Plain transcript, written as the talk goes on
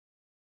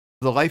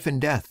The Life and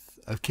Death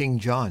of King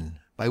John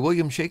by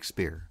William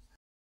Shakespeare.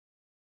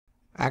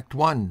 Act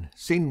 1,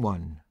 Scene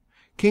 1.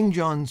 King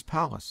John's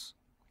Palace.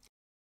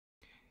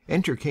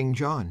 Enter King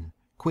John,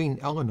 Queen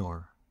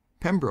Eleanor,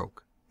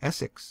 Pembroke,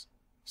 Essex,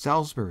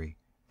 Salisbury,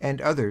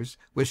 and others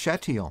with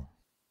Chatillon.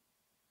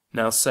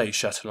 Now say,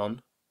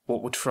 Chatillon,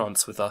 what would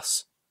France with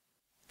us?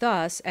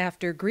 Thus,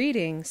 after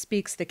greeting,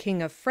 speaks the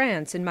King of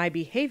France in my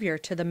behaviour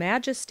to the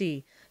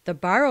Majesty, the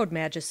borrowed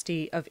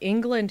Majesty of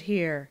England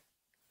here.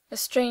 A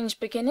strange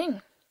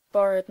beginning,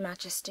 borrowed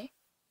Majesty.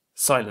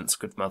 Silence,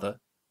 good mother.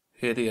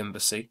 Hear the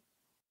embassy.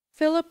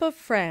 Philip of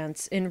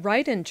France, in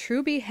right and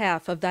true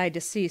behalf of thy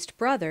deceased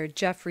brother,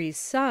 Geoffrey's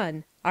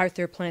son,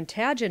 Arthur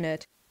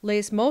Plantagenet,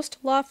 lays most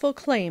lawful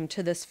claim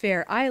to this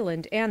fair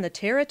island and the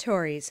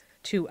territories,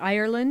 to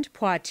Ireland,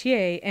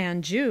 Poitiers,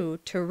 Anjou,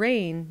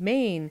 Touraine,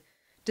 Maine,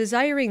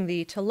 desiring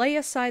thee to lay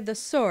aside the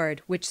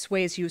sword which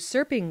sways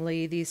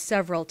usurpingly these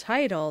several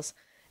titles,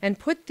 and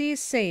put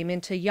these same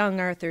into young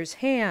Arthur's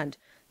hand,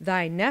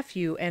 thy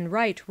nephew and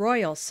right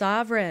royal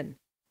sovereign.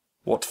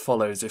 What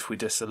follows if we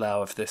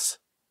disallow of this?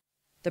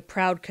 The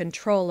proud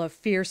control of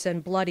fierce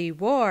and bloody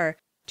war,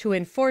 to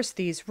enforce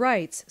these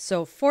rights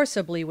so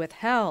forcibly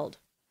withheld.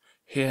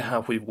 Here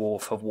have we war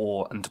for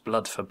war and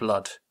blood for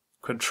blood,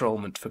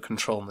 controlment for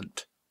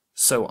controlment.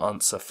 So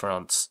answer,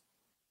 France.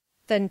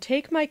 Then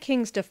take my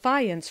king's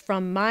defiance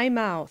from my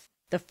mouth,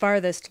 the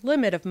farthest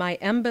limit of my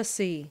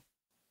embassy.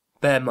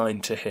 Bear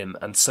mine to him,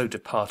 and so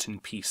depart in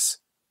peace.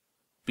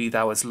 Be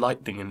thou as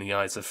lightning in the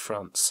eyes of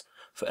France,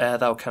 for ere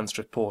thou canst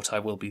report I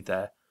will be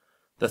there.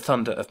 The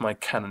thunder of my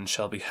cannon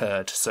shall be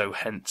heard, so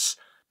hence,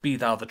 be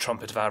thou the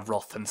trumpet of our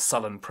wrath and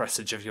sullen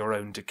presage of your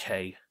own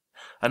decay.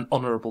 An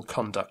honourable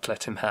conduct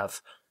let him have.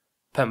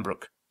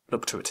 Pembroke,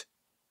 look to it.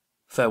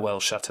 Farewell,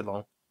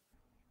 Chatillon.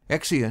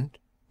 Exeunt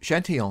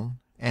Chatillon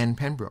and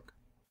Pembroke.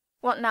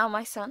 What now,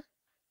 my son?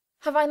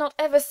 Have I not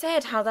ever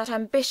said how that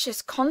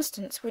ambitious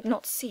Constance would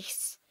not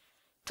cease,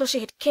 till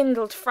she had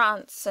kindled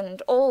France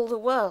and all the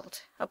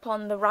world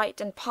upon the right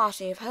and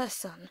party of her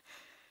son?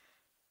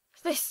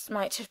 This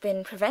might have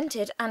been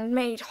prevented and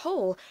made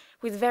whole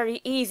with very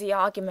easy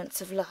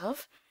arguments of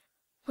love,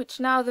 which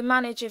now the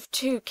manage of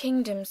two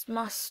kingdoms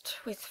must,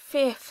 with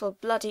fearful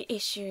bloody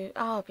issue,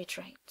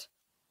 arbitrate.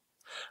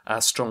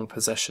 Our strong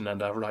possession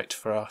and our right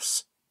for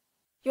us.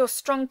 Your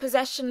strong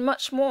possession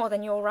much more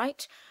than your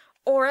right,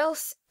 or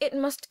else it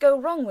must go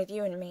wrong with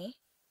you and me.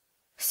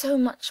 So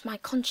much my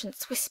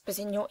conscience whispers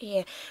in your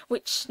ear,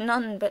 which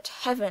none but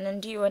heaven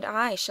and you and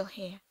I shall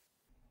hear.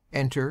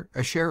 Enter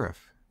a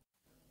sheriff.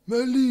 My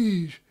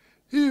liege,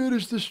 here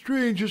is the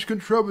strangest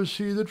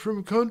controversy that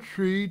from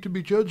country, to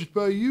be judged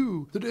by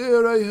you, that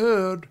e'er I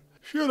heard.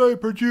 Shall I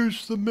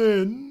produce the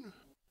men?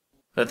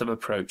 Let them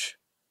approach.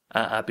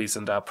 Our abbeys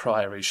and our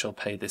priories shall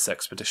pay this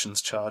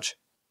expedition's charge.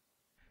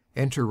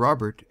 Enter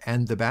Robert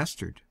and the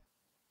bastard.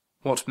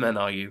 What men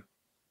are you?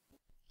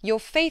 Your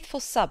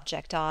faithful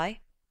subject, I,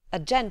 a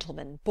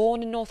gentleman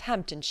born in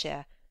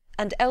Northamptonshire,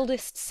 and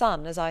eldest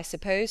son, as I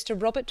suppose, to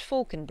Robert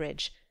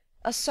Falconbridge,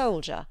 a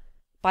soldier,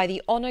 by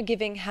the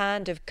honour-giving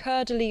hand of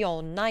Coeur de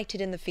Lion knighted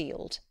in the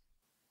field.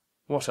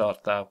 What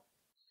art thou?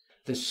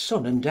 The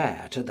son and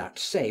heir to that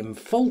same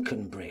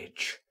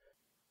Falconbridge.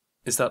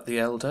 Is that the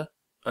elder,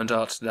 and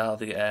art thou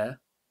the heir?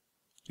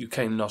 You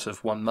came not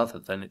of one mother,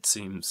 then, it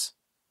seems.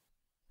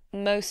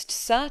 Most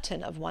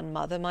certain of one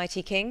mother,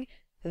 mighty king,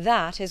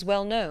 that is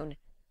well known,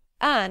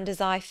 and, as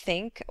I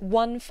think,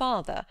 one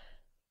father.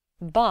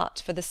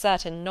 But for the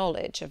certain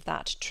knowledge of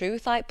that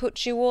truth I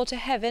put you all to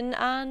heaven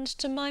and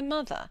to my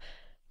mother.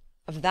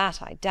 Of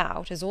that I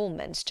doubt, as all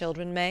men's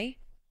children may.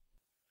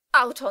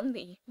 Out on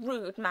thee,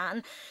 rude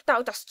man!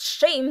 Thou dost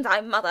shame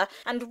thy mother,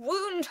 and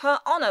wound her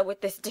honour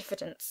with this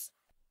diffidence.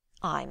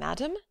 I,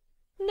 madam?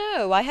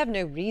 No, I have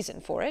no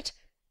reason for it.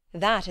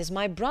 That is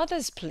my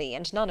brother's plea,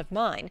 and none of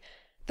mine,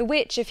 the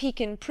which, if he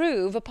can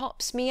prove,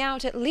 pops me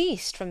out at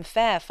least from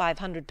fair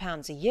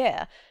 £500 a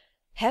year.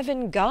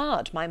 Heaven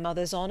guard my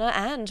mother's honour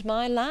and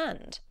my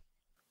land.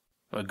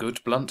 A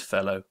good blunt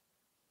fellow.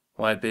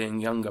 Why, being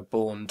younger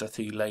born, doth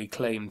he lay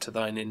claim to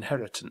thine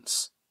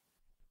inheritance?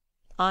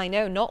 I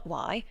know not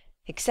why,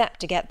 except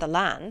to get the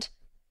land.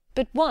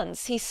 But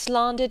once he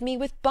slandered me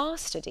with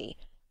bastardy.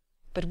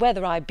 But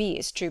whether I be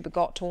as true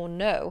begot or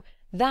no,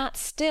 that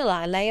still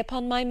I lay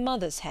upon my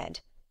mother's head.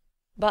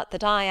 But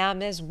that I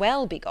am as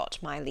well begot,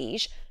 my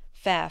liege,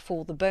 fair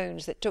fall the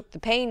bones that took the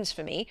pains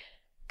for me,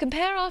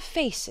 compare our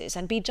faces,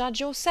 and be judge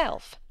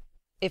yourself.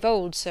 If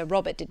old Sir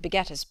Robert did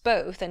beget us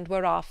both, and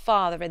were our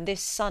father and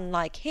this son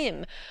like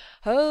him,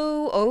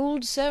 oh,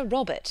 old Sir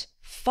Robert,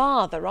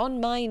 father,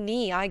 on my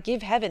knee, I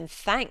give heaven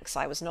thanks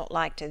I was not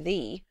like to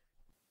thee.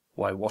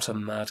 Why, what a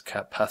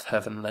madcap hath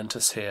heaven lent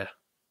us here!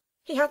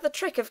 He hath the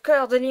trick of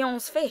Coeur de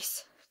Lion's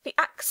face, the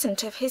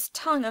accent of his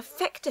tongue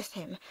affecteth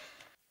him.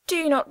 Do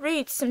you not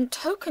read some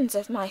tokens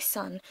of my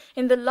son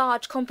in the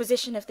large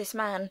composition of this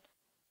man?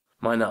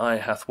 Mine eye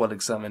hath well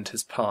examined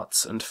his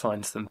parts, and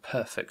finds them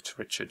perfect,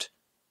 Richard.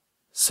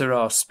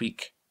 Sirrah,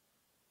 speak.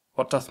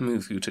 What doth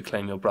move you to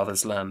claim your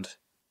brother's land?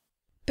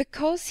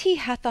 Because he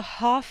hath a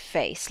half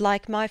face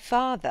like my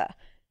father,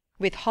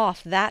 With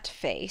half that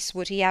face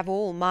would he have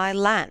all my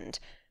land,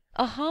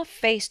 a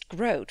half-faced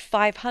groat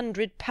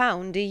 500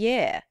 pound a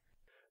year.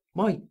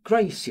 My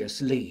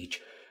gracious liege,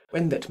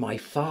 when that my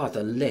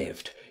father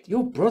lived,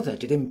 your brother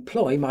did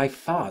employ my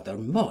father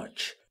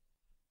much.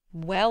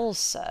 Well,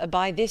 sir,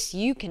 by this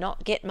you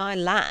cannot get my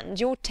land.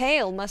 Your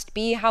tale must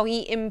be how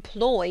he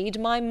employed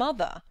my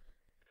mother.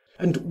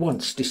 And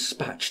once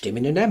dispatched him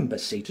in an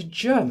embassy to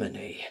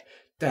Germany,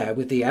 there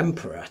with the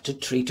emperor to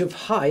treat of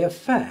high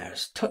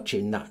affairs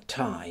touching that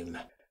time.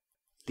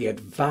 The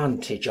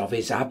advantage of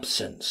his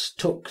absence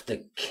took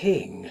the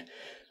king,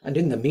 and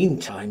in the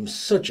meantime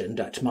sojourned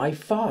at my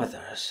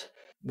father's,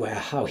 where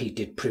how he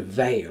did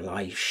prevail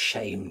I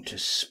shame to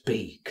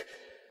speak,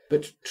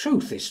 but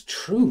truth is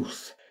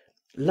truth.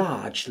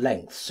 Large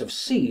lengths of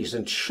seas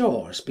and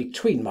shores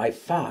between my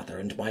father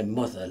and my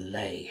mother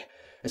lay,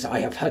 as I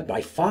have heard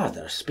my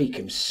father speak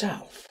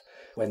himself,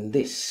 when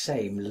this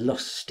same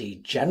lusty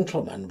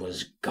gentleman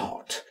was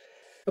got.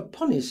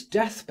 Upon his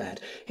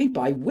deathbed he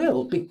by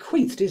will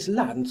bequeathed his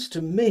lands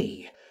to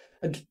me,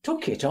 and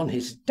took it on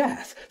his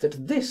death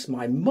that this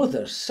my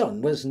mother's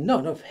son was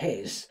none of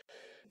his,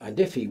 and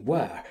if he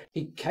were,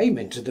 he came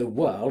into the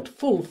world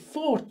full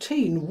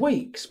 14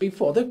 weeks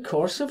before the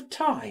course of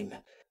time.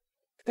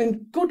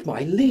 Then, good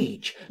my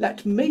liege,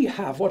 let me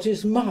have what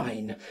is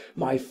mine,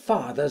 my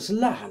father's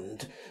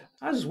land,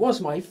 as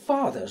was my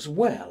father's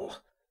will.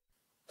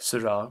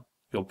 Sirrah,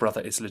 your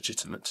brother is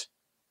legitimate.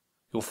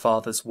 Your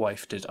father's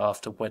wife did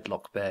after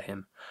wedlock bear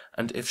him,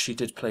 and if she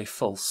did play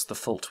false, the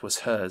fault was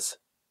hers,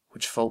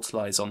 which fault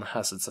lies on the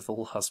hazards of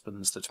all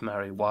husbands that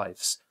marry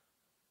wives.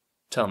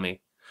 Tell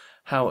me,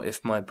 how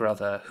if my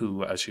brother,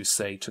 who, as you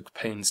say, took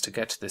pains to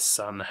get this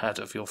son, had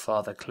of your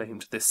father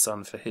claimed this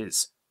son for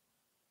his?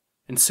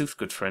 In sooth,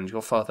 good friend,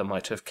 your father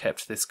might have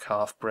kept this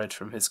calf bred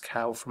from his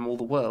cow from all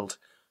the world.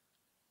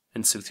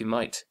 In sooth he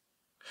might.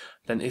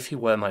 Then if he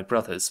were my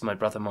brother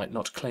might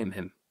not claim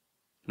him,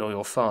 nor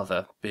your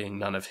father, being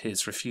none of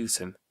his, refuse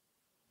him.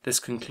 This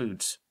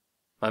concludes,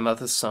 my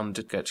mother's son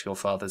did get your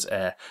father's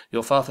heir.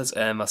 Your father's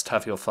heir must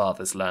have your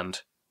father's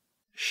land.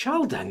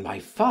 Shall then my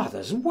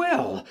father's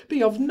will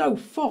be of no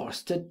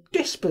force to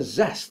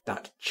dispossess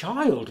that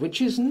child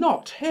which is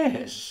not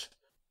his?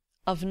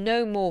 Of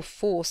no more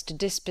force to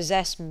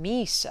dispossess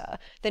me, sir,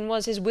 than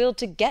was his will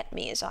to get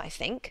me, as I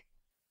think.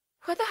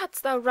 Whether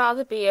hadst thou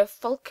rather be of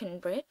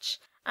Falconbridge,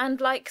 and,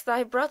 like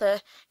thy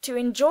brother, to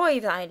enjoy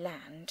thy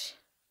land,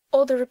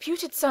 or the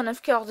reputed son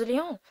of Coeur de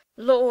Lion,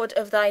 lord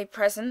of thy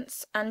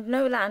presence, and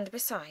no land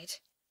beside?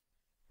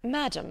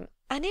 Madam,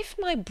 and if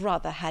my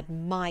brother had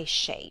my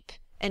shape,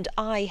 and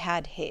I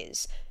had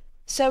his,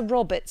 Sir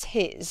Robert's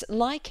his,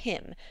 like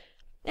him,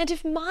 and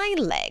if my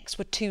legs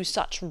were 2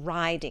 such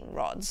riding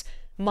rods,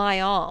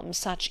 my arms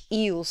such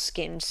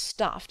eel-skin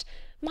stuffed,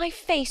 my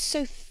face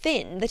so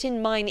thin that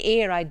in mine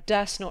ear I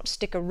durst not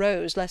stick a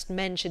rose, lest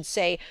men should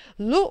say,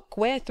 Look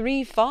where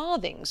 3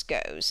 farthings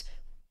goes,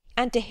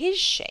 and to his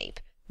shape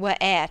were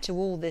heir to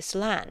all this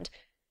land,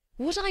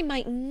 would I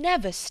might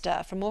never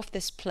stir from off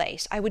this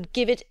place, I would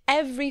give it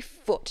every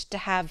foot to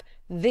have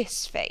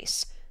this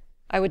face.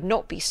 I would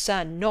not be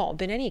Sir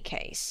Nob in any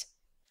case.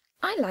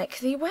 I like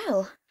thee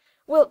well.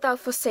 Wilt thou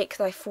forsake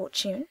thy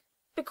fortune,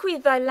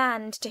 bequeath thy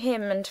land to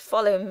him, and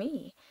follow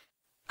me?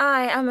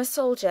 I am a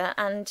soldier,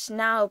 and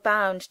now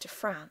bound to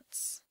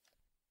France.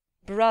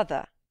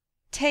 Brother,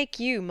 take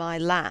you my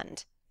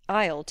land,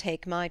 I'll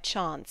take my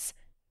chance.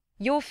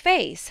 Your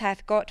face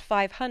hath got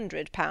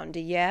 500 pound a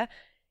year,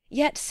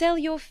 yet sell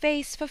your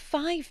face for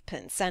 5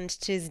 pence, and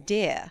 'tis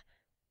dear.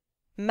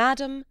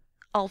 Madam,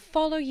 I'll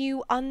follow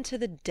you unto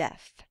the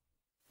death.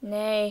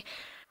 Nay,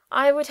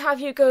 I would have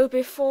you go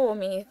before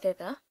me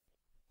thither.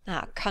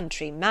 Our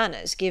country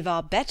manners give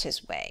our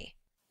betters way.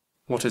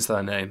 What is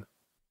thy name?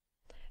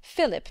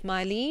 Philip,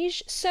 my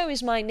liege, so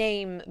is my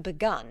name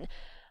begun.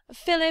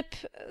 Philip,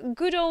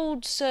 good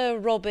old Sir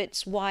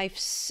Robert's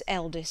wife's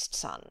eldest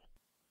son.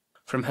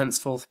 From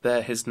henceforth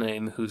bear his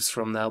name whose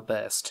from thou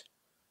bear'st.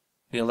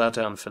 Kneel thou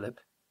down, Philip,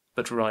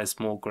 but rise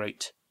more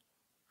great.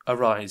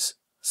 Arise,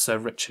 Sir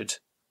Richard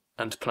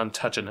and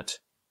Plantagenet.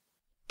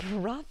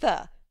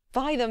 Brother,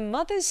 by the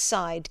mother's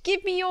side,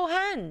 give me your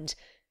hand.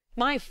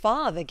 My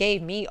father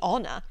gave me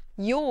honour,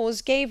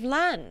 yours gave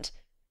land.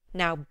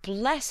 Now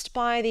blessed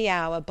by the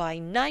hour, by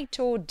night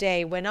or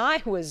day, when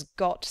I was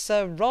got,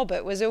 Sir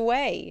Robert was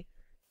away.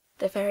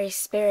 The very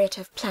spirit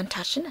of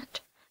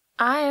Plantagenet.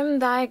 I am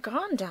thy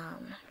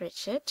grandame,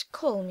 Richard,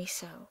 call me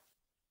so.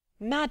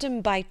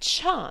 Madam, by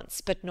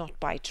chance, but not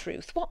by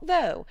truth. What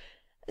though?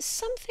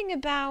 Something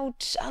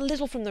about a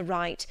little from the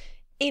right,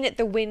 in at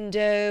the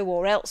window,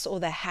 or else o'er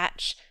the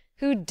hatch.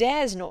 Who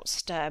dares not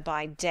stir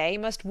by day,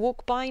 must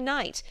walk by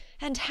night,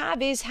 and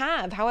have is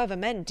have, however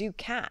men do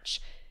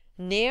catch.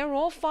 Near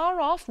or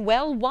far off,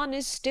 well won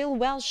is still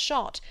well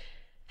shot,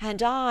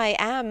 and I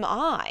am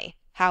I,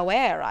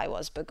 howe'er I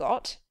was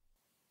begot.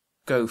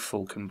 Go,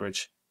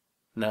 Falconbridge,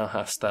 now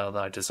hast thou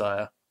thy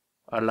desire.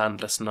 Our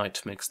landless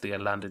knight makes thee a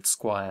landed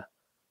squire.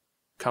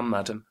 Come,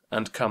 madam,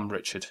 and come,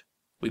 Richard.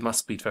 We must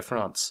speed for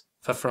France,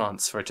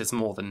 for it is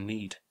more than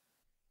need.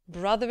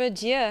 Brother,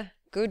 adieu,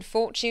 good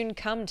fortune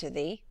come to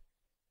thee,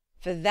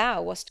 for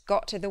thou wast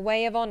got to the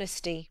way of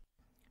honesty.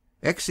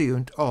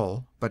 Exeunt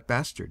all but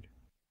Bastard.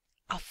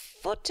 A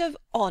foot of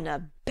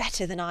honour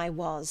better than I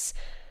was,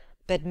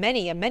 but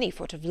many a many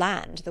foot of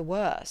land the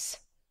worse.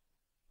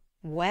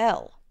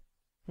 Well,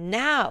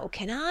 now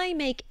can I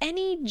make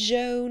any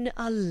Joan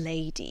a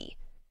lady?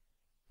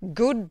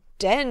 Good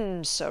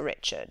den, Sir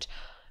Richard,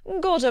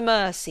 God a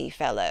mercy,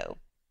 fellow.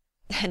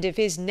 And if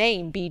his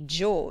name be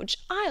George,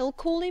 I'll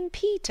call him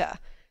Peter,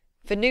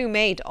 for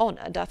new-made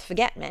honour doth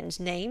forget men's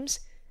names.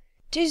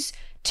 'Tis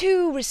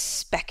too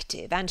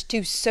respective and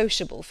too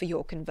sociable for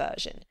your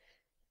conversion.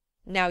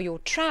 Now your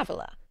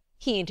traveller,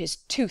 he and his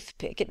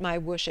toothpick at my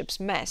worship's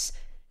mess,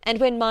 and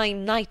when my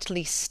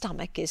nightly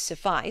stomach is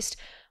sufficed,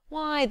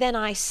 why then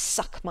I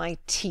suck my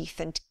teeth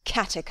and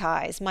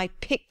catechize my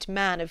picked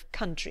man of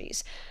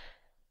countries.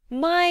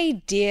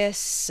 My dear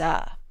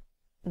sir,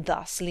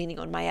 thus leaning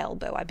on my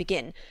elbow, I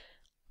begin,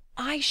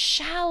 I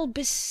shall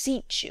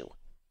beseech you.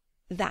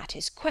 That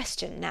is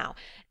question now,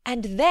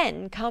 and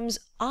then comes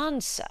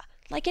answer,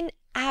 like an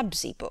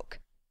Absey book.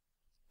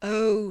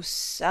 Oh,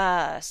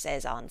 sir,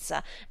 says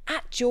answer,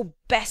 at your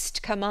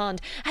best command,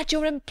 at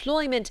your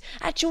employment,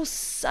 at your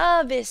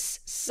service,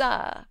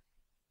 sir.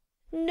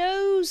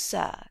 No,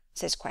 sir,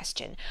 says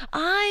question,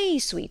 ay,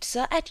 sweet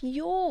sir, at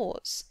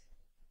yours.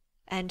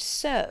 And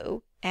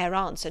so, ere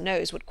answer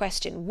knows what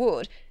question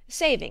would,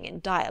 saving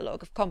in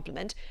dialogue of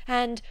compliment,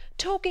 and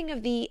talking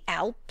of the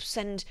Alps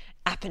and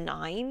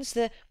Apennines,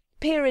 the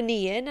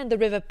Pyrenean and the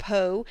river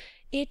Po,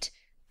 it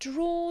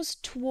draws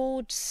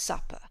towards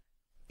supper.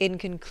 In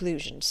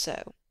conclusion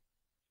so.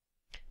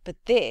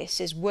 But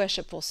this is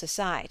worshipful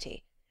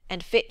society,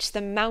 and fits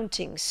the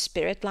mounting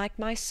spirit like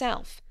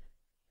myself.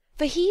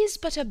 For he is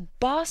but a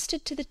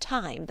bastard to the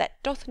time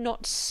that doth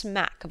not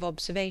smack of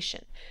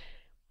observation.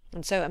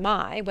 And so am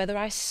I, whether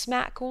I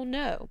smack or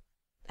no,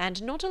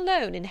 and not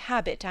alone in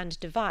habit and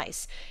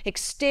device,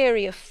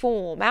 exterior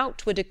form,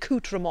 outward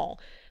accoutrement,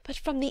 but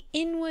from the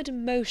inward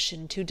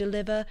motion to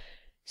deliver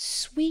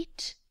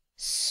sweet,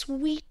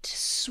 sweet,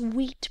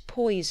 sweet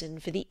poison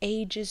for the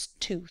age's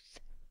tooth,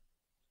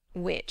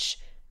 which,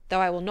 though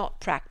I will not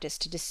practise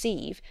to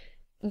deceive,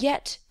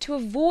 yet to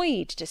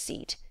avoid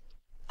deceit,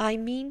 I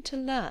mean to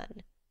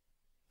learn,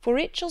 for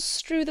it shall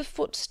strew the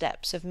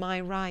footsteps of my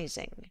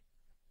rising.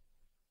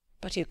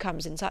 But who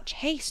comes in such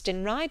haste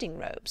in riding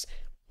robes?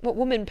 What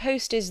woman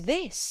post is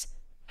this?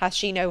 Hath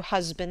she no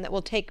husband that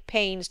will take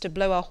pains to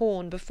blow a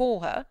horn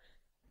before her?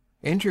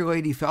 Enter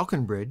Lady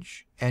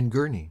Falconbridge and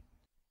Gurney.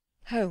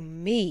 Oh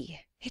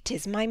me, it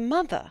is my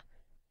mother.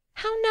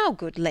 How now,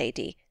 good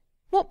lady?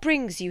 What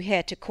brings you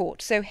here to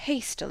court so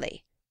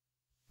hastily?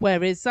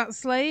 Where is that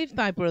slave,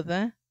 thy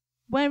brother?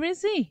 Where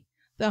is he,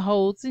 that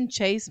holds in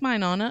chase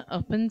mine honour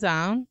up and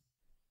down?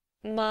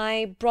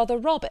 My brother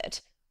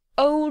Robert,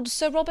 old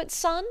Sir Robert's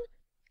son?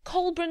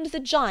 Colbrand the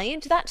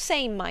giant, that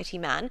same mighty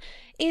man.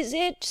 Is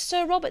it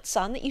Sir Robert's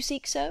son that you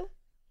seek so?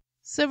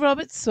 Sir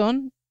Robert's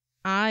son?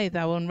 Ay,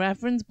 thou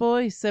unreverend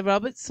boy, Sir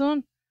Robert's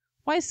son.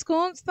 Why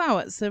scorn'st thou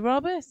at Sir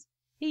Robert?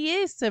 He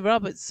is Sir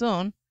Robert's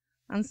son,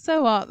 and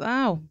so art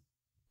thou.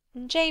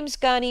 James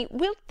Gurney,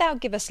 wilt thou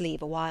give us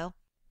leave a while?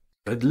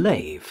 Good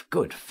leave,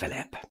 good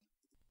Philip.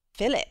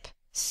 Philip,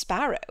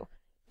 sparrow.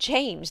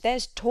 James,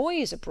 there's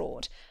toys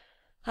abroad.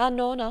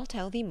 Anon I'll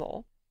tell thee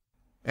more.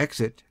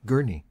 Exit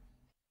Gurney.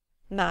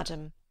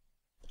 Madam,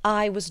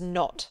 I was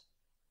not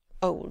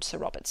old Sir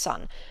Robert's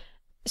son.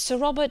 Sir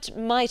Robert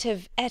might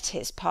have ate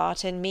his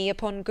part in me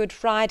upon Good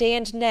Friday,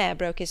 and ne'er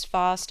broke his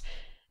fast.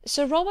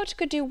 Sir Robert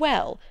could do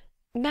well,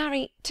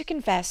 marry, to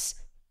confess,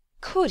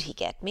 could he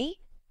get me?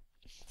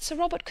 Sir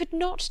Robert could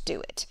not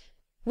do it.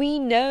 We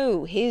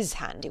know his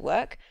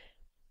handiwork.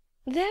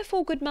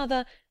 Therefore, good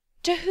mother,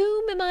 to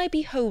whom am I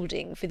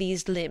beholding for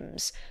these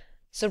limbs?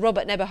 Sir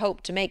Robert never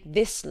hoped to make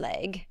this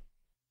leg.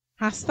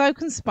 Hast thou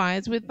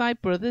conspired with thy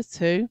brother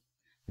too,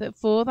 that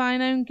for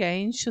thine own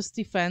gain shouldst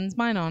defend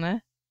mine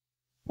honour?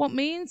 What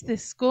means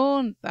this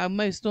scorn, thou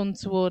most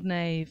untoward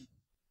knave?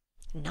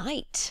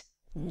 Knight,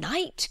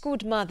 knight,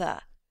 good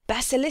mother,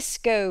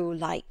 basilisco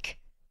like.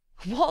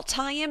 What,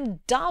 I am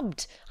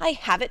dubbed, I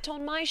have it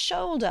on my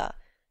shoulder.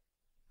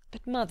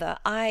 But, mother,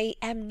 I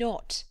am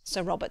not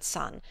Sir Robert's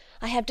son.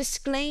 I have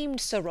disclaimed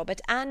Sir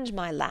Robert and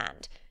my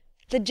land.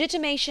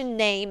 Legitimation,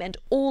 name, and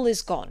all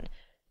is gone.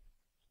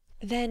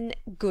 Then,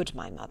 good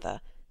my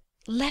mother,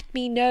 let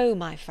me know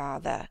my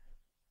father.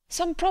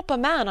 Some proper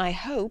man, I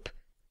hope.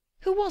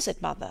 Who was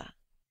it, mother?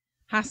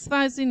 Hast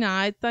thou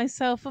denied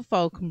thyself a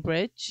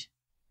Falconbridge?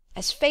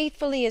 As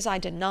faithfully as I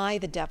deny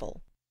the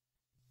devil.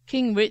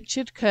 King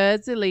Richard Coeur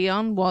de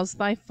Lion was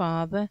thy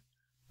father.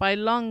 By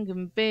long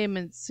and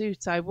vehement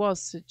suit I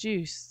was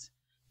seduced,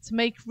 to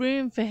make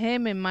room for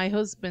him in my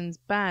husband's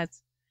bed.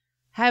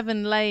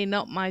 Heaven lay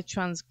not my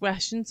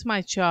transgression to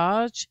my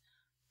charge.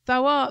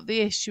 Thou art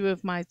the issue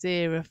of my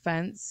dear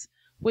offence,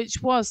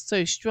 which was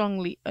so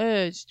strongly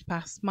urged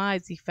past my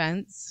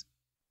defence.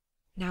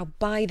 Now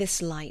by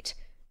this light,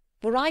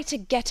 were I to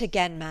get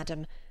again,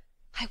 madam,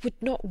 I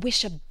would not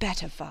wish a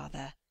better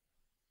father.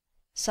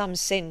 Some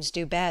sins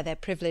do bear their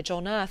privilege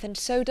on earth, and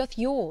so doth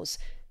yours.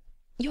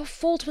 Your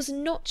fault was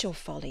not your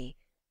folly.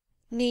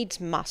 Needs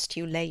must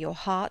you lay your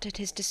heart at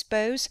his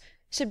dispose,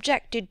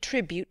 subjected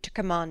tribute to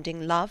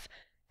commanding love,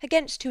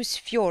 against whose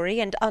fury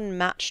and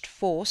unmatched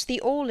force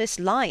the aweless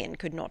lion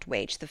could not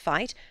wage the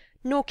fight,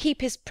 nor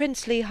keep his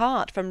princely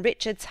heart from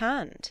Richard's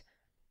hand.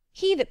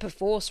 He that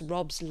perforce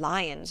robs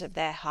lions of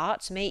their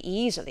hearts may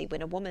easily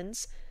win a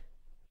woman's.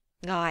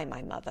 Ay,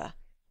 my mother,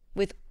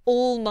 with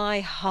all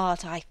my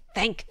heart I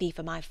thank thee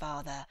for my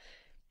father.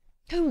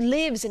 Who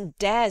lives and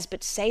dares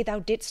but say thou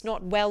didst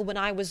not well when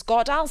I was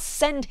got? I'll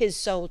send his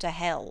soul to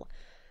hell.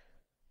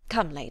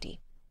 Come, lady,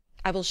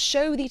 I will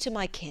show thee to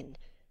my kin,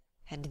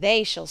 and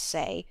they shall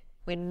say,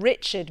 when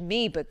Richard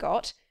me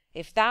begot,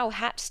 if thou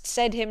hadst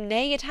said him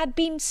nay, it had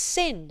been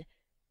sin.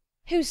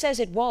 Who says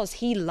it was,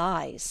 he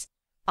lies.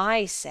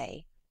 I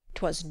say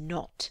 'twas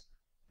not.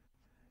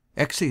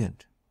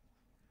 Exeunt.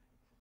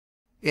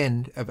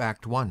 End of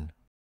Act 1.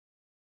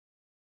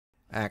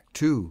 Act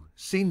 2,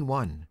 Scene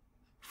 1.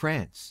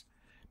 France,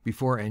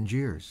 before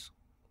Angers.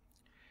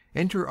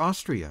 Enter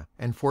Austria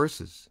and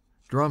forces,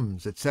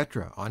 drums,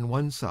 etc. on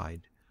one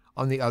side,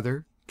 on the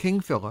other King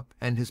Philip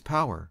and his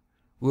power,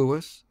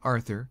 Louis,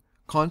 Arthur,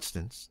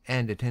 Constance,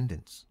 and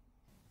attendants.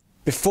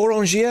 Before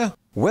Angers,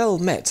 well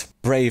met,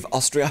 brave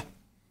Austria.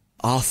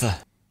 Arthur,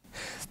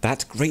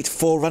 that great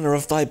forerunner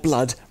of thy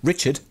blood,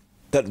 Richard,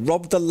 that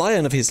robbed the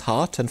lion of his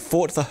heart and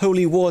fought the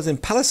holy wars in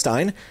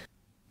Palestine,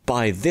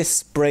 by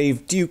this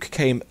brave duke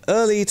came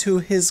early to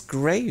his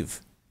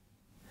grave.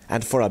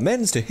 And for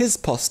amends to his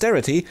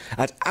posterity,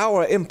 at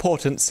our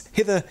importance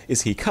hither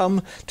is he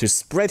come, to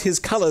spread his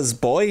colours,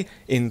 boy,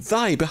 in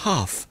thy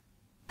behalf,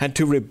 and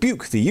to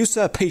rebuke the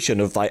usurpation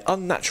of thy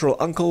unnatural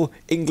uncle,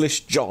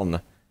 English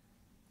John.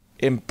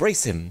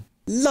 Embrace him,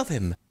 love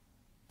him,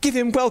 give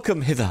him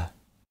welcome hither.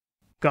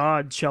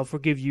 God shall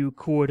forgive you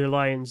Coeur de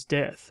Lion's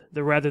death,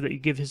 the rather that you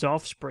give his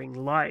offspring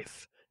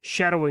life,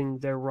 shadowing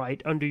their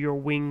right under your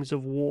wings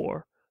of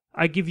war.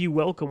 I give you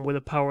welcome with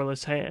a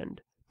powerless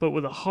hand, but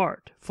with a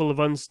heart full of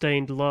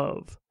unstained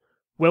love.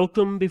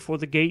 Welcome before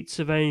the gates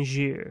of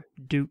Angers,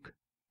 Duke.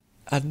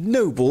 A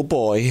noble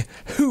boy,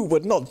 who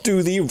would not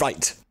do thee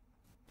right?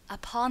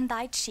 Upon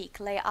thy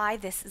cheek lay I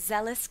this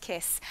zealous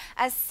kiss,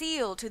 as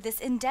seal to this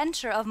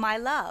indenture of my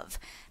love,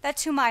 that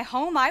to my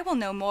home I will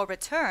no more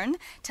return,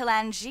 till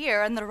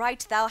Angers and the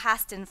right thou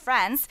hast in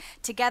France,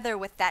 together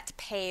with that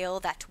pale,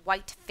 that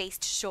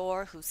white-faced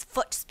shore, whose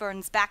foot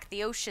spurns back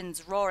the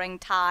ocean's roaring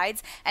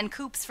tides, and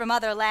coops from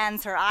other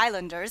lands her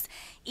islanders,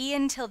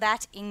 e'en till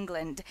that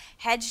England,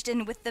 hedged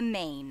in with the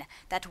main,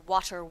 that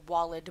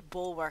water-walled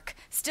bulwark,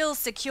 still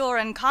secure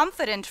and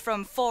confident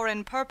from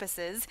foreign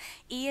purposes,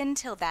 e'en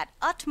till that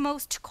utmost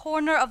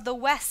corner of the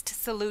west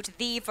salute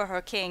thee for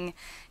her king.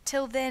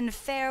 Till then,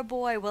 fair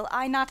boy, will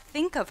I not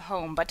think of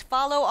home, but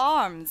follow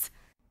arms.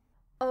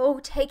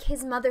 Oh, take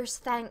his mother's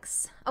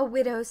thanks, a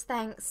widow's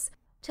thanks,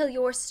 till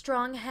your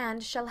strong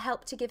hand shall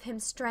help to give him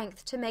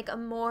strength to make a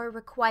more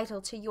requital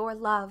to your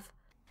love.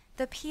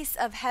 The peace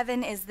of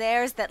heaven is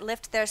theirs that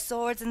lift their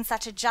swords in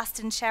such a just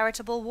and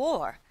charitable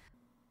war.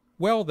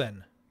 Well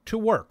then, to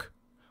work.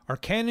 Our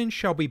cannon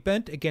shall be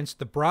bent against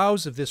the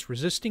brows of this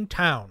resisting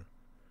town.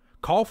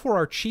 Call for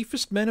our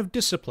chiefest men of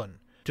discipline,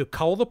 to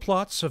cull the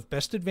plots of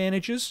best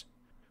advantages.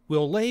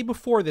 We'll lay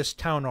before this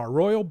town our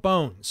royal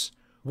bones,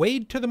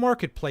 wade to the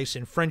marketplace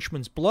in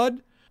Frenchmen's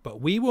blood, but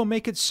we will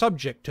make it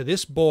subject to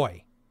this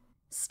boy.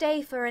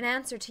 Stay for an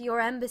answer to your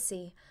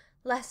embassy,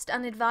 lest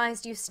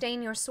unadvised you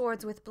stain your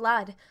swords with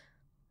blood.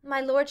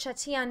 My lord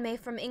Chatillon may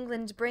from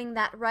England bring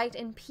that right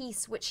and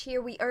peace which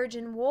here we urge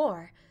in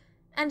war,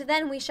 and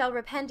then we shall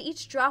repent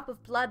each drop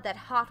of blood that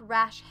hot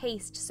rash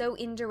haste so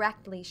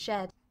indirectly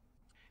shed.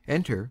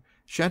 Enter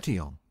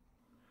Chatillon.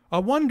 A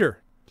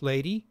wonder,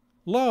 lady,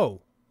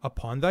 lo,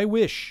 upon thy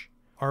wish,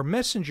 our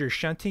messenger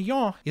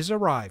Chatillon is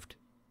arrived.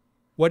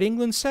 What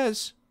England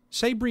says,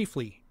 say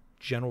briefly,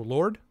 gentle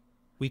lord.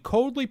 We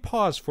coldly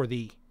pause for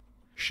thee.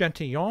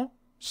 Chatillon,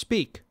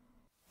 speak.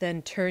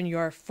 Then turn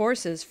your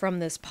forces from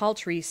this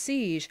paltry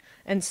siege,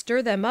 and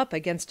stir them up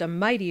against a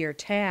mightier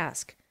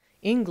task.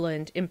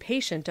 England,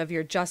 impatient of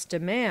your just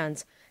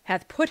demands,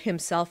 hath put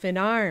himself in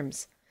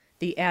arms.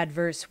 The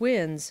adverse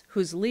winds,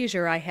 whose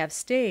leisure I have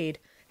stayed,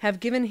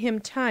 have given him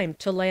time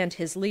to land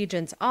his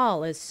legions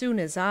all as soon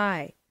as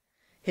I.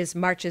 His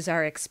marches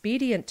are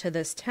expedient to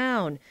this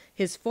town,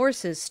 his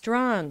forces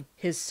strong,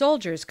 his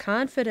soldiers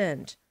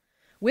confident.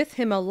 With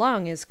him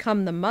along is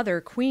come the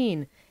mother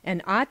queen,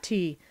 and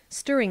Ati,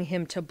 stirring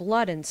him to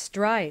blood and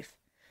strife.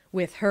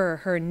 With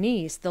her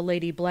niece, the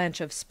Lady Blanche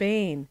of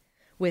Spain.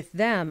 With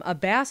them a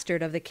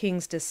bastard of the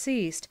king's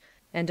deceased,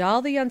 and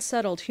all the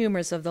unsettled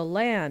humours of the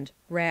land,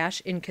 rash,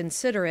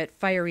 inconsiderate,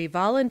 fiery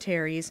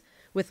voluntaries,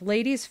 with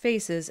ladies'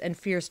 faces and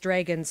fierce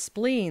dragons'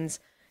 spleens,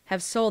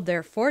 have sold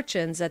their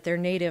fortunes at their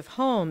native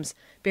homes,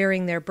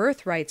 bearing their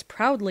birthrights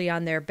proudly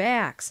on their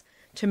backs,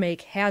 to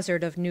make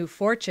hazard of new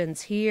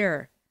fortunes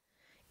here.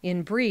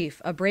 In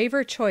brief, a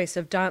braver choice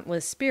of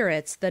dauntless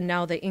spirits than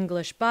now the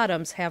English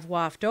bottoms have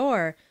waft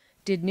o'er,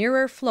 did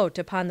nearer float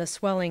upon the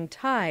swelling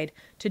tide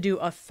to do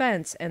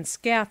offence and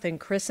scath in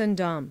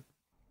Christendom.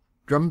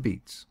 Drum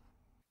beats.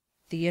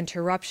 The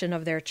interruption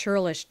of their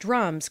churlish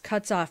drums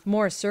cuts off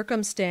more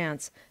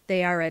circumstance.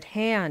 They are at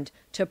hand,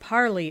 to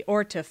parley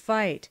or to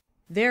fight.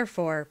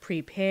 Therefore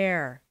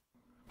prepare.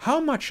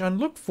 How much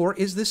unlooked for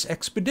is this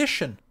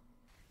expedition?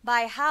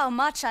 By how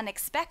much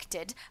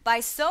unexpected, by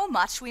so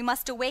much we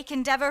must awake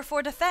endeavour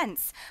for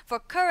defence. For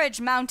courage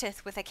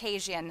mounteth with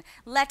occasion.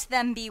 Let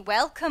them be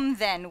welcome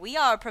then, we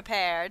are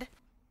prepared.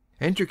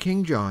 Enter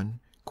King John,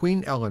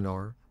 Queen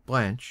Eleanor,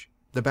 Blanche,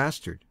 the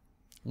bastard,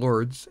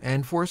 lords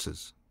and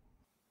forces.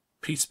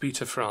 Peace be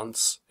to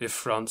France, if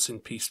France in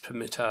peace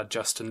permit our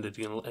just and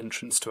lineal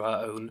entrance to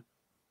our own.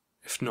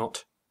 If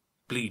not,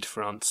 bleed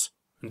France,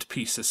 and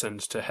peace ascend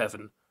to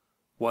heaven,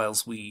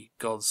 whiles we,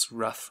 God's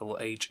wrathful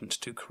agent,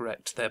 to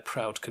correct their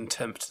proud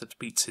contempt that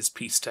beats his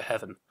peace to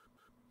heaven.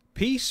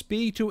 Peace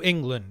be to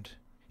England.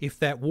 If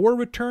that war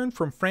return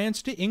from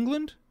France to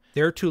England,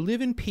 there to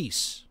live in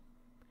peace.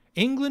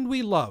 England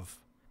we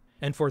love,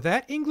 and for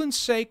that England's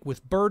sake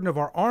with burden of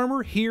our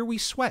armour here we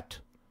sweat.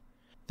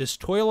 This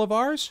toil of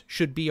ours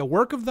should be a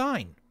work of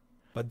thine,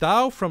 but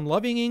thou from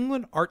loving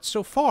England art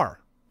so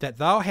far, that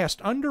thou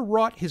hast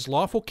underwrought his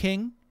lawful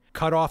king,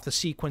 cut off the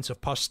sequence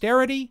of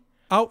posterity,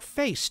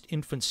 outfaced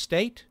infant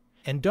state,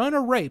 and done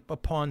a rape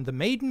upon the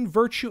maiden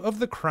virtue of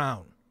the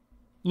crown.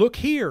 Look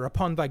here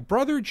upon thy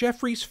brother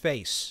Geoffrey's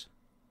face.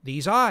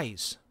 These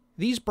eyes,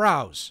 these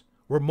brows,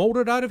 were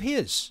moulded out of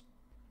his.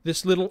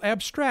 This little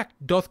abstract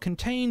doth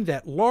contain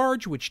that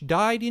large which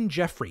died in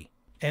Geoffrey,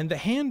 and the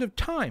hand of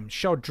time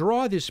shall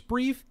draw this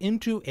brief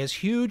into as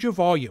huge a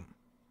volume.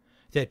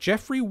 That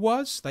Geoffrey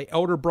was thy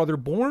elder brother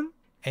born,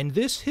 and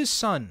this his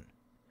son.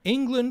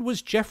 England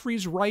was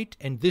Geoffrey's right,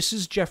 and this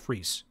is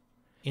Geoffrey's.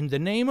 In the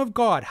name of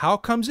God, how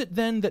comes it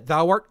then that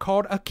thou art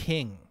called a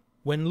king,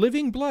 when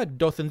living blood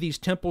doth in these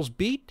temples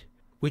beat,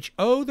 which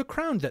owe the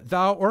crown that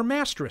thou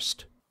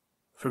o'ermasterest?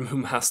 From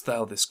whom hast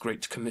thou this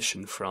great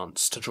commission,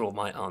 France, to draw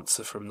my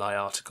answer from thy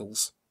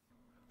articles?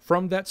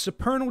 From that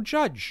supernal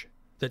judge,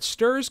 that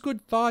stirs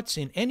good thoughts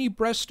in any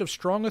breast of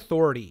strong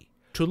authority,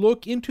 to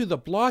look into the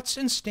blots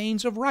and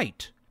stains of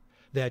right.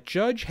 That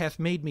judge hath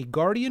made me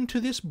guardian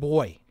to this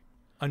boy,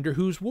 under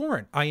whose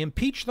warrant I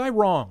impeach thy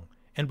wrong,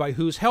 and by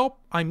whose help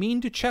I mean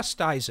to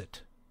chastise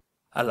it.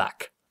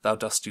 Alack, thou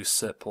dost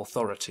usurp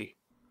authority.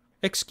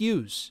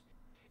 Excuse,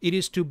 it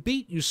is to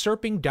beat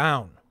usurping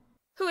down.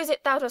 Who is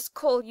it thou dost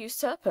call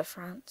usurper,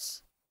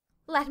 France?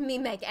 Let me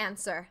make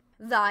answer,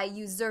 thy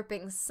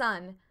usurping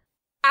son.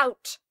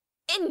 Out,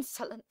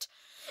 insolent!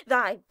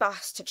 Thy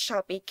bastard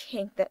shall be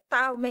king, that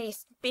thou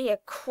mayst be a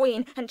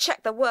queen, and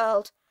check the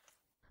world.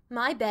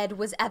 My bed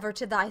was ever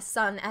to thy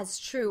son as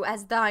true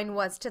as thine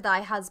was to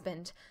thy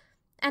husband,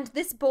 and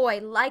this boy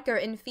liker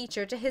in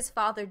feature to his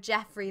father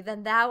Geoffrey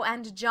than thou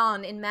and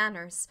John in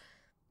manners,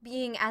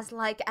 being as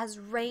like as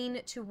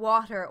rain to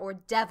water or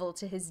devil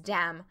to his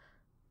dam.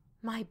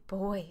 My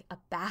boy a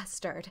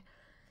bastard!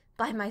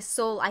 By my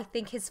soul, I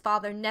think his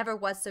father never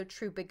was so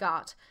true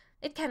begot.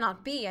 It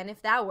cannot be, and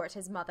if thou wert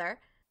his mother.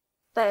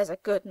 There's a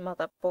good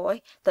mother,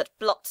 boy, that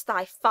blots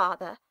thy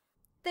father.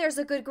 There's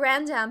a good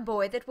grandam,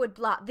 boy, that would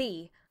blot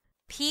thee.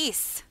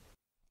 Peace!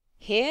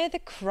 Hear the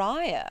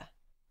crier.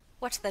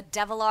 What the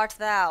devil art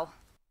thou?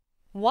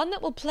 One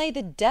that will play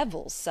the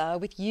devil, sir,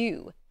 with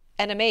you,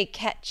 and I may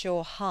catch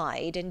your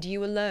hide, and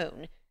you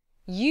alone.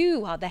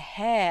 You are the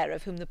hare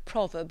of whom the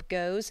proverb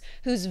goes,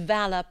 whose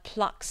valour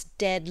plucks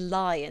dead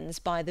lions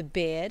by the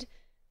beard.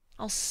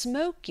 I'll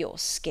smoke your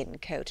skin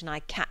coat, and I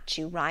catch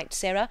you right,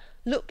 Sarah.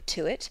 Look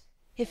to it.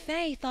 I'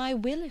 faith, I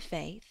will, i'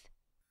 faith.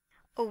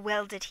 Oh,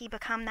 well did he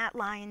become that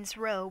lion's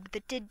robe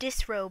that did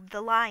disrobe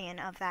the lion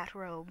of that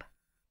robe.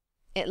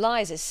 It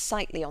lies as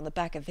sightly on the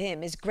back of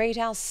him as great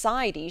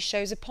Alcides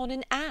shows upon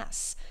an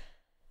ass.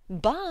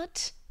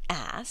 But,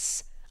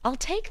 ass, I'll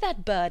take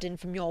that burden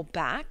from your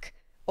back,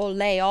 or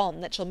lay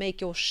on that shall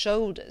make your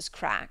shoulders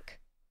crack.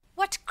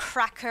 What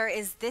cracker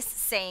is this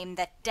same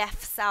that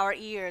deafs our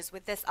ears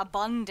with this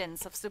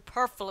abundance of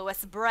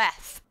superfluous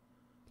breath?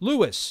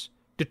 Lewis,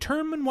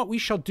 determine what we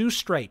shall do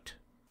straight.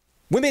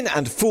 Women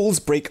and fools,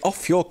 break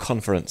off your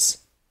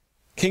conference.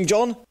 King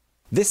John,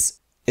 this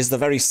is the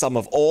very sum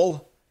of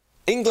all.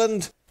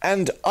 England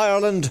and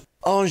Ireland,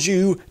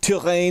 Anjou,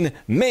 Touraine,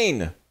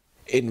 Maine,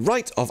 in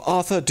right of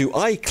Arthur do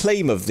I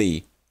claim of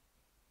thee.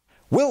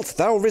 Wilt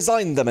thou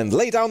resign them and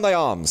lay down thy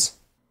arms?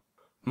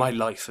 My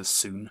life as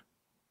soon.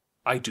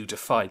 I do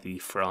defy thee,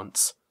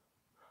 France.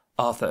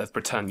 Arthur of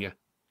Britannia,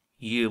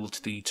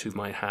 yield thee to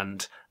my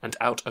hand, and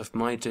out of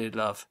my dear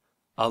love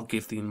I'll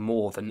give thee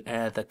more than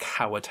e'er the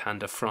coward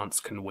hand of France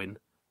can win.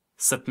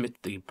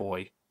 Submit thee,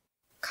 boy.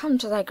 Come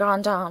to thy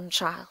grandam,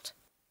 child.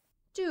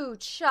 Do,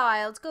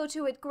 child, go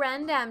to it,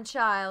 grandam,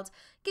 child.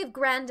 Give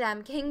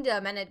grandam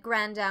kingdom, and at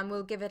grandam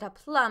we'll give it a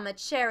plum, a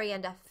cherry,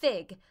 and a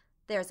fig.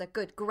 There's a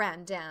good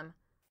grandam.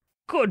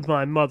 Good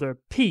my mother,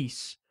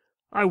 peace.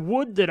 I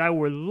would that I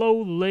were low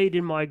laid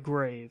in my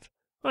grave.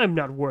 I am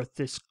not worth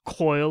this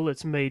coil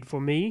that's made for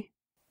me.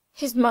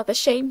 His mother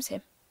shames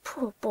him,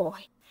 poor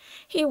boy.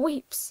 He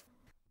weeps.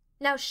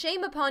 Now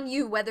shame upon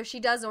you whether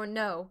she does or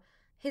no.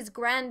 His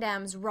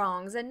grandam's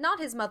wrongs, and not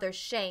his mother's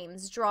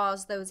shames,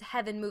 draws those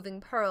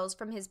heaven-moving pearls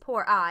from his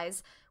poor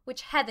eyes,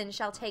 which heaven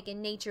shall take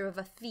in nature of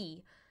a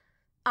fee.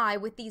 I,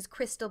 with these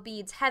crystal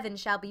beads, heaven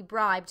shall be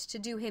bribed to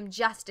do him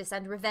justice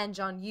and revenge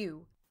on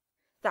you.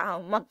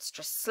 Thou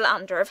monstrous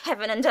slanderer of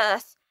heaven and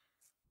earth!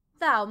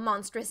 Thou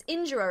monstrous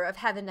injurer of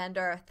heaven and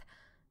earth!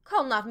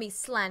 Call not me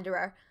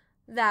slanderer.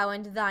 Thou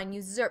and thine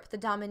usurp the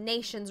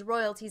dominations,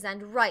 royalties,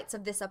 and rights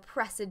of this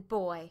oppressed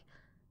boy.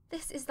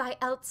 This is thy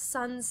eldest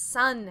son's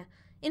son,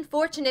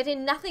 infortunate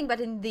in nothing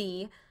but in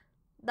thee.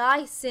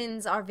 Thy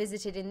sins are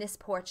visited in this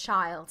poor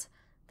child.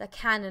 The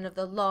canon of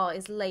the law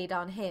is laid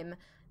on him,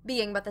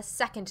 being but the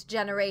second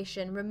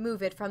generation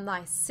removed from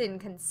thy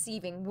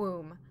sin-conceiving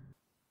womb.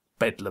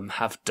 Bedlam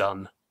have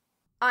done.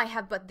 I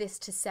have but this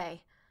to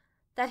say,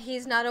 that he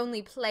is not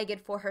only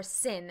plagued for her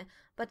sin,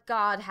 but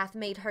God hath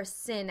made her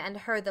sin and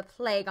her the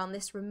plague on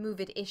this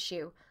removed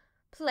issue.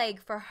 Plague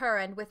for her,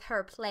 and with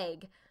her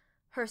plague.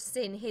 Her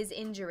sin his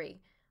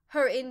injury,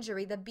 her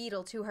injury the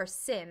beetle to her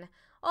sin,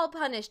 all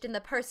punished in the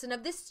person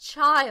of this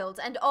child,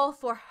 and all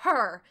for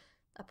her,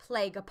 a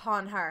plague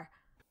upon her.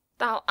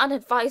 Thou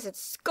unadvised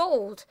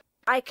scold!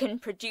 I can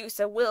produce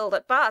a will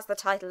that bars the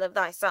title of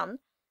thy son.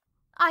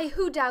 Ay,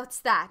 who doubts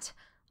that?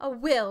 A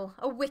will,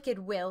 a wicked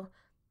will,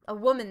 a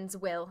woman's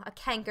will, a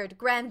cankered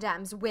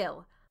grandam's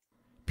will.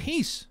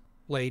 Peace,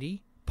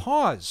 lady,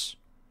 pause,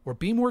 or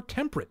be more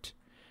temperate.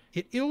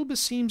 It ill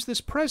beseems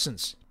this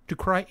presence to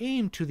cry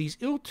aim to these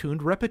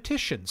ill-tuned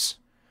repetitions.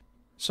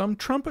 Some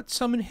trumpet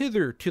summon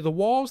hither to the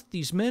walls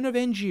these men of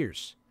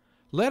Angiers.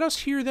 Let us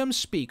hear them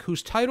speak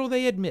whose title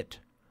they admit,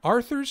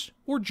 Arthur's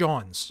or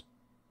John's.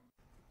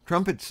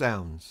 Trumpet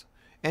sounds.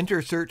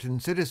 Enter certain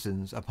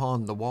citizens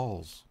upon the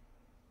walls.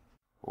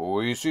 Who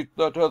is it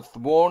that hath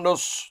warned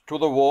us to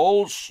the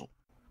walls?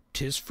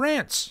 'Tis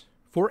France,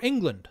 for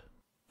England.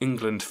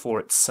 England for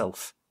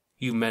itself,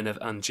 you men of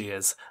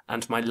Angiers,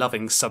 and my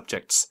loving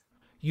subjects.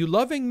 You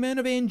loving men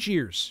of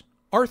Angiers,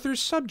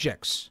 Arthur's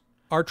subjects,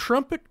 our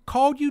trumpet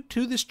called you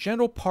to this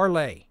gentle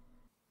parley.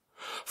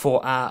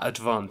 For our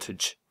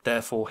advantage,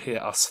 therefore hear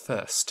us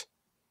first.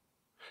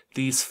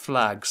 These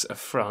flags of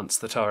France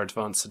that are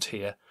advanced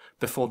here,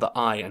 before the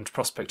eye and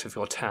prospect of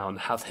your town,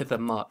 have hither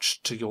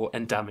marched to your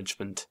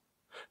endamagement.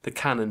 The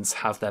cannons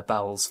have their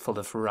bowels full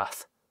of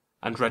wrath,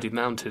 and ready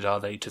mounted are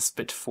they to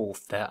spit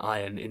forth their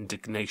iron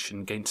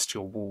indignation gainst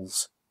your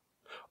walls.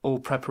 All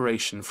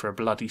preparation for a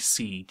bloody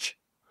siege,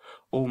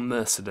 all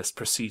merciless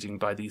proceeding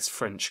by these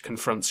French,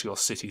 confronts your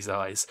city's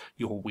eyes,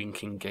 your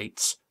winking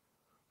gates.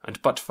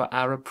 And but for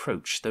our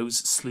approach, those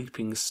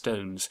sleeping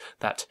stones,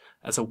 that,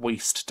 as a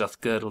waist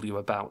doth girdle you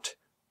about,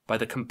 by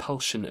the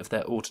compulsion of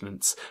their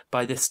ordinance,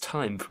 by this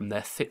time from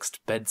their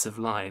fixed beds of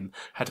lime,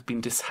 had been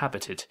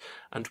dishabited,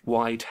 and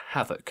wide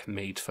havoc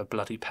made for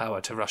bloody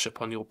power to rush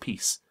upon your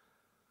peace.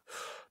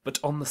 But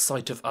on the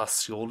sight of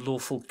us, your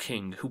lawful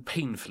king, who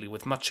painfully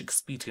with much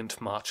expedient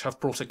march have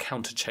brought a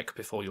counter-check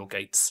before your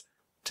gates,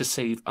 to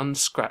save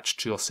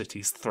unscratched your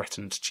city's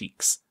threatened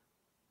cheeks.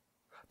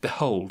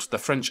 Behold, the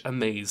French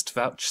amazed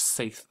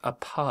vouchsafe a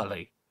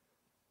parley.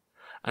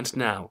 And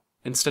now,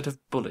 instead of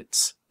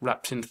bullets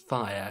wrapped in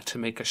fire to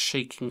make a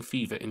shaking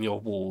fever in your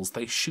walls,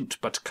 they shoot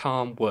but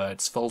calm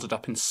words folded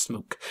up in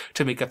smoke,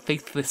 to make a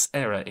faithless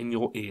error in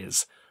your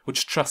ears,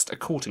 which trust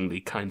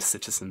accordingly, kind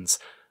citizens,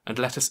 and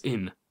let us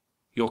in,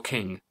 your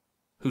king,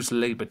 whose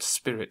laboured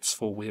spirits,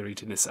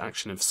 forewearied in this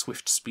action of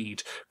swift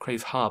speed,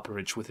 crave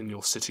harbourage within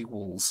your city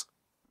walls.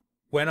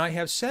 When I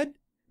have said,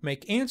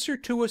 make answer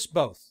to us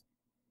both.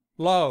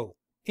 Lo,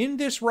 in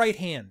this right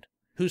hand,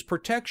 whose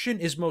protection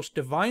is most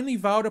divinely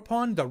vowed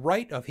upon the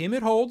right of him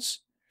it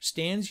holds,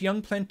 stands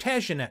young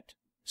Plantagenet,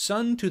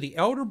 son to the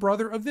elder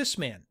brother of this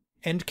man,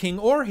 and king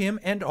o'er him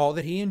and all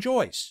that he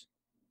enjoys.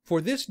 For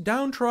this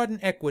downtrodden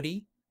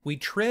equity, we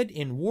tread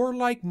in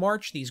warlike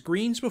march these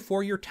greens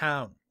before your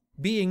town,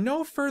 being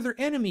no further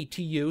enemy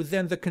to you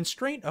than the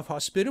constraint of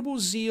hospitable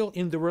zeal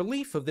in the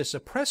relief of this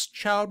oppressed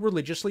child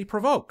religiously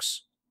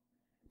provokes.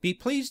 Be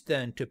pleased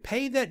then to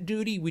pay that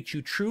duty which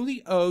you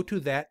truly owe to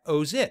that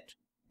owes it,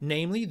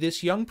 namely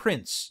this young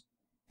prince.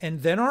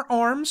 And then our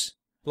arms,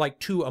 like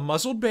to a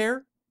muzzled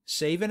bear,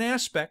 save in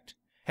aspect,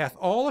 hath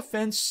all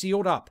offence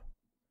sealed up.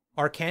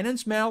 Our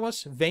cannon's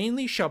malice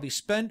vainly shall be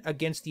spent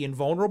against the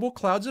invulnerable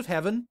clouds of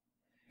heaven,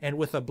 and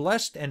with a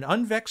blessed and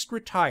unvexed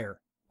retire,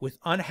 with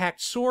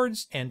unhacked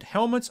swords and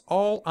helmets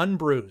all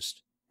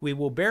unbruised, we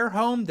will bear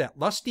home that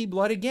lusty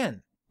blood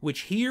again,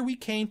 which here we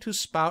came to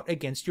spout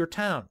against your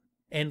town,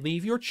 and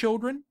leave your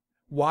children,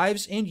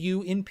 wives and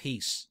you in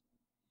peace.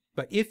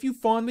 But if you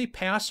fondly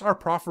pass our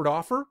proffered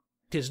offer,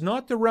 'tis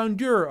not the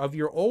rondeur of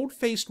your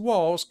old-faced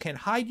walls can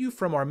hide you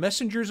from our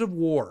messengers of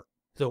war,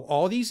 though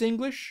all these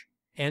English,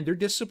 and their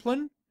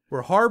discipline,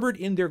 were harboured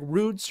in their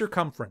rude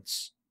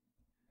circumference.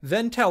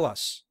 Then tell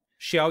us,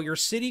 shall your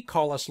city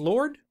call us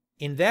lord,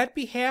 in that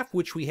behalf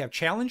which we have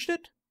challenged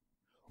it?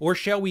 Or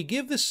shall we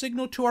give the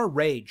signal to our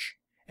rage,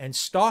 and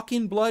stalk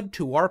in blood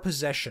to our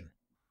possession?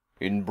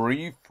 In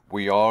brief,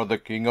 we are the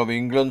King of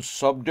England's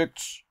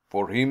subjects,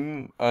 for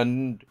him,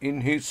 and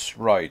in his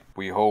right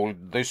we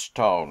hold this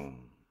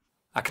town.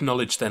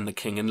 Acknowledge then the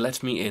king, and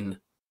let me in.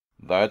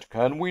 That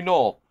can we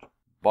not,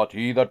 but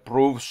he that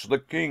proves the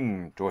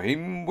king, to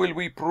him will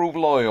we prove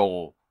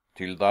loyal.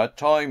 Till that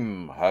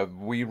time have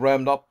we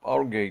rammed up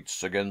our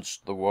gates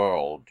against the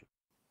world.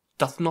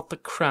 Doth not the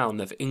crown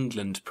of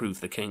England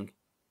prove the king?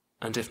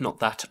 And if not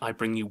that, I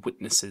bring you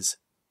witnesses.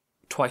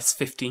 Twice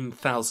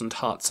 15,000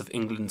 hearts of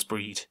England's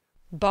breed.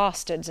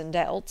 Bastards and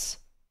else.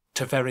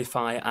 To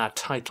verify our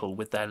title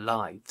with their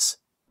lives.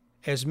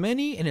 As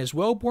many and as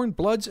well-born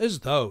bloods as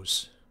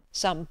those.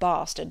 Some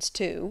bastards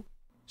too.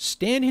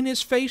 Stand in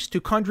his face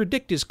to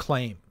contradict his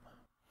claim.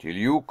 Till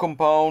you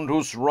compound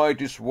whose right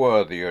is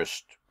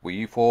worthiest,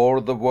 we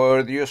for the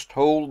worthiest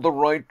hold the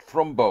right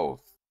from both.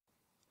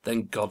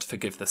 Then God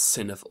forgive the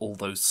sin of all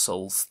those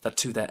souls, that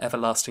to their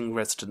everlasting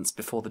residence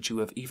before the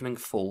dew of evening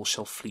fall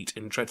shall fleet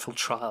in dreadful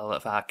trial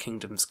of our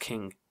kingdom's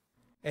king.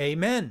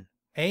 Amen,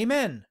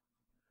 amen.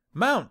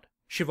 Mount,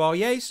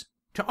 chevaliers,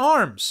 to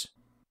arms!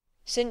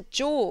 St.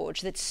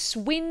 George, that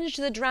swinged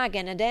the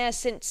dragon, and ere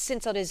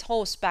since on his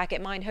horseback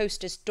at mine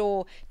hostess'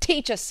 door,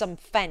 teach us some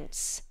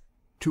fence.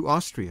 To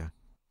Austria.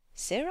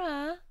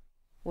 Sirrah,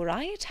 were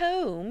I at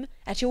home,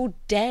 at your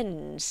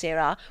den,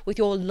 sirrah, with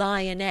your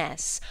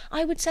lioness,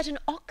 I would set an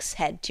ox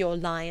head to your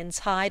lion's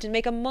hide, and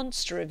make a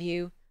monster of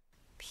you.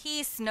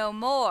 Peace no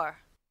more.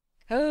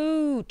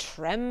 Oh,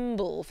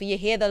 tremble, for ye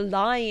hear the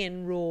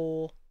lion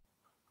roar.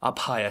 Up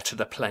higher to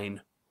the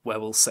plain, where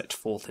we'll set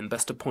forth in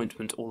best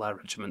appointment all our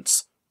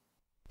regiments.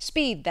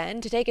 Speed,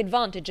 then, to take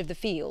advantage of the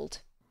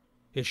field.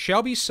 It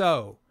shall be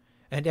so,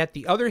 and at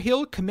the other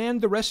hill command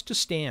the rest to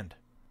stand.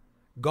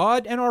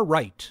 God and our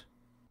right.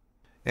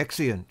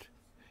 Exeunt.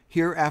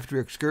 Here after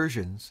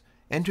excursions,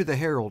 enter the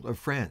herald of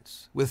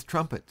France, with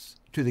trumpets,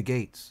 to the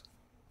gates.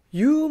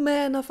 You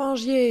men of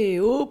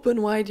Angers,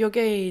 open wide your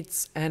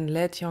gates, and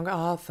let young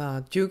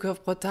Arthur, Duke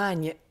of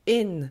Bretagne,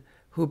 in,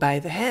 who by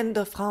the hand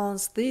of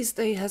France this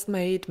day has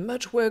made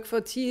much work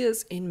for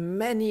tears in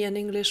many an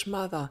English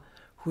mother,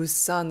 whose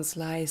sons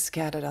lie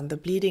scattered on the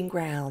bleeding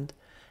ground.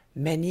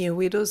 Many a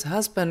widow's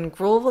husband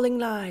grovelling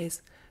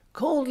lies,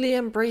 coldly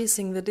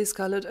embracing the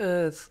discoloured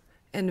earth,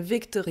 and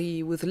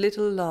victory with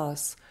little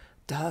loss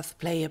doth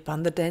play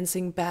upon the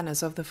dancing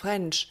banners of the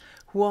French,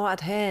 who are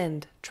at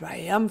hand,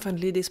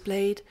 triumphantly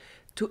displayed,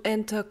 to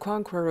enter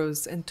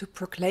conquerors and to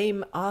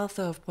proclaim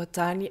Arthur of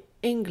Bretagne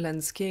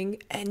England's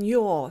king and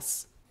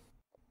yours.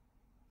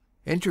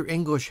 Enter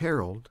English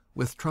herald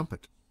with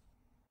trumpet.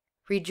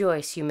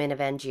 Rejoice, you men of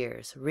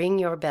Angiers, ring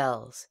your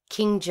bells.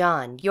 King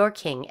John, your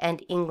king,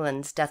 and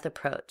England's doth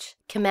approach.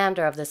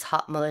 Commander of this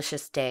hot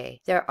malicious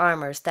day, their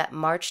armours that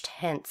marched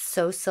hence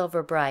so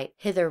silver bright,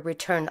 hither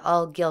returned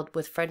all gilt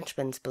with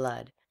Frenchmen's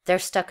blood. There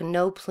stuck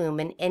no plume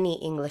in any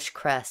English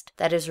crest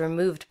that is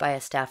removed by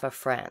a staff of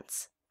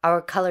France.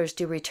 Our colours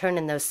do return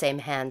in those same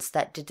hands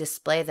that did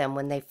display them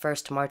when they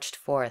first marched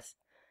forth.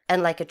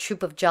 And like a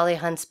troop of jolly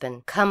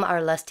huntsmen, come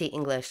our lusty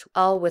English,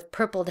 all with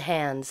purpled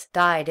hands,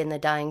 dyed in the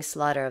dying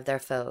slaughter of their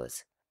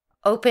foes.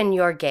 Open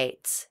your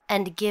gates,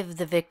 and give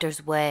the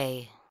victors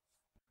way.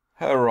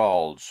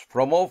 Heralds,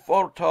 from off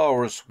our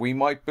towers we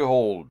might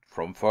behold,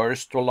 from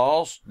first to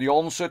last, the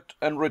onset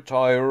and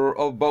retire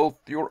of both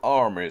your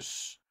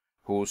armies,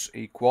 whose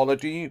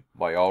equality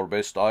by our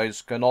best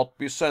eyes cannot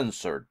be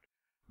censured.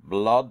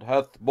 Blood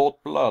hath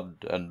bought blood,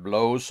 and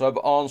blows have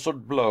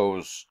answered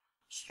blows.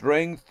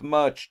 Strength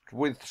matched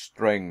with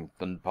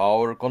strength, and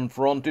power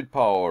confronted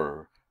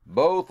power.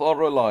 Both are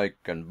alike,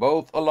 and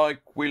both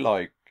alike we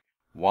like.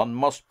 One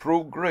must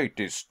prove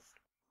greatest.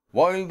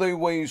 While they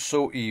weigh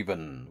so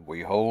even,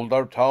 we hold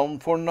our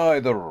town for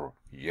neither,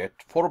 yet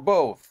for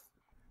both.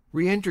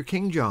 Re-enter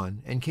King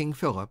John and King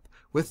Philip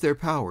with their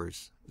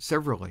powers,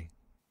 severally.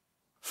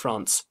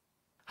 France,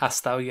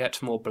 hast thou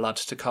yet more blood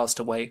to cast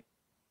away?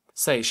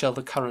 Say, shall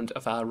the current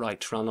of our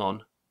right run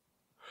on?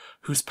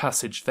 Whose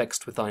passage,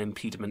 vexed with thy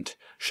impediment,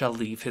 shall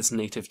leave his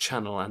native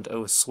channel and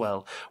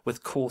o'erswell,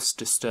 with course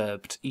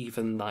disturbed,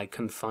 even thy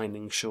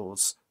confining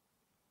shores,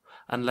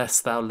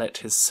 unless thou let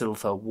his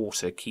silver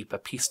water keep a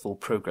peaceful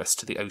progress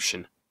to the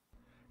ocean.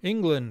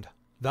 England,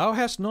 thou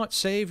hast not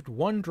saved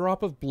one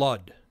drop of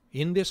blood,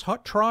 in this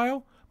hot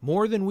trial,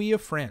 more than we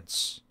of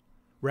France,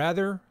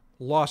 rather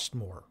lost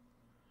more.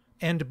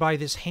 And by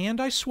this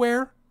hand I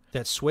swear,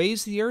 that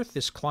sways the earth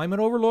this climate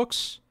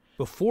overlooks,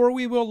 before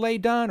we will lay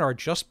down our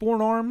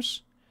just-born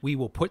arms, we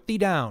will put thee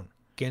down,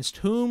 'gainst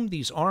whom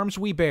these arms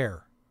we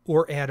bear,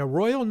 or add a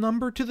royal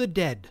number to the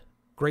dead,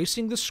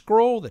 gracing the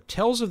scroll that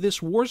tells of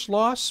this war's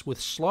loss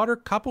with slaughter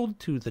coupled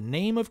to the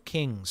name of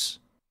kings.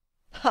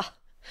 Ha!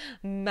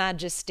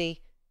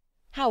 Majesty!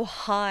 How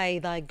high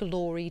thy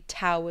glory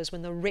towers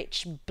when the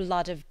rich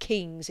blood of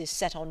kings is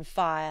set on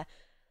fire!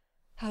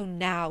 How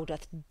now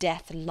doth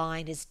death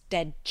line his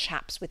dead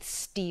chaps with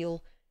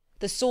steel!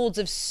 The swords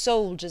of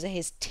soldiers are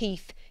his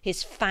teeth,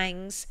 his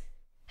fangs,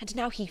 and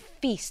now he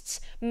feasts,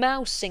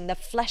 mousing the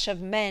flesh of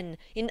men,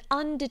 in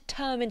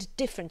undetermined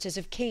differences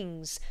of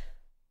kings.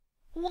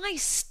 Why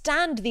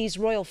stand these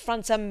royal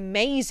fronts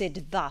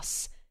amazed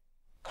thus?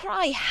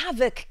 Cry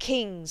havoc,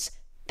 kings!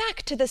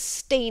 Back to the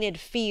stained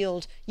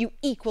field, you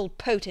equal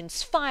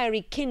potents,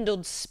 fiery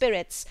kindled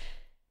spirits.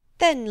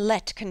 Then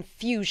let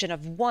confusion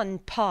of one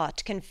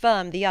part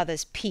confirm the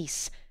other's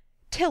peace.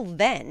 Till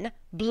then,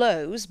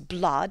 blows,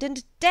 blood,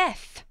 and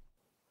death.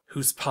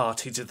 Whose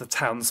party do the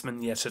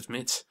townsmen yet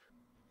admit?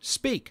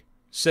 Speak,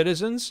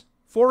 citizens,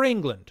 for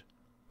England.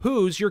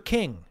 Who's your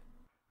king?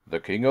 The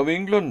King of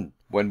England,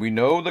 when we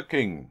know the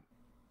king.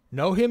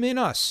 Know him in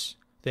us,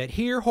 that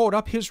here hold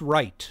up his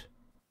right.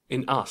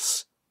 In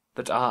us,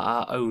 that are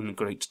our own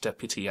great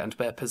deputy, and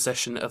bear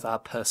possession of our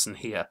person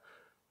here,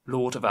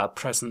 lord of our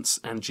presence,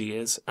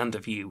 Angiers, and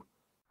of you.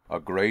 A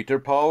greater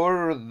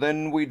power,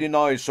 then we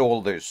denies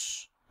all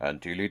this.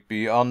 And till it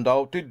be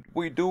undoubted,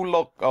 we do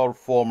lock our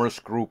former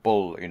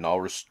scruple in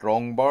our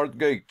strong barred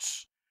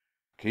gates,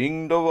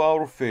 kinged of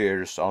our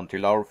fears,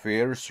 until our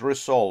fears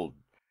resolved,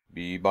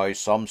 be by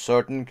some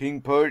certain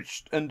king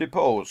purged and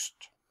deposed.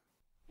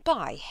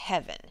 By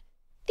heaven,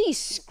 these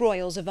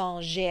scroyles of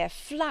Angers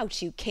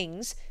flout you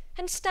kings,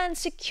 and stand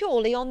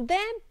securely on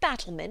their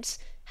battlements,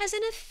 as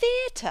in a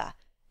theatre,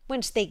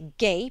 whence they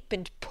gape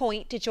and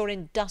point at your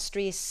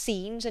industrious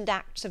scenes and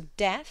acts of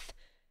death.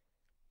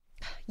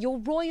 Your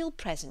royal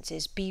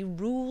presences be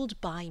ruled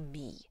by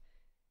me.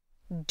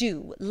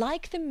 Do,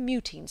 like the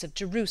mutines of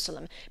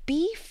Jerusalem,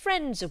 be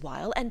friends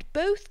awhile, and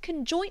both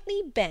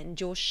conjointly bend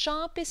your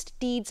sharpest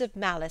deeds of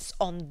malice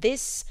on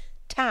this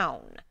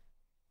town.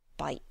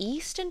 By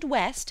east and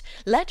west,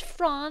 let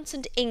France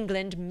and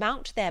England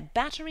mount their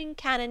battering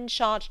cannon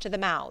charged to the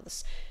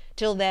mouths,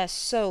 till their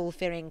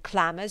soul-fearing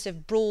clamours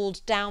have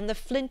brawled down the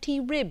flinty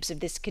ribs of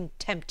this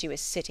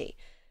contemptuous city.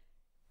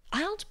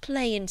 I'll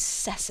play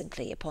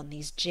incessantly upon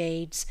these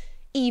jades,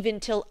 even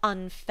till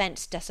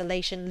unfenced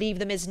desolation leave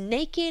them as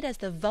naked as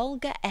the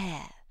vulgar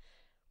air.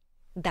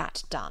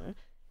 That done,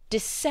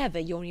 dissever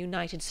your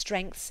united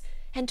strengths,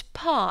 and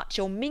part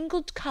your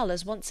mingled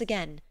colours once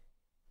again.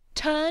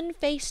 Turn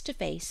face to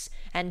face,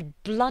 and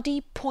bloody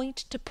point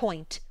to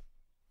point.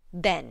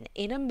 Then,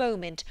 in a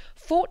moment,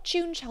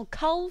 fortune shall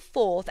cull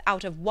forth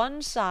out of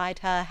one side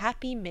her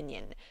happy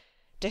minion,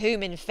 to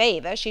whom in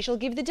favour she shall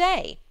give the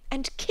day,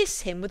 and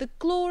kiss him with a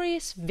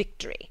glorious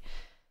victory.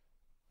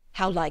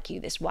 How like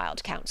you this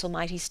wild counsel,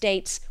 mighty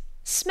states?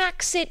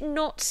 Smacks it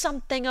not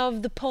something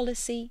of the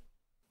policy?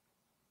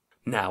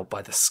 Now,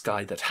 by the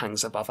sky that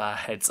hangs above our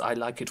heads, I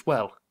like it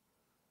well.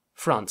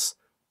 France,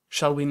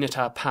 shall we knit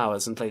our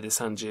powers and lay this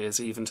Angiers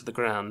even to the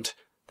ground,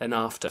 then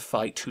after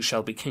fight who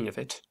shall be king of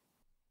it?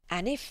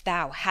 And if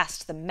thou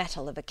hast the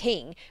mettle of a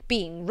king,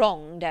 being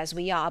wronged as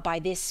we are by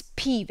this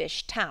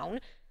peevish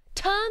town,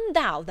 turn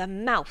thou the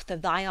mouth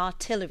of thy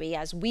artillery,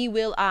 as we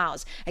will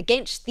ours,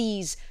 against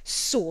these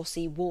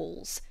saucy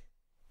walls.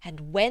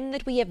 And when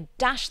that we have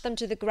dashed them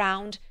to the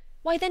ground,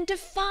 why then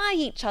defy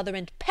each other,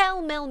 and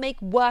pell-mell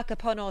make work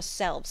upon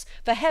ourselves,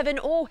 for heaven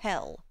or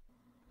hell.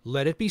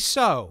 Let it be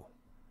so.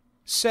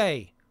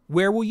 Say,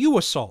 where will you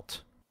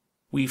assault?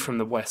 We from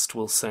the west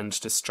will send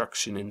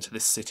destruction into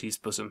this city's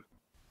bosom.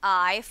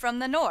 I from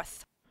the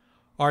north.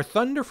 Our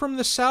thunder from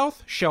the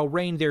south shall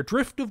rain their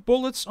drift of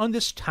bullets on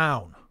this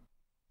town.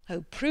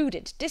 O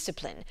prudent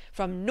discipline,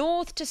 from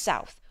north to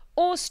south,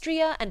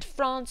 Austria and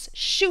France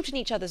shoot in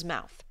each other's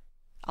mouth.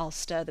 I'll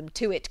stir them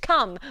to it.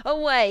 Come,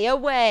 away,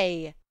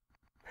 away!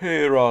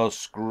 Hear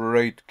us,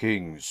 great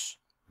kings.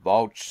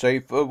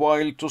 Vouchsafe a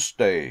while to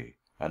stay,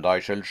 and I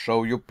shall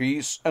show you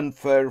peace and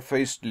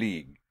fair-faced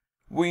league.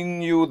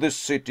 Win you the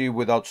city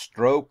without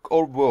stroke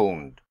or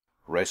wound.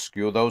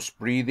 Rescue those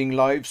breathing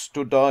lives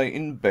to die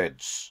in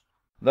beds,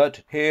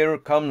 that here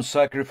come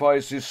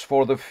sacrifices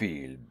for the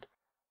field.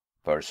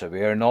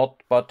 Persevere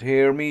not, but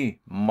hear me,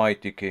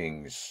 mighty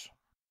kings.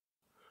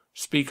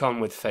 Speak on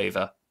with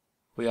favour.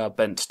 We are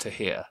bent to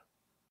hear.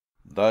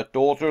 That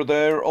daughter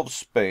there of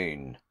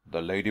Spain,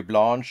 the Lady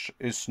Blanche,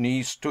 is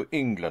niece to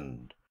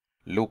England.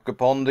 Look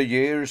upon the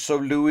years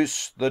of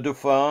Louis the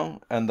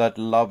Dauphin, and that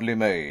lovely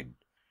maid.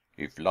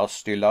 If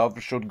lusty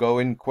love should go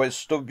in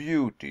quest of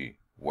beauty,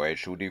 where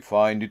should he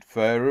find it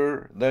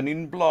fairer than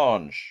in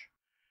Blanche?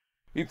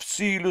 If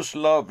zealous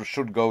love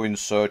should go in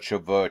search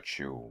of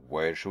virtue,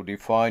 where should he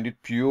find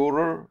it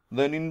purer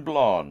than in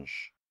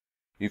Blanche?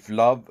 If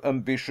love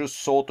ambitious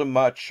sought a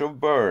match of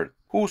birth,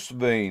 whose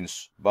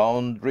veins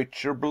bound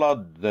richer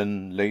blood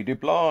than Lady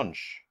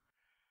Blanche?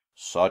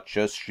 Such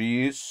as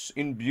she is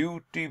in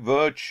beauty,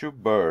 virtue,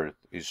 birth,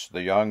 is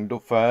the young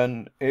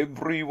Dauphin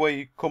every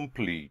way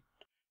complete.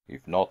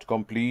 If not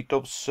complete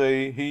of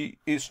say, he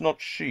is not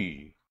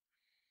she.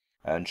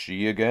 And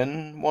she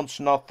again wants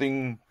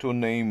nothing to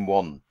name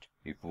want,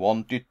 if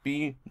want it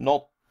be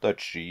not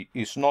that she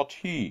is not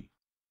he.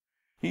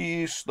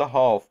 He is the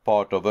half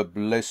part of a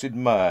blessed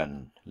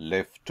man,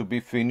 left to be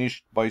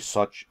finished by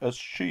such as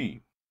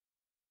she.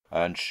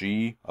 And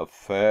she, a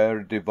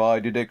fair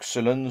divided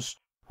excellence,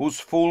 whose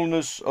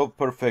fullness of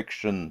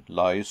perfection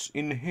lies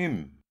in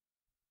him.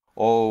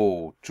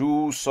 Oh,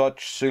 two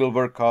such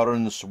silver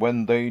currents,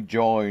 when they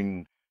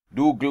join,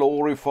 do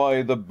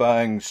glorify the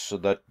banks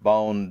that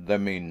bound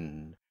them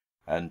in,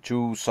 and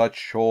two such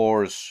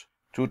shores,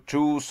 to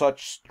two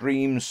such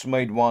streams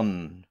made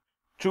one,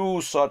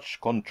 2 such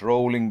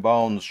controlling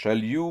bounds shall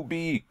you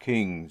be,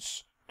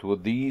 kings, to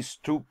these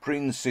 2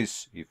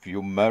 princes, if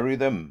you marry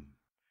them.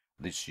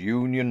 This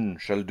union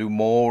shall do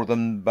more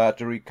than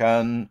battery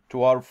can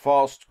to our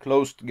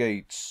fast-closed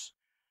gates.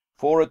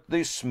 For at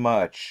this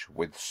match,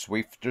 with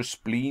swifter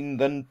spleen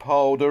than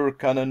powder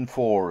can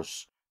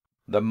enforce,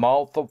 the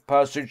mouth of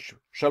passage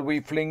shall we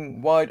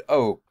fling wide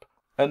ope,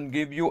 and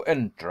give you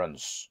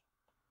entrance.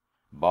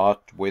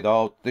 But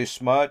without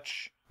this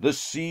match, the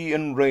sea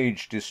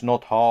enraged is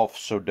not half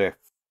so deaf,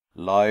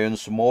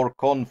 lions more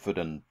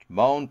confident,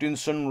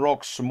 mountains and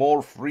rocks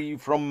more free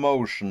from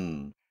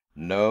motion.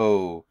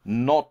 No,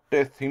 not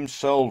death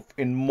himself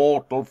in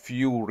mortal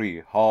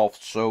fury half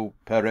so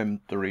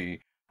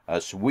peremptory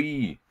as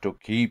we to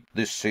keep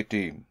this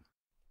city.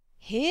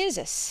 Here's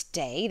a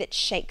stay that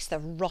shakes the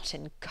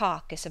rotten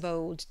carcass of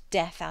old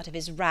Death out of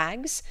his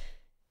rags.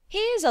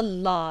 Here's a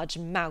large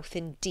mouth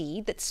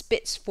indeed, that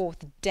spits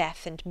forth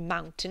death and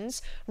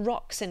mountains,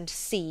 rocks and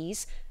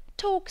seas,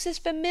 talks as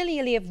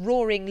familiarly of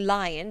roaring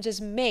lions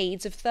as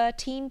maids of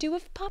 13 do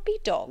of puppy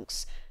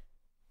dogs.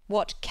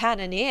 What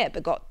cannoneer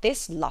begot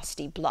this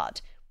lusty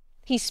blood?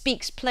 He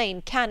speaks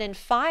plain cannon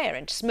fire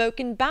and smoke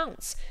and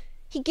bounce.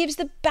 He gives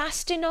the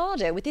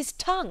bastinado with his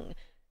tongue.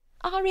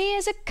 Our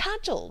ears are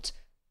cudgelled.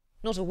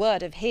 Not a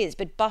word of his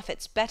but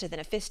buffets better than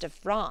a fist of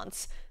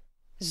France.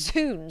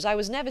 Zounds, I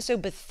was never so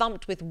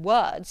bethumped with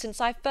words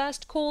since I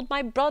first called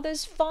my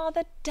brother's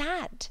father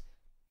dad.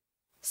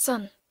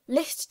 Son,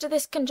 list to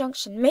this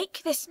conjunction,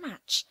 make this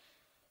match.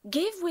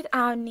 Give with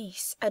our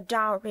niece a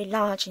dowry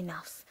large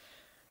enough,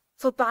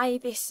 for by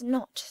this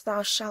knot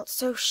thou shalt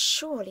so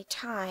surely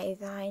tie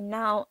thy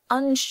now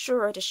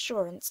unsured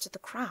assurance to the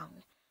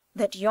crown,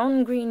 that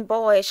yon green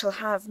boy shall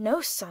have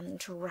no son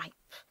to ripe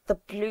the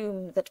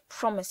bloom that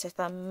promiseth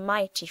a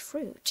mighty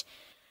fruit.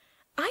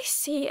 I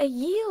see a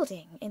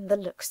yielding in the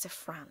looks of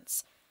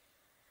France.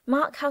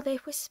 Mark how they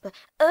whisper,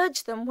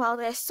 urge them while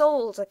their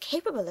souls are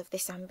capable of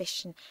this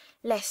ambition,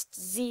 lest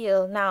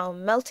zeal, now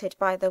melted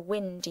by the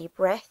windy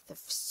breath of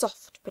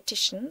soft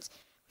petitions,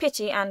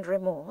 pity and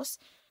remorse,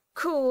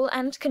 cool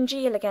and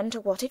congeal again to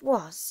what it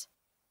was.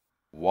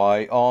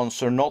 Why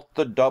answer not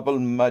the double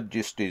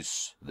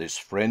majesties this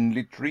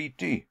friendly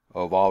treaty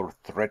of our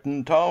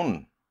threatened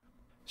town?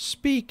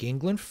 Speak,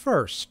 England,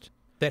 first,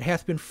 that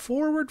hath been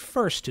forward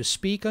first to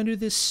speak unto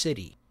this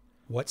city.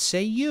 What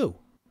say you?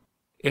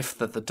 If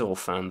that the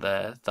Dauphin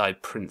there, thy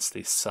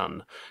princely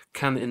son,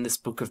 can in this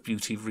book of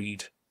beauty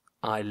read,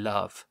 I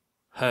love,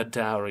 her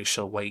dowry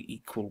shall weigh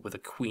equal with a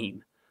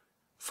queen.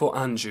 For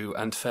Anjou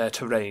and fair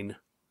Touraine,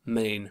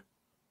 Maine,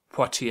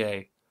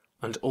 Poitiers,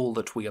 and all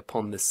that we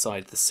upon this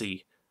side the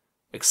sea,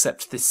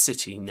 except this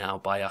city now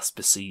by us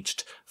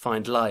besieged,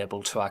 find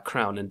liable to our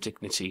crown and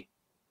dignity,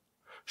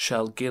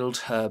 shall gild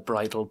her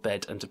bridal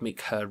bed and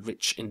make her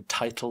rich in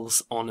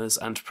titles, honours,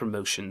 and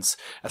promotions,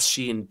 as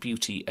she in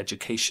beauty,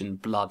 education,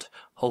 blood,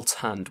 holds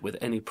hand with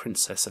any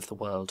princess of the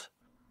world.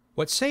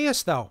 What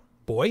sayest thou,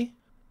 boy?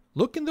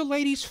 Look in the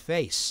lady's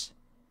face.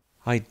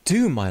 I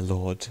do, my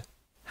lord,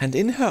 and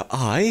in her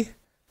eye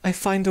I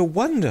find a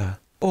wonder,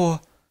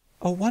 or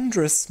a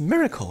wondrous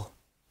miracle,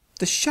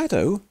 the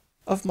shadow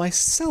of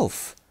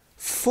myself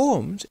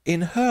formed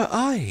in her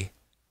eye,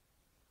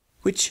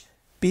 which,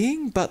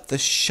 being but the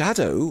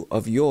shadow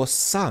of your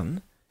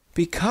son,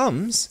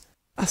 becomes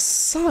a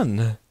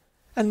sun,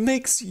 and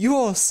makes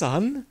your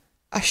son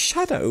a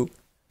shadow.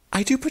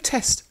 I do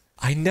protest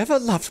I never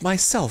loved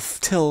myself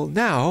till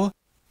now,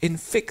 in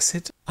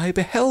fixed I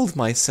beheld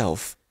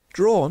myself,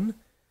 drawn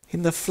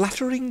in the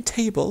flattering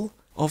table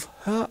of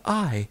her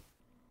eye.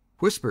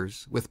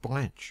 Whispers with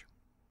Blanche.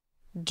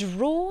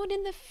 Drawn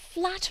in the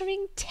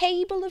flattering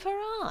table of her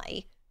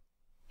eye?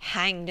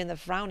 Hanged in the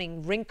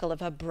frowning wrinkle of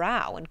her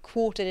brow, and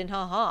quartered in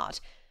her heart,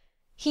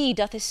 he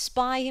doth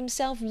espy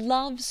himself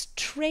love's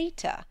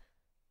traitor.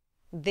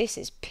 This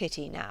is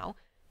pity now,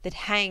 that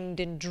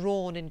hanged and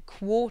drawn and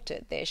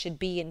quartered there should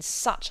be in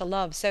such a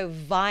love so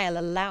vile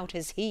a lout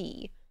as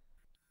he.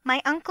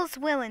 My uncle's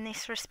will in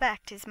this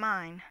respect is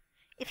mine.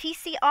 If he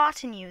see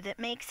aught in you that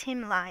makes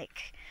him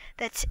like,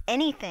 that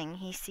anything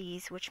he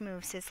sees which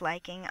moves his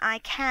liking, I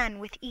can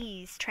with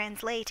ease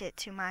translate it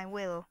to my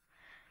will.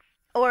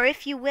 Or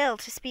if you will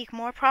to speak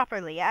more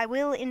properly, I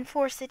will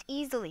enforce it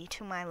easily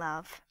to my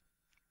love.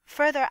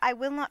 Further, I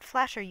will not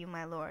flatter you,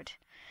 my lord,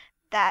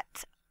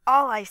 that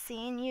all I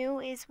see in you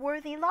is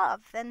worthy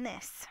love than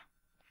this,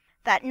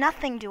 that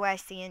nothing do I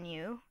see in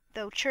you,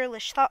 though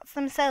churlish thoughts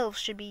themselves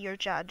should be your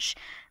judge,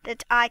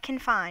 that I can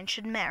find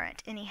should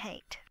merit any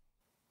hate.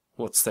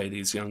 What say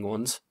these young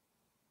ones?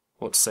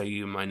 What say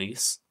you, my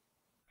niece?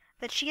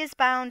 That she is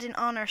bound in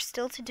honour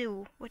still to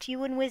do what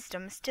you in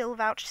wisdom still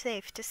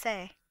vouchsafe to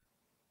say.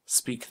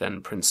 Speak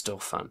then, Prince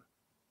Dauphin.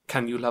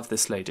 Can you love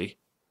this lady?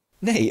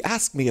 Nay,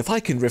 ask me if I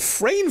can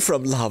refrain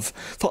from love,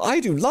 for I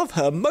do love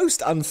her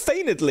most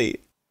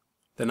unfeignedly.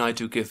 Then I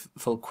do give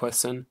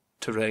Vaucresson,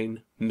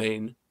 Touraine,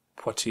 Maine,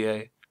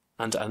 Poitiers,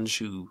 and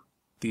Anjou,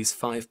 these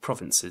 5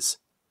 provinces,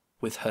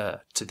 with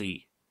her to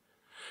thee,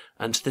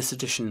 and this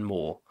addition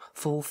more,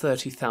 full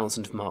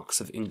 30,000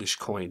 marks of English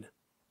coin.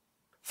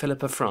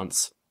 Philip of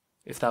France,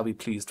 if thou be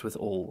pleased with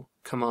all,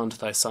 command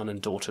thy son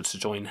and daughter to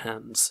join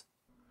hands.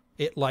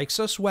 It likes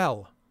us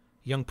well.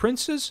 Young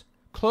princes,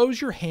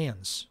 close your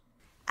hands.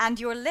 And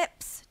your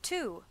lips,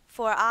 too,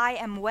 for I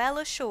am well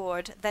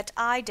assured that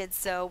I did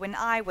so when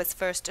I was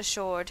first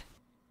assured.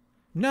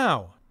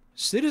 Now,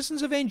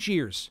 citizens of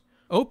Angiers,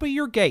 open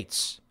your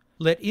gates.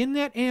 Let in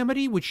that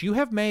amity which you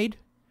have made,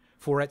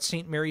 for at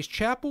St. Mary's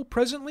Chapel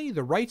presently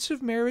the rites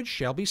of marriage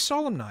shall be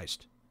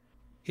solemnized.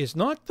 Is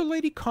not the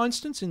Lady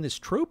Constance in this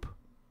troop?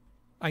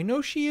 I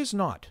know she is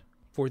not,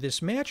 for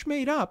this match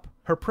made up,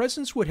 her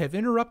presence would have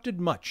interrupted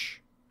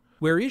much.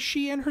 Where is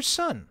she and her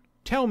son?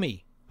 Tell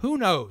me, who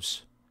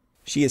knows?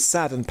 She is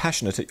sad and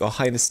passionate at your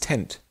highness'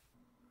 tent.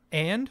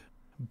 And,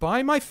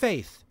 by my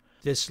faith,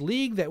 this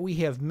league that we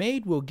have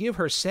made will give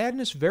her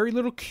sadness very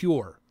little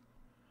cure.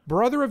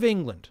 Brother of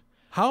England,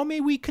 how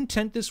may we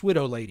content this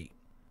widow lady?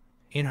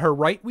 In her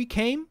right we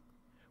came,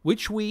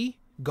 which we,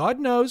 God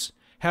knows,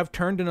 have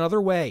turned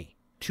another way,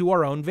 to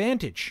our own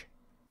vantage.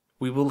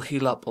 We will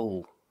heal up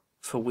all,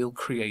 for we'll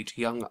create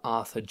young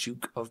Arthur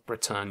Duke of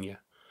Bretagne,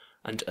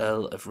 and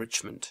Earl of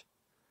Richmond,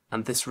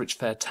 and this rich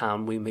fair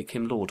town we make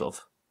him lord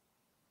of.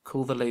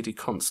 Call the Lady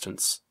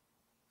Constance.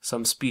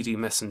 Some speedy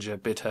messenger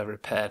bid her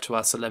repair to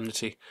our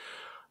solemnity.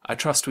 I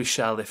trust we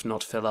shall, if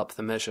not fill up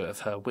the measure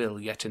of her will,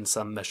 yet in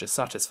some measure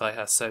satisfy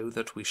her, so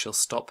that we shall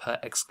stop her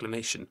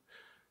exclamation.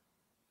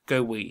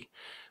 Go we,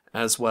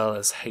 as well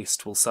as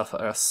haste will suffer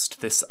us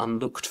this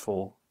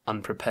unlooked-for,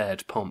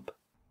 unprepared pomp.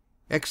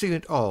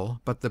 Exeunt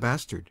all but the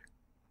bastard.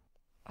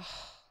 Oh,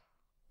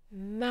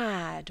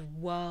 mad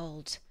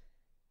world!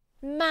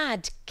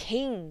 Mad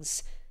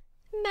kings!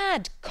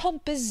 Mad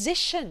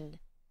composition!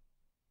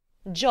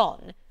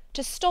 John,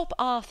 to stop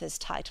Arthur's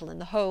title in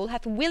the whole,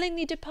 hath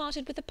willingly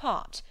departed with a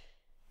part,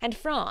 and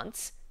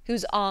France,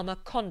 whose armour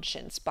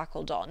conscience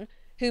buckled on,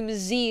 whom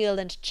zeal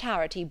and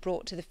charity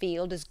brought to the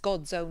field as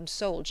God's own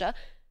soldier,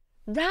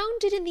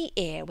 rounded in the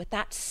ear with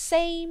that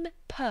same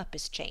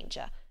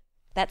purpose-changer,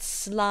 that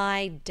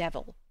sly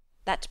devil,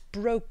 that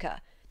broker,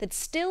 that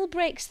still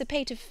breaks the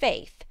pate of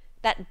faith,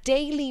 that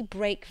daily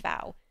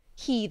break-vow,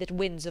 he that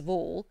wins of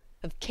all,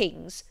 of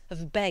kings,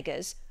 of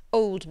beggars,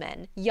 old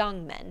men,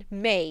 young men,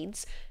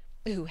 maids,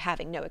 who,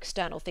 having no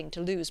external thing to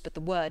lose but the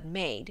word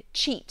maid,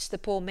 cheats the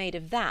poor maid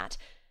of that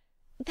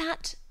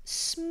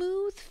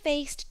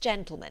smooth-faced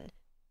gentleman,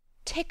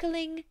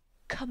 tickling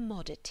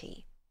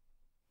commodity.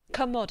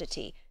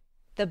 Commodity,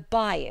 the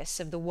bias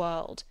of the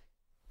world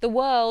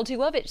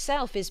who of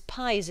itself is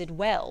pised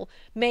well,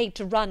 made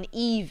to run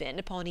even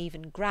upon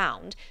even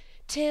ground,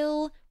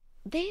 till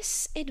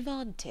this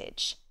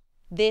advantage,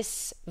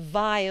 this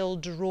vile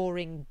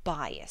drawing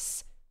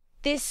bias,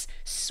 this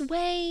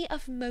sway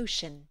of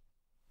motion,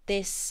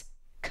 this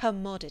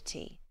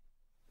commodity,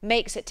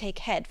 makes it take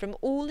head from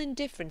all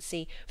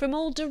indifferency, from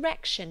all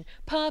direction,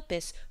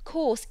 purpose,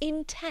 course,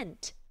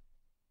 intent.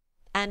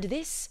 And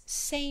this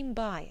same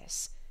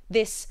bias,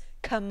 this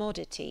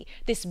commodity,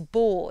 this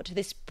board,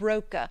 this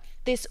broker,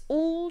 this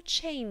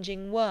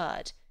all-changing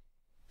word,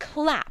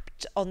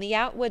 clapped on the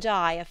outward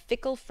eye of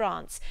fickle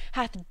France,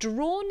 hath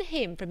drawn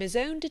him from his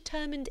own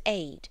determined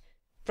aid,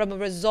 from a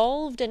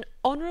resolved and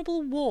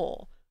honourable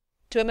war,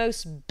 to a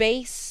most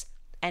base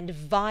and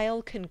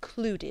vile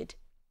concluded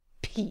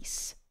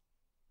peace.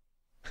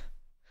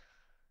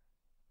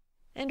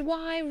 And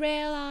why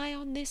rail I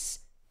on this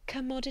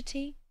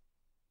commodity?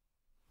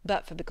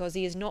 But for because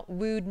he has not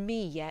wooed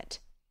me yet.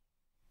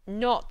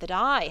 Not that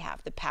I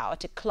have the power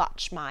to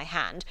clutch my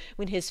hand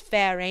when his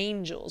fair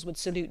angels would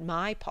salute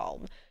my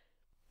palm,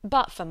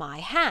 but for my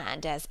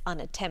hand, as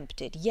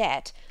unattempted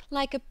yet,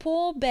 like a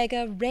poor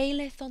beggar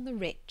raileth on the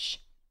rich.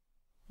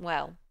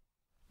 Well,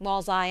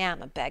 whiles I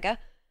am a beggar,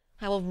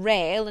 I will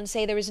rail and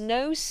say there is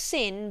no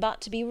sin but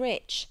to be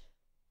rich.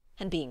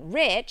 And being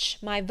rich,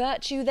 my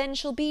virtue then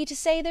shall be to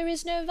say there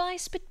is no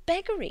vice but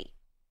beggary.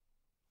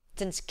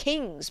 Since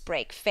kings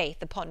break faith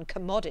upon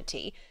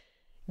commodity,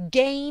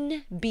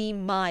 gain be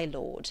my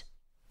lord,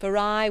 for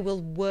I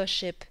will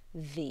worship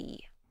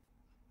thee.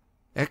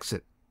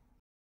 Exit.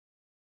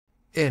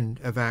 End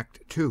of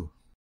Act 2.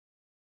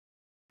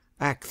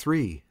 Act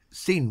 3,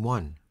 Scene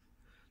 1.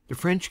 The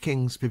French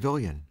King's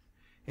Pavilion.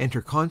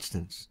 Enter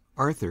Constance,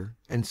 Arthur,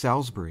 and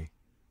Salisbury.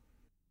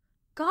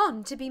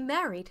 Gone to be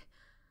married,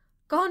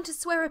 gone to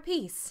swear a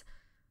peace,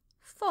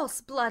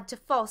 false blood to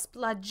false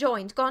blood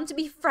joined, gone to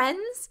be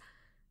friends?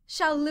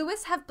 Shall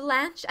Louis have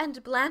Blanche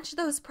and Blanche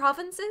those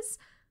provinces?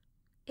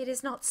 It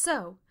is not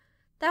so.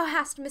 Thou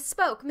hast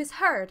misspoke,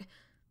 misheard.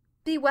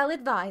 Be well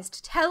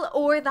advised, tell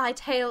o'er thy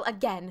tale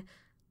again.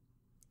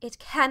 It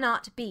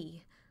cannot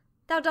be.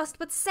 Thou dost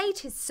but say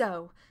 'tis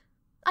so.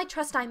 I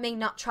trust I may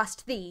not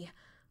trust thee,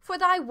 for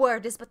thy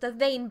word is but the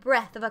vain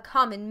breath of a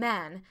common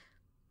man.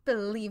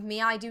 Believe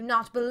me, I do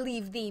not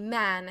believe thee,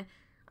 man.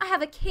 I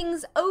have a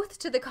king's oath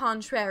to the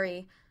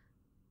contrary.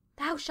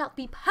 Thou shalt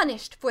be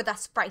punished for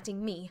thus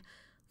frighting me,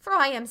 for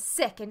I am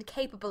sick and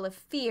capable of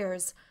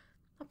fears,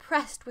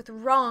 oppressed with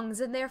wrongs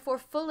and therefore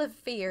full of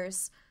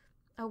fears,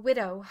 a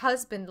widow,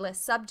 husbandless,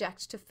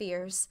 subject to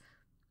fears,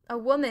 a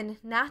woman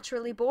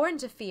naturally born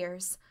to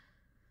fears.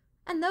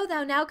 And though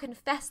thou now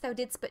confess thou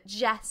didst but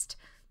jest,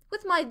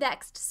 with my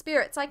vexed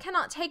spirits I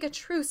cannot take a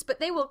truce, but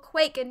they will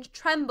quake and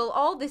tremble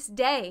all this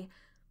day.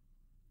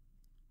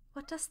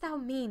 What dost thou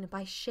mean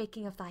by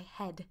shaking of thy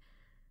head?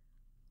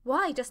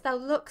 Why dost thou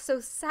look so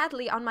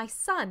sadly on my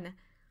son?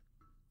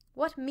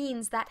 What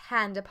means that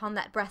hand upon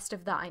that breast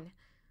of thine?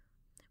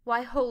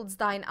 Why holds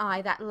thine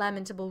eye that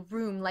lamentable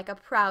room like a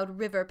proud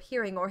river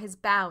peering o'er his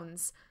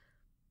bounds?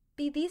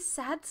 Be these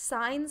sad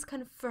signs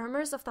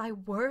confirmers of thy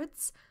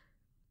words?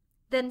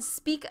 Then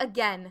speak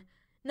again,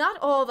 not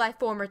all thy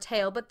former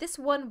tale, but this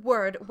one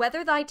word,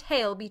 whether thy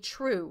tale be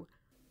true.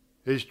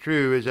 As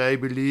true as I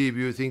believe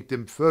you think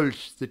them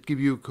false that give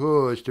you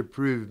cause to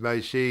prove my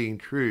saying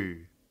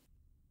true.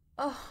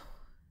 Oh,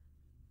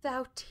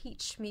 thou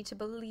teach me to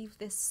believe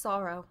this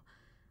sorrow.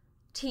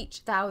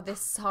 Teach thou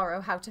this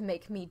sorrow how to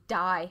make me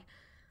die,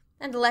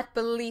 and let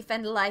belief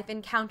and life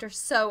encounter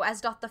so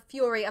as doth the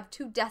fury of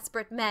two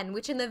desperate men,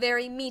 which in the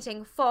very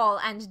meeting fall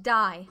and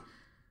die.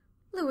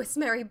 Louis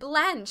Mary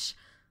Blanche!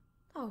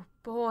 Oh,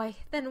 boy,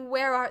 then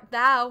where art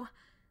thou?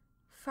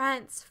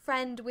 France,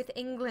 friend with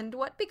England,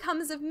 what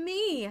becomes of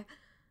me?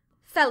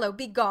 Fellow,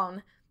 be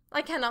gone.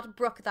 I cannot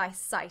brook thy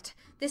sight.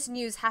 This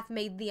news hath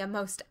made thee a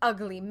most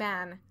ugly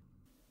man.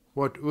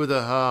 What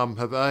other harm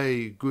have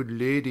I, good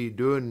lady,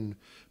 done,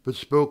 but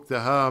spoke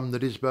the harm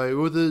that is by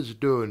others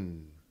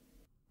done?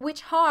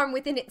 Which harm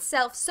within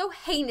itself so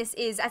heinous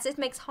is, as it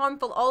makes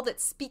harmful all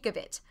that speak of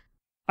it.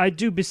 I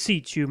do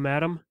beseech you,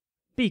 madam,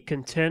 be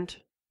content.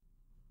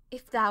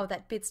 If thou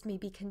that bidst me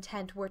be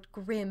content wert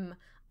grim,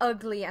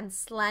 ugly, and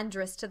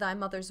slanderous to thy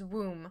mother's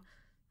womb,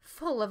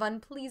 full of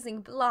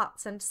unpleasing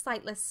blots and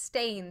sightless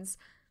stains,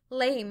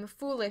 lame,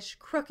 foolish,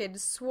 crooked,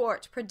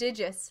 swart,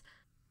 prodigious,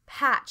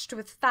 patched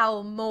with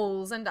foul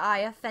moles and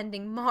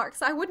eye-offending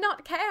marks, I would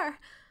not care.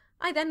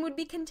 I then would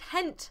be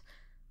content,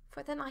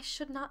 for then I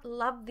should not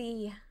love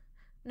thee.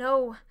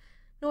 No,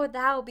 nor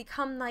thou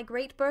become thy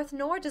great birth,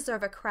 nor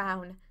deserve a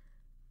crown.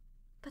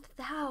 But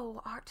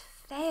thou art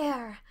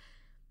fair,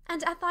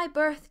 and at thy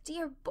birth,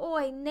 dear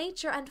boy,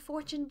 nature and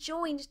fortune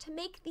joined to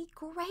make thee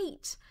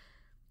great.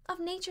 Of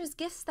nature's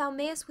gifts thou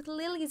mayest with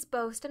lilies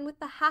boast, and with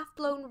the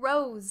half-blown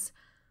rose.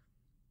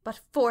 But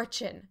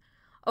fortune,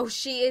 oh,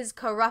 she is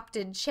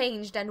corrupted,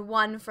 changed, and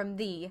won from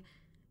thee.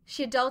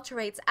 She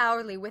adulterates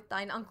hourly with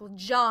thine uncle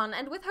John,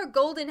 and with her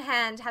golden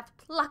hand hath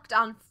plucked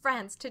on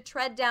France to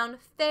tread down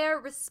fair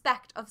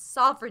respect of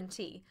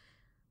sovereignty,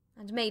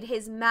 and made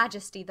his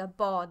majesty the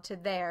bawd to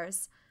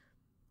theirs.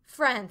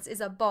 France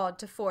is a bawd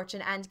to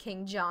fortune and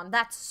King John,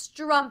 that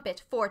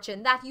strumpet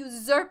fortune, that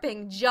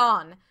usurping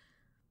John.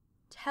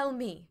 Tell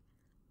me,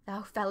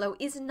 thou fellow,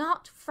 is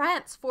not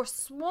France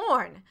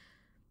forsworn?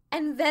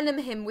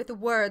 Envenom him with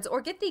words,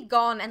 or get thee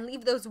gone, and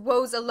leave those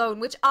woes alone,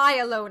 which I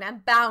alone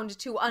am bound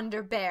to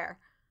underbear.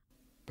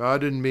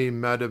 Pardon me,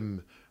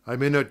 madam, I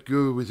may not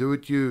go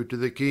without you to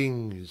the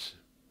king's.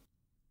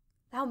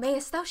 Thou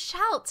mayest, thou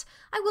shalt.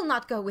 I will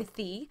not go with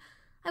thee.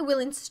 I will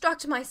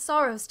instruct my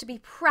sorrows to be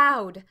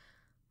proud.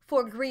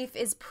 For grief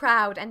is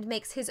proud, and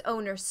makes his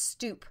owner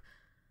stoop.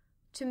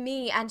 To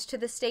me and to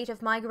the state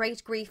of my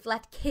great grief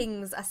let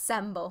kings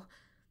assemble.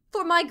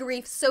 For my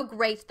grief so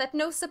great that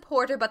no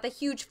supporter but the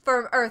huge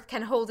firm earth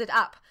can hold it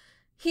up.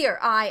 Here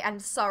I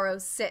and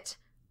sorrows sit.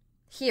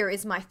 Here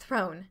is my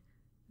throne.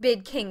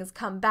 Bid kings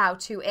come bow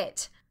to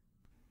it.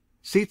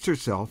 Seats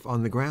herself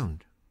on the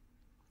ground.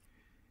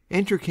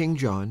 Enter King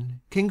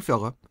John, King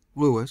Philip,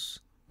 Louis,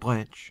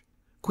 Blanche,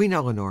 Queen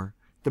Eleanor,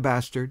 the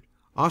bastard,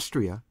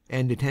 Austria,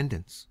 and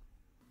attendants.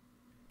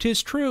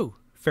 'Tis true,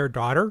 fair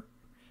daughter,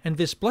 and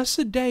this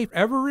blessed day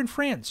ever in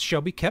France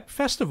shall be kept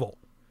festival.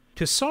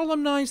 To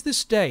solemnize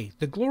this day,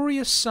 the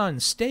glorious sun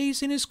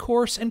stays in his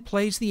course and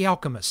plays the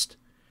alchemist,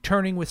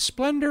 turning with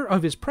splendor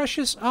of his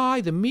precious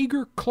eye the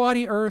meager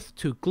cloddy earth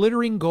to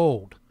glittering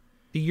gold.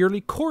 The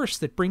yearly course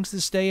that brings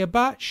this day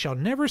about shall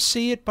never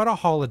see it but a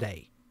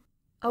holiday.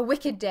 A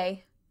wicked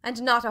day,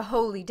 and not a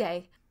holy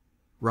day.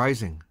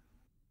 Rising.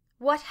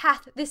 What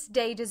hath this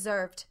day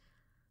deserved?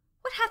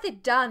 What hath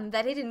it done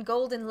that it in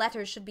golden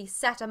letters should be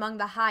set among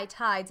the high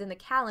tides in the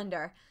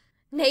calendar?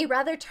 Nay,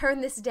 rather turn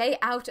this day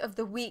out of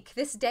the week,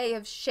 this day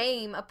of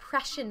shame,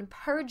 oppression,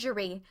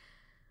 perjury.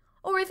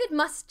 Or if it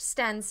must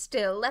stand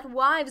still, let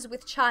wives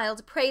with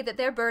child pray that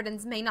their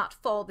burdens may not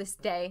fall this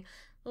day,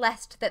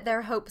 lest that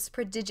their hopes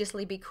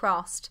prodigiously be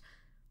crossed.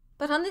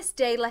 But on this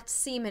day let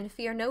seamen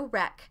fear no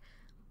wreck,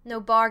 no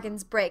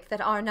bargains break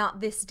that are not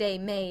this day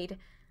made.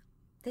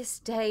 This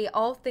day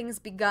all things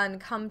begun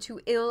come to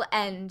ill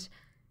end,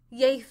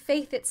 yea,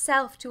 faith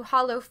itself to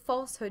hollow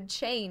falsehood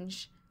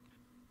change.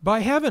 By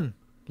heaven,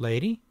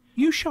 lady,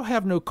 you shall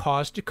have no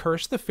cause to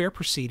curse the fair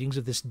proceedings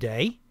of this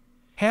day.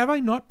 Have I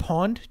not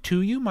pawned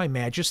to you my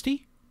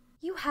majesty?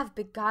 You have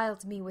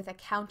beguiled me with a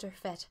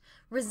counterfeit,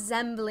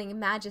 resembling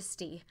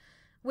majesty,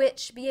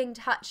 which, being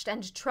touched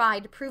and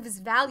tried, proves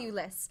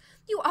valueless.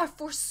 You are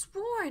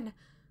forsworn,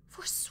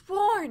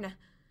 forsworn.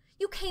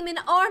 You came in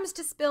arms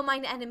to spill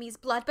mine enemy's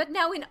blood, but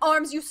now in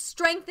arms you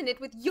strengthen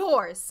it with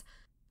yours.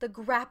 The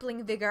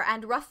grappling vigour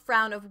and rough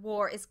frown of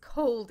war is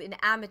cold in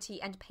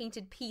amity and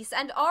painted peace,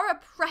 and our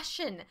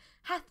oppression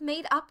hath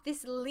made up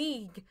this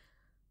league.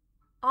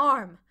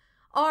 Arm,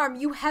 arm,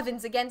 you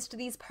heavens, against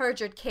these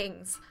perjured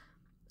kings.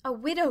 A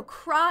widow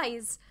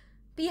cries,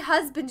 be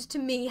husband to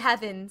me,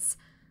 heavens.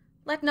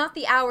 Let not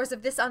the hours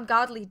of this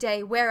ungodly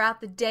day wear out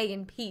the day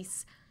in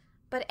peace,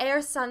 but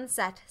ere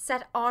sunset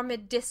set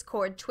armed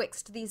discord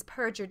twixt these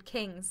perjured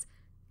kings.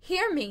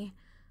 Hear me,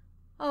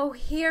 oh,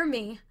 hear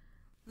me.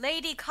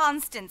 Lady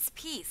Constance,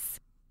 peace.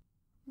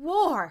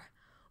 War!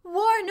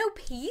 War, no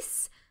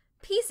peace!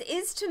 Peace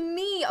is to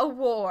me a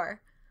war.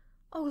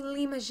 O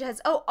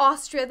Limoges, O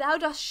Austria, thou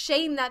dost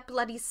shame that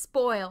bloody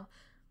spoil.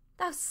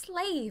 Thou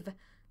slave,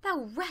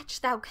 thou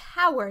wretch, thou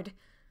coward,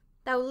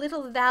 thou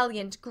little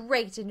valiant,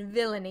 great in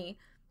villainy,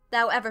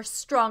 thou ever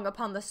strong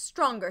upon the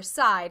stronger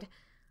side,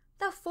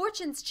 thou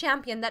fortune's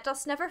champion that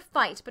dost never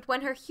fight but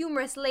when her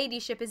humorous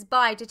ladyship is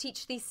by to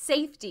teach thee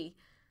safety.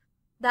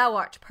 Thou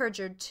art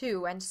perjured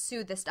too, and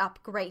soothest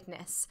up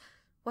greatness.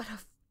 What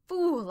a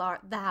fool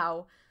art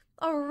thou,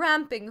 a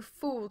ramping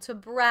fool, to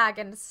brag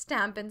and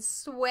stamp and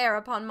swear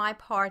upon my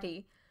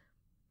party.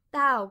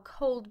 Thou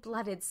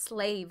cold-blooded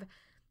slave,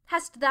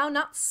 hast thou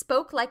not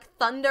spoke like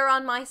thunder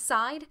on my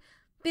side,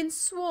 been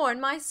sworn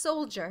my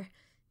soldier,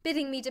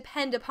 bidding me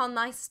depend upon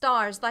thy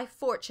stars, thy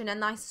fortune, and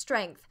thy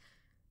strength,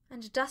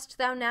 and dost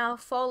thou now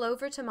fall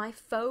over to my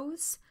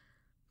foes?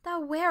 Thou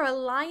wear a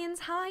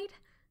lion's hide?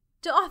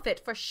 Doff it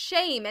for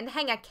shame, and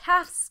hang a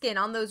calf's skin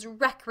on those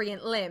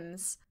recreant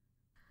limbs.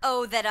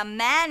 Oh, that a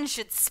man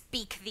should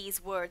speak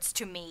these words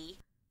to me.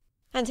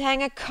 And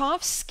hang a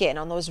calf's skin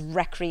on those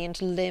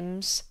recreant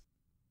limbs.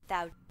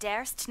 Thou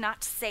darest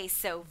not say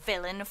so,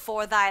 villain,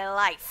 for thy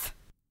life.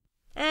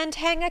 And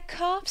hang a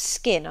calf's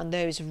skin on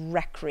those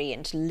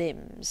recreant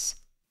limbs.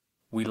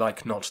 We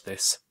like not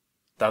this.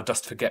 Thou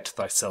dost forget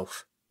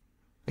thyself.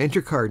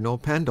 Enter Cardinal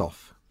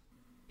Pandolf.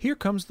 Here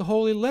comes the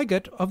holy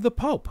legate of the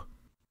Pope.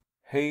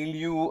 Hail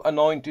you,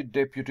 anointed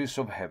deputies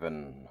of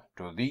heaven.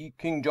 To thee,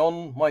 King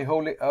John, my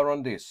holy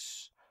errand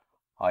is.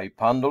 I,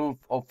 Pandulf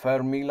of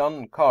fair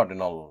Milan,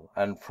 Cardinal,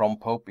 and from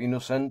Pope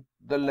Innocent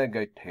the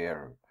legate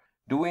here,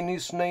 do in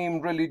his name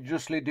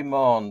religiously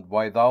demand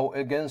why thou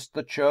against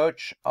the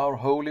Church, our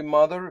holy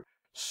mother,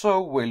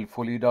 so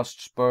wilfully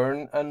dost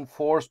spurn and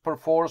force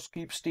perforce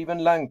keep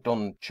Stephen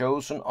Langton,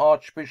 chosen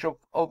Archbishop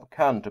of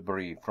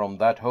Canterbury, from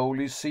that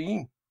holy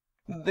see?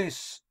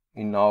 This,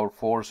 in our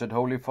forced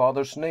Holy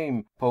Father's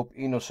name, Pope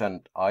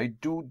Innocent, I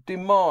do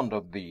demand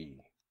of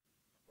thee.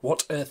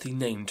 What earthly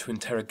name to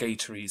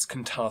interrogatories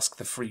can task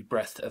the free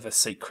breath of a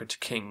sacred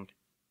king?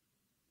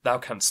 Thou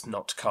canst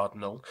not,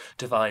 Cardinal,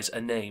 devise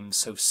a name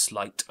so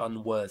slight,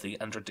 unworthy,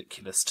 and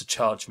ridiculous to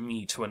charge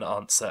me to an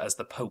answer as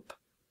the Pope.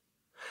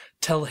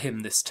 Tell him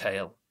this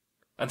tale,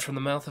 and from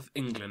the mouth of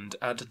England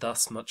add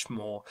thus much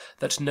more,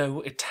 that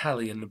no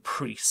Italian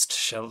priest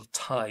shall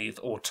tithe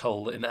or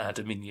toll in our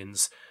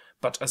dominions,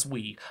 but as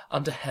we,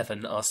 under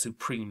heaven, our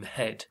supreme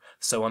head,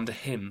 so under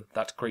him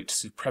that great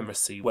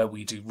supremacy where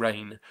we do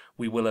reign,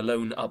 we will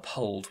alone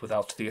uphold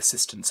without the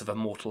assistance of a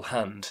mortal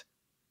hand.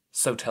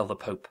 So tell the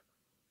Pope.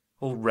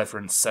 All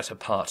reverence set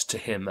apart to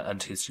him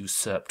and his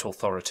usurped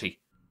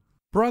authority.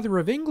 Brother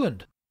of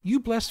England,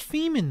 you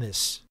blaspheme in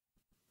this.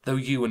 Though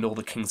you and all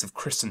the kings of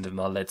Christendom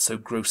are led so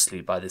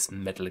grossly by this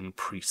meddling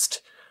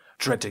priest,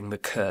 dreading the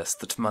curse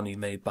that money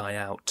may buy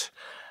out,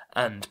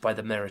 and by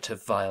the merit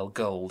of vile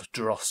gold,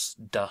 dross,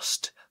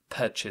 dust,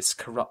 purchase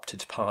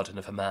corrupted pardon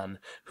of a man,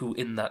 who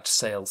in that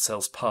sale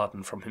sells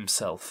pardon from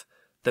himself,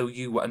 though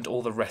you and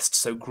all the rest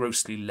so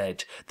grossly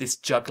led, this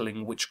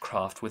juggling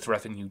witchcraft with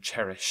revenue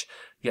cherish,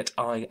 yet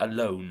I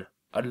alone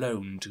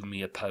do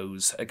me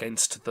oppose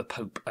against the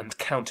Pope, and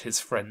count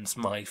his friends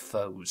my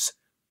foes.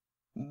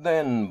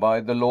 Then, by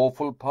the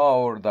lawful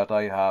power that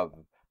I have,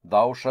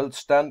 thou shalt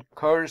stand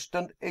cursed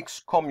and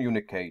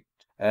excommunicate,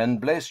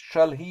 and blessed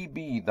shall he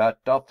be that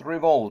doth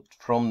revolt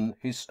from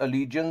his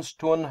allegiance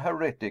to an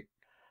heretic,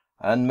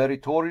 and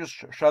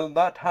meritorious shall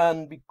that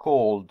hand be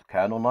called,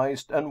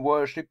 canonized, and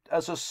worshipped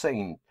as a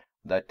saint,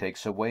 that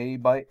takes away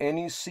by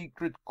any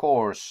secret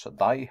course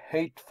thy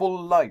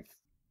hateful life.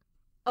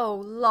 Oh,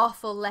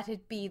 lawful let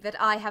it be that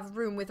I have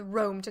room with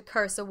Rome to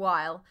curse a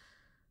while.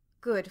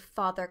 Good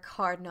Father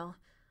Cardinal,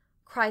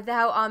 cry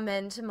thou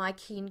amen to my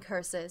keen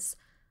curses,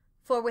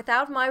 for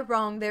without my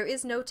wrong there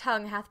is no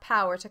tongue hath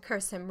power to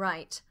curse him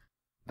right.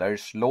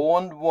 There's law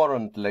and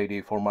warrant,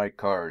 lady, for my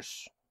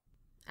curse.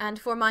 And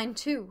for mine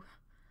too.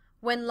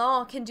 When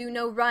law can do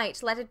no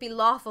right, let it be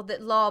lawful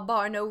that law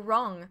bar no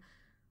wrong.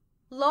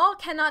 Law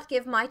cannot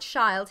give my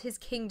child his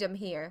kingdom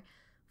here,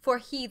 for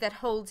he that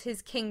holds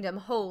his kingdom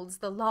holds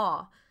the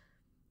law.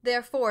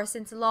 Therefore,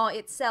 since law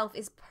itself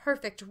is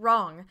perfect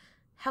wrong,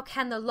 how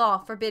can the law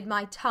forbid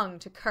my tongue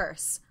to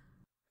curse?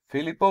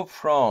 Philip of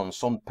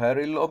France, on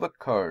peril of a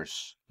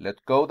curse,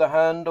 let go the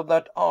hand of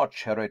that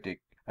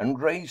arch-heretic,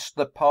 and raise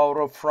the power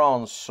of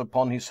France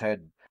upon his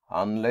head,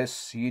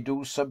 unless he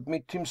do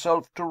submit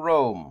himself to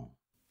Rome.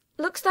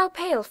 Look'st thou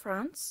pale,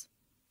 France?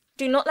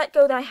 Do not let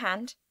go thy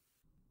hand.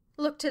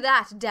 Look to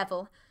that,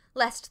 devil.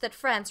 lest that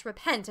France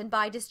repent, and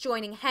by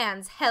disjoining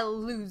hands hell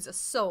lose a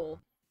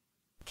soul.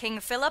 King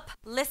Philip,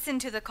 listen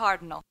to the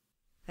cardinal.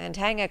 And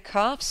hang a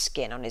calf's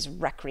skin on his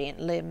recreant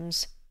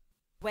limbs.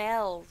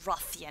 Well,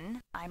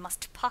 ruffian, I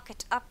must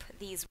pocket up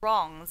these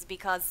wrongs,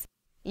 because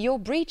your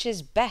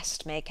breeches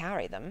best may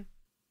carry them.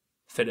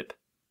 Philip,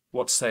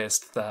 what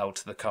sayest thou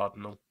to the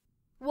cardinal?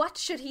 What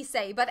should he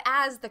say but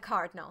as the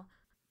cardinal?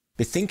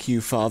 Bethink you,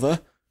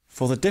 father,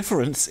 for the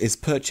difference is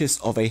purchase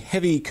of a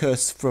heavy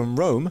curse from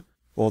Rome,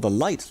 or the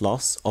light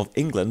loss of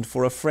England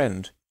for a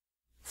friend.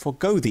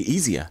 Forgo the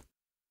easier.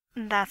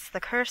 That's the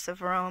curse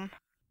of Rome.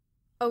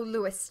 O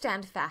Louis,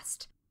 stand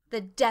fast.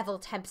 The devil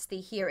tempts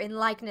thee here in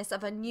likeness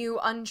of a new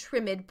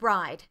untrimmed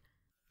bride.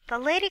 The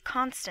Lady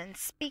Constance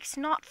speaks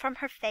not from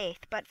her faith,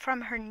 but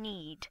from her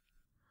need.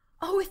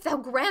 Oh, if thou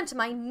grant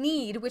my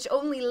need, which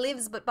only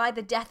lives but by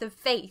the death of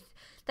faith,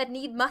 that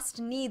need must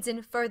needs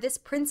infer this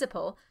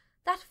principle,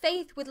 that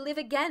faith would live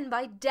again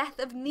by death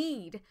of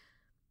need.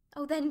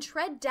 Oh, then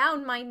tread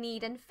down my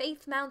need, and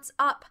faith mounts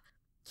up.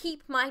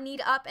 Keep my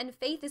need up, and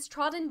faith is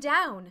trodden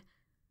down.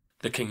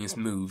 The king is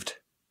moved,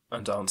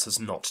 and answers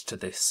not to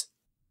this.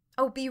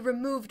 Oh, be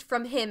removed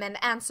from him,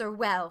 and answer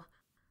well.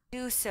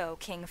 Do so,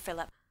 King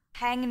Philip.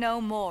 Hang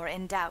no more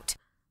in doubt.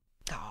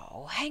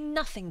 Oh, hang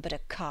nothing but a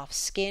calf's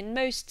skin,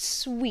 most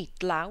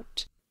sweet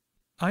lout.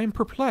 I am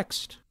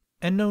perplexed,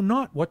 and know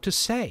not what to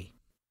say.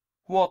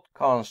 What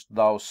canst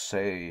thou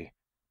say,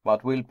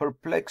 but will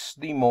perplex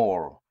thee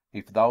more,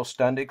 if thou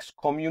stand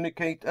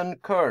excommunicate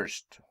and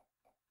cursed?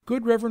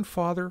 Good reverend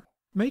father,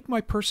 make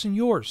my person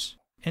yours,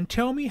 and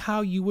tell me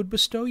how you would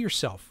bestow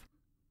yourself.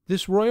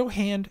 This royal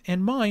hand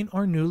and mine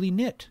are newly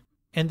knit,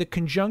 and the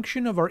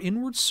conjunction of our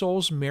inward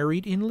souls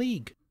married in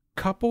league,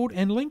 coupled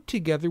and linked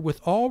together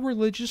with all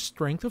religious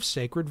strength of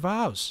sacred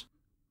vows.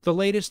 The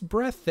latest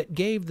breath that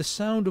gave the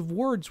sound of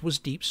words was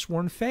deep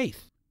sworn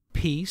faith,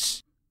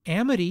 peace,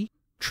 amity,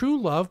 true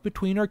love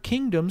between our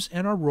kingdoms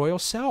and our royal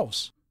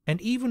selves,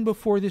 and even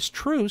before this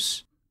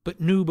truce,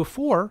 but new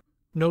before,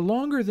 no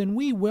longer than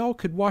we well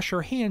could wash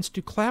our hands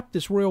to clap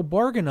this royal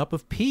bargain up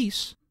of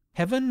peace,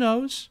 heaven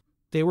knows,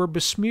 they were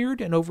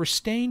besmeared and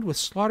overstained with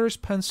slaughter's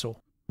pencil,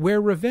 where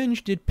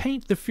revenge did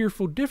paint the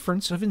fearful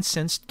difference of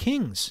incensed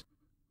kings.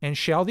 And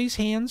shall these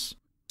hands,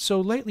 so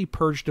lately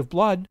purged of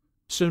blood,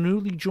 so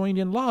newly joined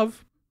in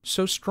love,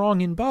 so strong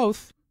in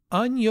both,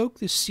 unyoke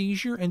this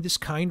seizure and this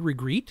kind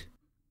regret?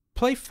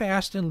 Play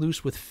fast and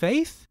loose with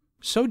faith,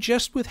 so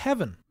jest with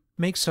heaven,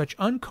 make such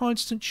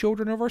unconstant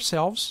children of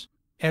ourselves,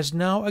 as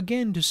now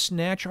again to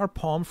snatch our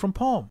palm from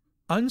palm,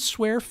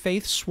 unswear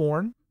faith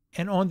sworn,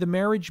 and on the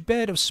marriage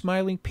bed of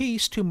smiling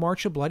peace to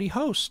march a bloody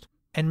host,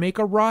 and make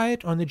a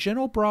riot on the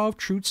gentle brow of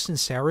truth's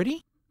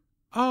sincerity?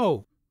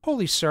 Oh,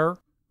 holy sir,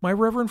 my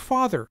reverend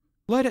father,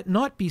 let it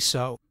not be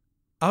so.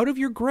 Out of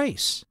your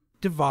grace,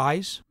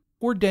 devise,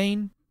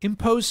 ordain,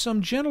 impose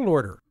some gentle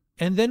order,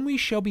 and then we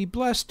shall be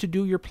blessed to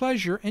do your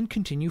pleasure and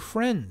continue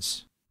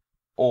friends.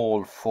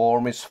 All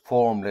form is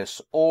formless,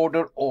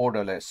 order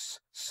orderless.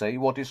 Say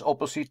what is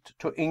opposite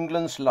to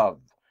England's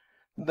love.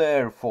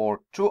 Therefore,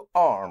 to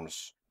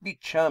arms! Be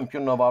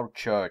champion of our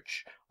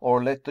church,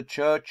 or let the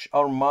church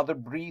our mother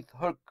breathe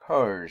her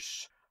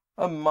curse,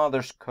 a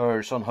mother's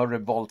curse on her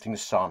revolting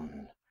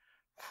son.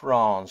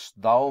 France,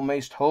 thou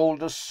mayst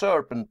hold a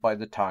serpent by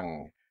the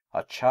tongue,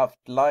 a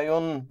chafed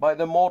lion by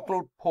the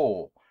mortal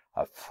paw,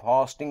 a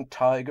fasting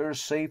tiger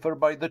safer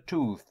by the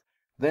tooth,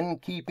 then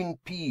keep in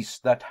peace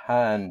that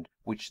hand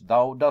which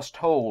thou dost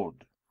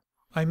hold.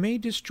 I may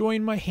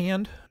disjoin my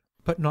hand,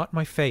 but not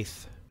my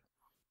faith.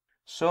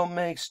 So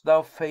makest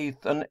thou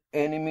faith an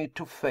enemy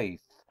to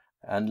faith,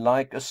 and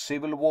like a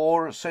civil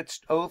war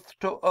sett'st oath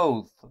to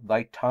oath,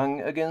 thy tongue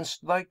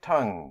against thy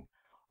tongue.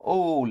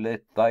 Oh,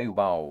 let thy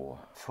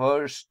vow,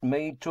 first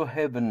made to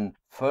heaven,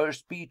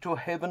 first be to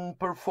heaven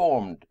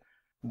performed,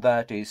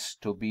 that is,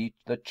 to be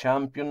the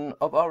champion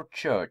of our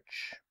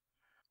church.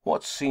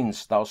 What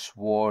sins thou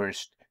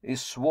sworest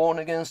is sworn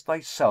against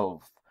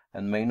thyself,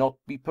 and may not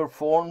be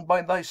performed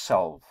by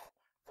thyself.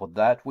 For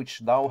that which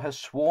thou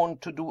hast sworn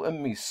to do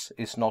amiss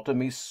is not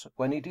amiss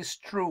when it is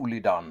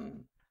truly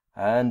done.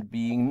 And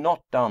being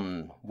not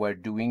done, where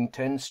doing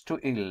tends to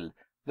ill,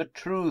 the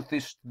truth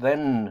is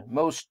then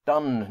most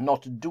done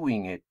not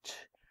doing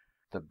it.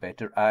 The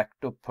better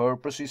act of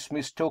purposes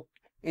mistook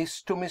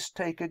is to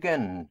mistake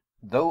again,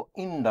 though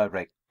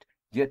indirect,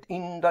 yet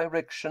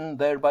indirection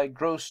thereby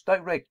grows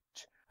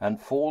direct,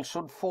 and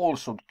falsehood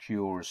falsehood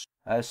cures,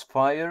 as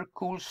fire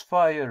cools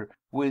fire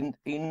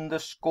within the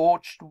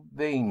scorched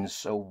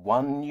veins of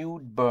one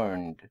nude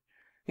burned.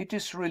 It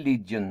is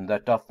religion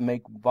that doth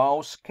make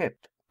vows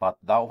kept, but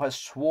thou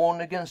hast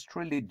sworn against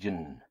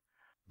religion.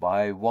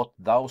 By what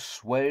thou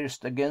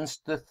swearest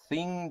against the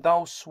thing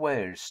thou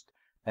swearest,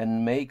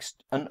 and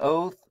makest an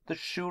oath the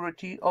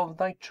surety of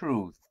thy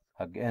truth.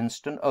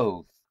 Against an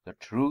oath, the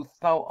truth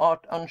thou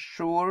art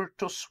unsure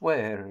to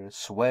swear,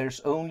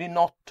 swears only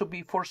not to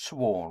be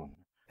forsworn.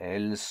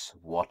 Else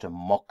what a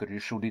mockery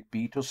should it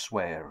be to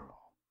swear!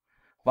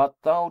 But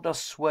thou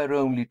dost swear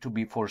only to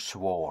be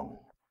forsworn,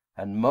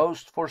 and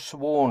most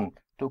forsworn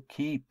to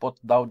keep what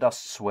thou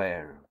dost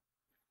swear.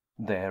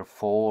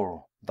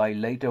 Therefore thy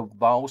later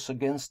vows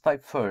against thy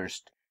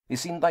first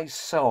is in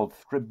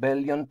thyself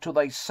rebellion to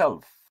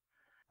thyself,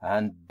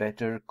 and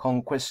better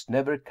conquest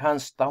never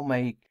canst thou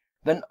make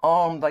than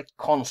arm thy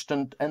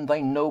constant and thy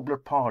nobler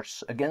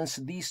parts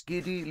against these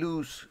giddy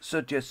loose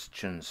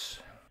suggestions,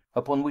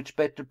 upon which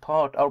better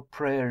part our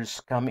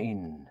prayers come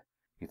in,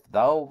 if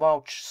thou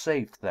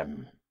vouchsafe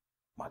them.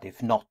 But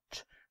if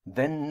not,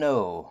 then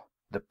know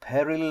the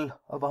peril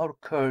of our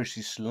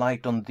curses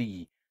light on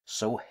thee,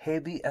 so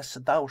heavy as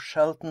thou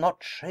shalt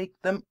not shake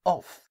them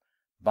off,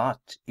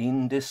 but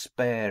in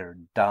despair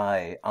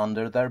die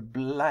under their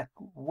black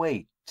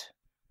weight.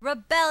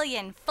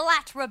 Rebellion,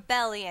 flat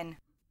rebellion.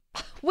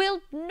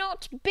 Will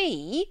not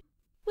be?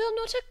 Will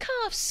not a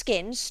calf's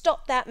skin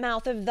stop that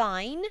mouth of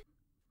thine?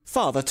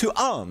 Father, to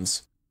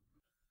arms!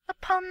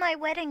 Upon thy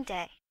wedding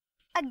day,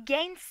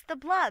 against the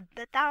blood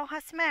that thou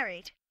hast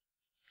married.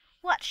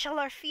 What, shall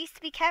our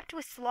feast be kept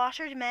with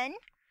slaughtered men?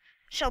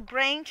 Shall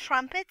braying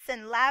trumpets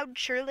and loud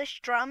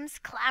churlish drums,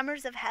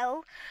 clamours of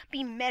hell,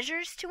 be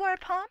measures to our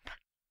pomp?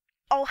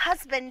 O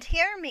husband,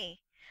 hear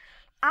me!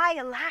 I,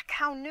 alack,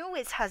 how new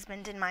is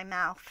husband in my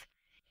mouth,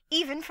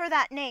 even for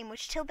that name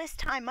which till this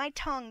time my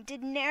tongue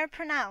did ne'er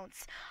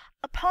pronounce.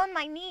 Upon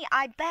my knee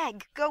I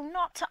beg, go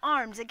not to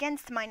arms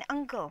against mine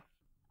uncle.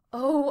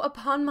 Oh,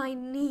 upon my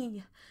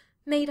knee,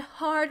 made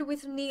hard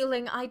with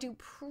kneeling, I do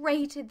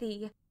pray to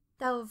thee,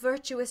 thou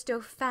virtuous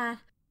Dauphin,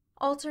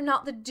 alter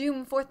not the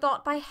doom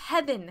forethought by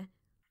heaven.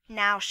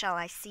 Now shall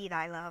I see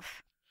thy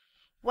love.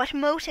 What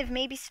motive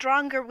may be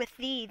stronger with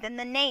thee than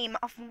the name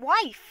of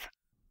wife?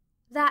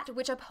 That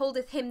which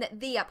upholdeth him that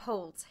thee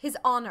upholds, his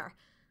honour.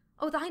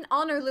 O thine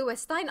honour,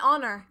 Lewis, thine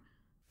honour!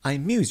 I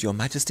muse your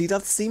majesty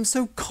doth seem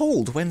so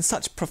cold when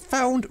such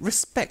profound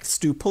respects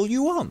do pull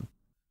you on.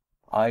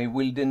 I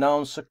will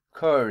denounce a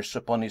curse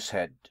upon his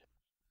head.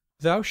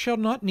 Thou shalt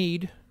not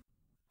need.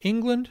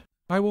 England,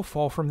 I will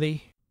fall from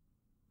thee.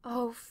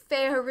 O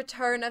fair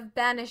return of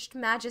banished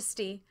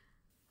majesty!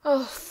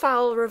 O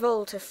foul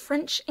revolt of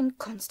French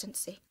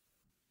inconstancy!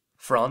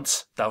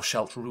 France, thou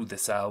shalt rue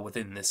this hour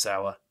within this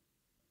hour.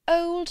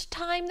 Old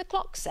Time the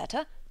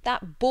clock-setter,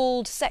 that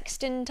bald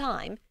sexton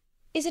Time,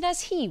 is it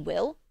as he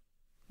will?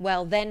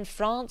 Well, then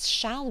France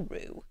shall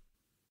rue.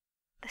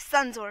 The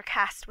sun's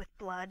o'ercast with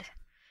blood.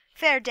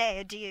 Fair day,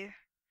 adieu.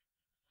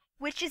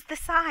 Which is the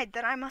side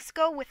that I must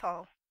go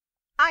withal?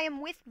 I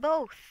am with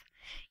both.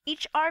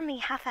 Each army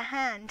hath a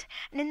hand,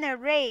 and in their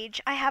rage,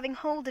 I having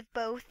hold of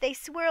both, they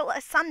swirl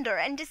asunder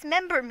and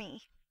dismember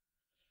me.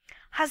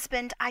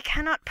 Husband, I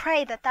cannot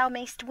pray that thou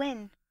mayst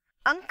win.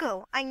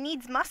 Uncle, I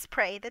needs must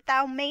pray that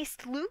thou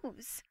mayst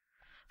lose.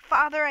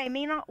 Father, I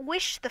may not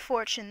wish the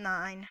fortune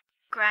thine.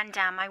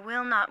 Grandam, I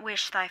will not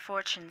wish thy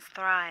fortunes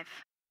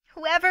thrive.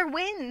 Whoever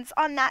wins,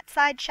 on that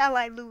side shall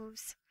I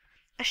lose.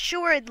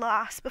 Assured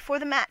loss before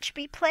the match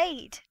be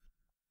played.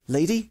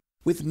 Lady,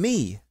 with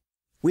me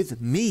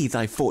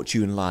thy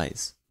fortune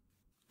lies.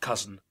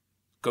 Cousin,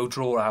 go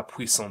draw our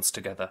puissance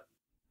together.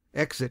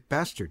 Exit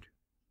Bastard.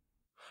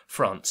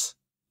 France,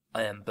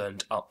 I am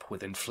burned up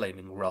with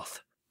inflaming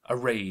wrath, a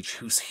rage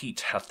whose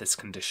heat hath this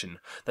condition,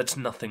 that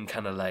nothing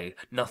can allay,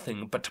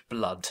 nothing but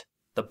blood,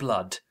 the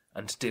blood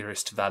and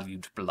dearest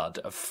valued blood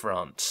of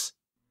France.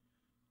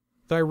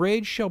 Thy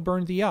rage shall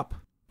burn thee up,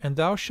 and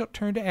thou shalt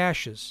turn to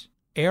ashes,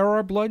 ere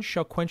our blood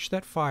shall quench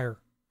that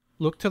fire.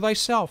 Look to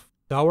thyself,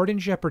 thou art in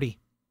jeopardy.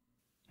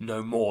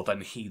 No more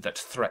than he that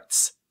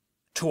threats.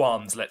 To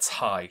arms let's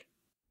hie.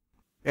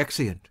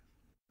 Exeunt.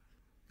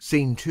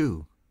 Scene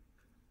 2.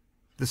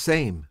 The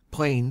same,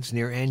 plains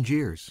near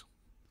Angiers.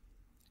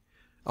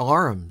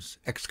 Alarums,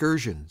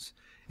 excursions.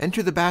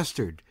 Enter the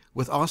Bastard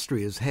with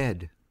Austria's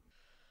head.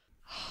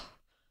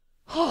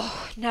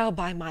 Oh, now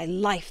by my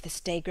life this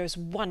day grows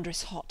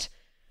wondrous hot.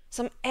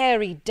 Some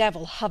airy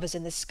devil hovers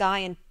in the sky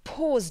and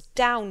pours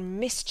down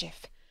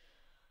mischief.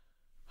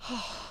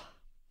 Oh,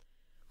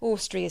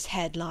 Austria's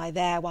head lie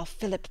there while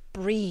Philip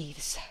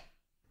breathes.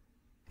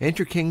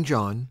 Enter King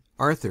John,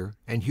 Arthur,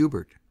 and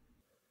Hubert.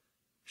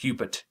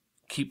 Hubert,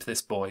 keep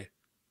this boy.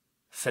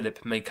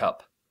 Philip, make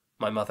up.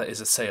 My mother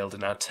is assailed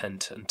in our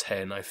tent and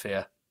ta'en, I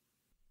fear.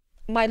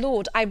 My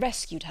lord, I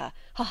rescued her.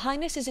 Her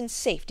highness is in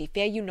safety,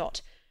 fear you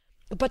not.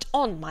 But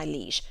on, my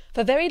liege,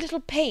 for very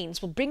little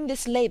pains will bring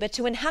this labour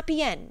to an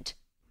happy end.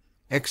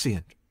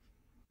 Exeunt.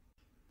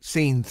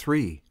 Scene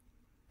 3.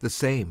 The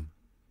same.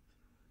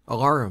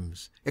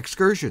 Alarums,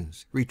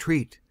 excursions,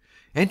 retreat.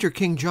 Enter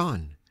King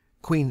John,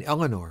 Queen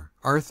Eleanor,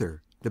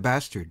 Arthur, the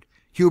Bastard,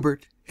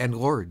 Hubert, and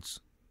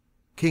lords.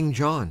 King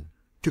John,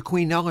 to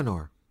Queen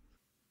Eleanor.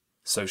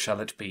 So shall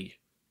it be.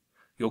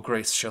 Your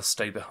grace shall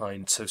stay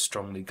behind, so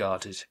strongly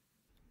guarded.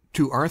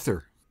 To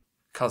Arthur.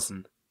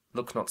 Cousin,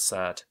 look not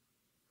sad.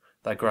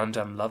 Thy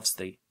grandam loves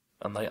thee,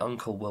 and thy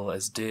uncle will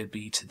as dear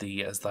be to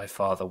thee as thy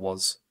father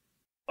was.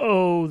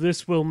 Oh,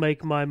 this will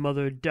make my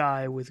mother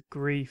die with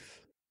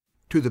grief.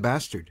 To the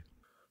Bastard.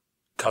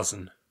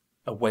 Cousin,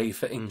 away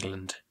for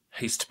England,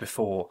 haste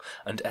before,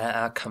 and ere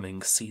our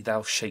coming see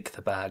thou shake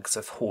the bags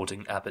of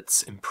hoarding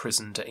abbots,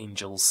 imprisoned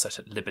angels set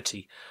at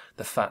liberty.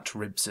 The fat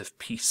ribs of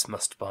peace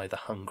must by the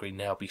hungry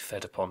now be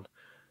fed upon.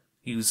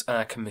 use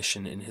our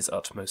commission in his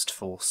utmost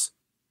force.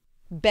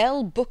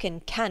 Bell, book,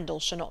 and candle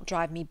shall not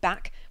drive me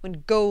back,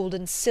 when gold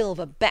and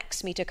silver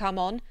becks me to come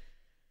on.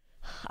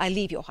 I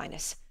leave your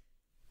highness.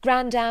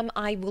 Grandam,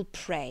 I will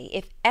pray,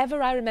 if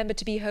ever I remember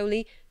to be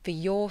holy, for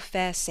your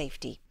fair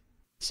safety.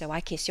 So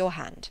I kiss your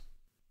hand.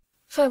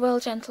 Farewell,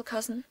 gentle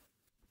cousin.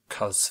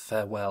 Cos,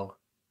 farewell.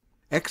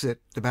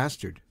 Exit the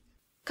bastard.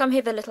 Come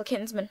hither, little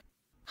kinsman.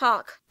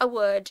 Hark, a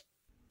word.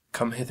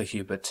 Come hither,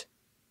 Hubert.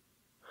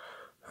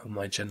 O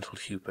my gentle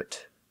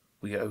Hubert,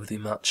 we owe thee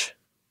much.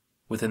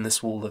 Within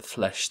this wall of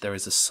flesh there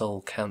is a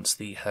soul counts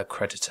thee her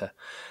creditor,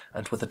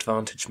 and with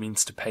advantage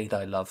means to pay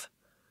thy love.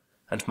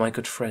 And my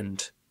good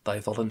friend, thy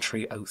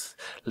voluntary oath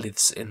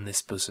lives in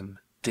this bosom,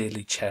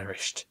 dearly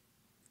cherished.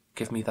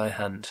 Give me thy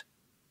hand.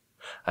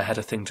 I had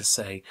a thing to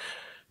say,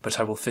 but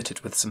I will fit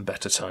it with some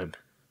better time.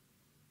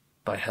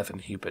 By heaven,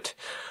 Hubert,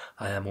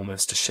 I am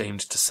almost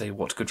ashamed to say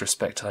what good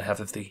respect I have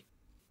of thee.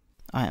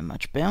 I am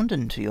much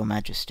bounden to your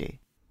majesty.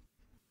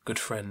 Good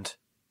friend,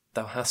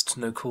 thou hast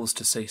no cause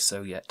to say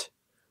so yet,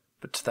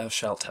 but thou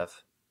shalt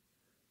have.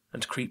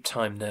 And creep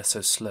time ne'er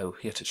so slow,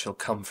 yet it shall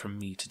come from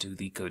me to do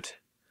thee good.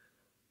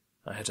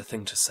 I had a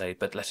thing to say,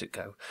 but let it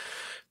go.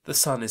 The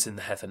sun is in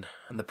the heaven,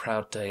 and the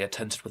proud day,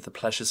 attended with the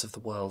pleasures of the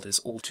world, is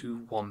all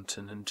too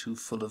wanton and too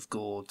full of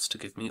gauds to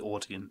give me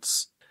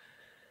audience.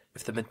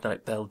 If the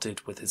midnight bell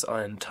did with his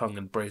iron tongue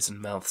and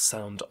brazen mouth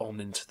sound on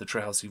into the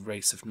drowsy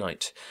race of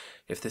night,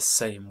 if this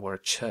same were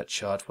a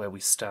churchyard where we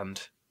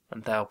stand,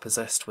 and thou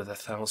possessed with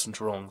 1,000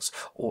 wrongs,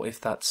 or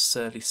if that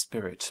surly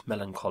spirit,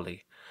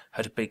 melancholy,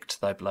 had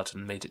baked thy blood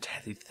and made it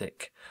heavy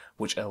thick,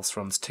 which else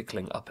runs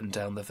tickling up and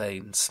down the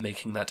veins,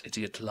 making that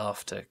idiot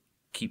laughter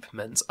keep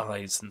men's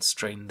eyes and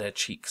strain their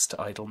cheeks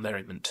to idle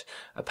merriment,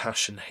 a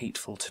passion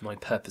hateful to my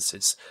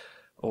purposes,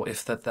 or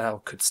if that thou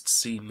couldst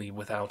see me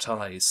without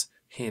eyes,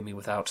 hear me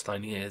without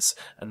thine ears,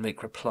 and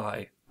make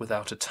reply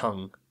without a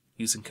tongue,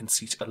 using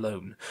conceit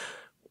alone,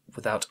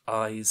 without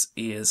eyes,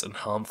 ears, and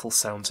harmful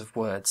sounds of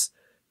words,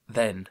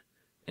 then,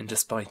 in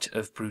despite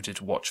of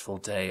brooded watchful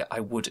day, I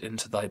would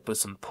into thy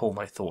bosom pour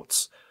my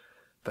thoughts.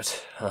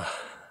 But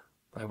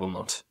I will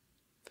not.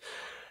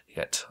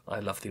 Yet I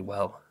love thee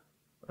well,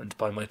 and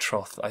by my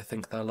troth I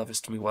think thou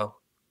lovest me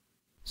well.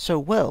 So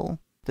well,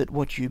 that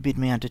what you bid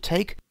me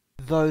undertake,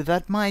 though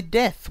that my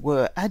death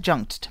were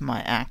adjunct to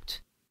my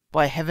act,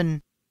 by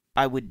heaven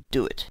I would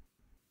do it.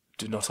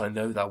 Do not I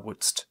know thou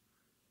wouldst?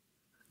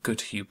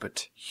 Good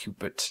Hubert,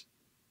 Hubert,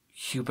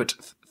 Hubert,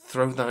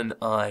 throw thine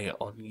eye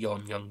on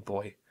yon young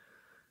boy.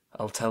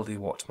 I'll tell thee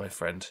what, my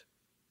friend.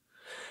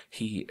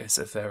 He is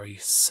a very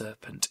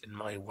serpent in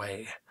my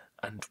way,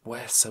 and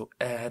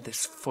wheresoe'er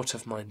this foot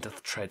of mine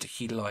doth tread,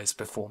 he lies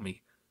before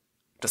me.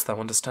 Dost thou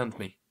understand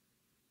me?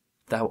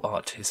 Thou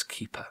art his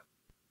keeper.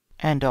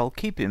 And I'll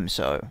keep him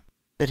so,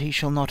 that he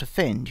shall not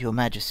offend your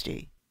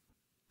majesty.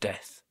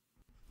 Death.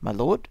 My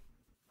lord?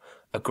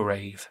 A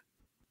grave.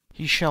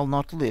 He shall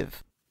not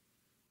live.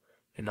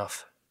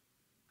 Enough.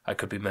 I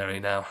could be merry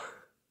now.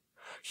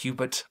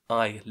 Hubert,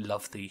 I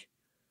love thee.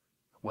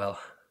 Well,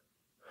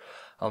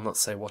 I'll not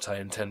say what I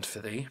intend for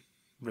thee,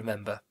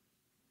 remember.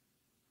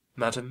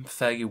 Madam,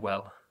 fare you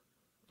well.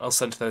 I'll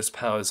send those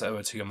powers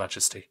o'er to your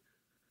majesty.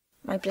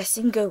 My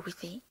blessing go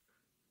with thee.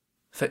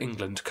 For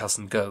England,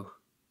 cousin, go.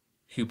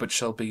 Hubert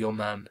shall be your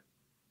man.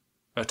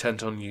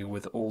 Attend on you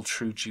with all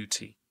true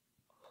duty.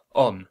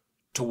 On,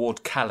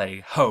 toward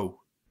Calais,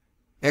 ho!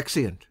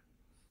 Exeunt.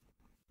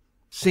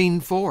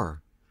 Scene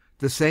 4.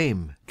 The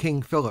same,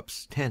 King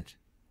Philip's tent.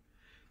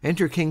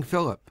 Enter King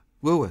Philip,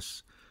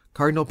 Louis,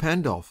 Cardinal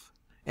Pandolf,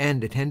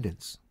 and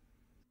attendants.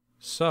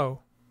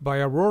 So, by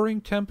a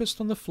roaring tempest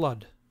on the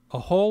flood, a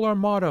whole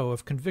armada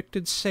of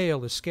convicted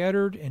sail is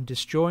scattered and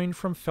disjoined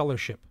from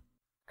fellowship.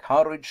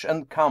 Courage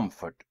and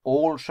comfort,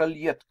 all shall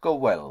yet go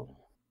well.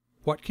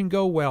 What can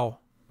go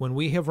well, when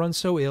we have run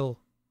so ill?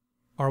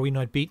 Are we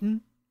not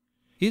beaten?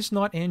 Is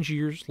not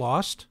Angiers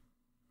lost?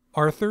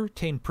 Arthur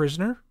ta'en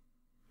prisoner?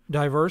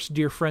 Divers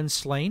dear friends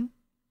slain?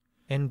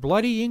 And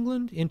bloody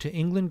England into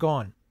England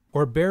gone,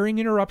 or bearing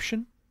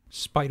interruption,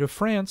 spite of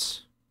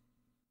France?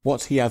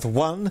 What he hath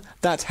won,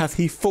 that hath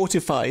he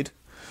fortified.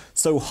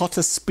 So hot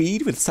a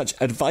speed, with such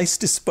advice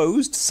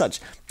disposed, such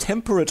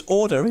temperate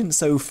order in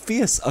so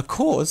fierce a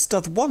cause,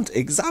 doth want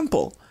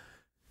example.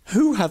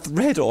 Who hath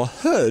read or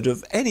heard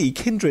of any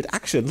kindred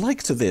action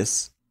like to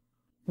this?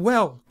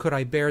 Well could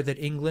I bear that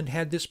England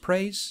had this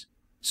praise,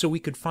 so we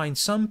could find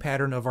some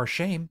pattern of our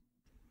shame.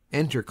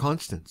 Enter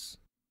Constance.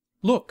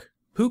 Look,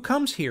 who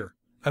comes here,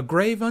 a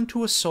grave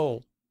unto a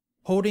soul,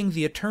 holding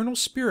the eternal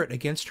spirit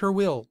against her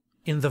will,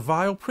 in the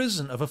vile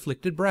prison of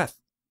afflicted breath.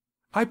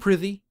 I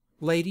prithee,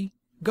 lady,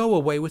 go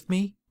away with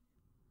me.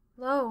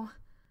 Lo,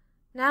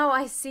 now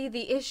I see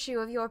the issue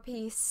of your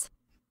peace.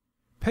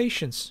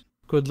 Patience,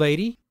 good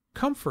lady,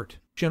 comfort,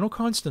 gentle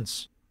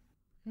Constance.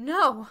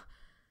 No,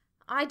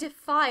 I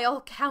defy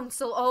all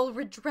counsel, all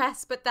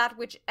redress, but that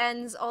which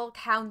ends all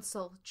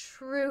counsel,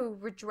 true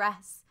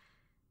redress.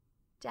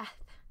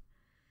 Death,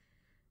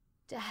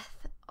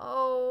 death,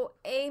 oh,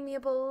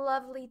 amiable,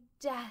 lovely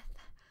death.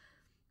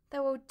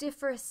 thou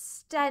odoriferous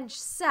stench,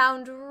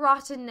 sound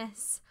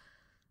rottenness,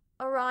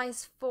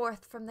 arise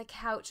forth from the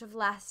couch of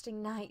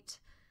lasting night,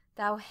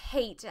 thou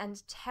hate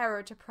and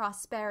terror to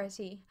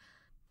prosperity,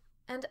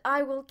 and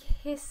I will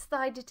kiss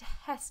thy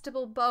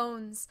detestable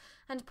bones,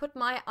 and put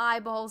my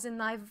eyeballs in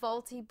thy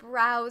vaulty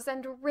brows,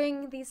 and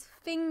wring these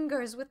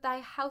fingers with thy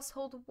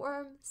household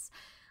worms,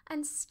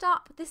 and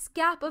stop this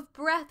gap of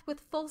breath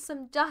with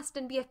fulsome dust,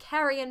 and be a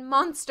carrion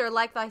monster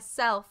like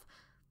thyself.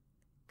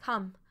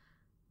 Come,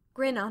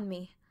 grin on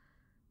me,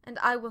 and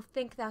I will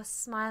think thou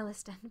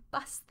smilest, and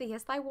bust thee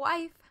as thy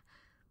wife.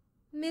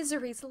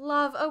 Misery's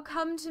love, oh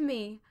come to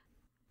me.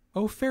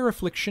 O fair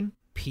affliction,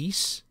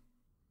 peace.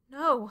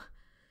 No,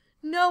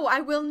 no, I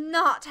will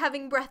not,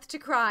 having breath to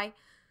cry.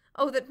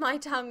 Oh, that my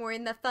tongue were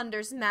in the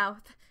thunder's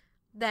mouth!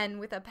 Then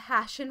with a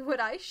passion would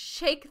I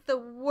shake the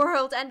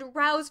world, and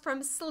rouse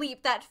from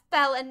sleep that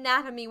fell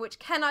anatomy which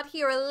cannot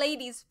hear a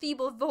lady's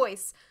feeble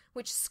voice,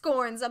 which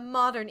scorns a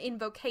modern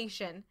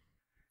invocation.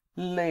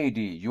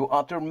 Lady, you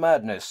utter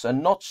madness,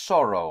 and not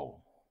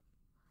sorrow.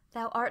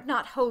 Thou art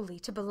not holy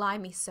to belie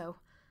me so.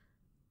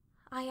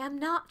 I am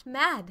not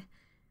mad.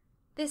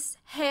 This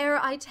hair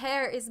I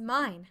tear is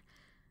mine.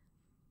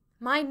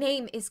 My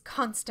name is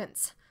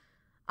Constance.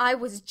 I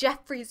was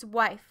Geoffrey's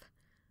wife.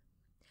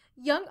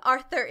 Young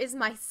Arthur is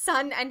my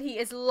son, and he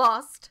is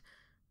lost.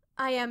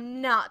 I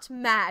am not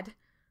mad.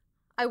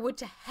 I would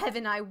to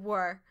heaven I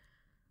were.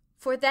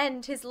 For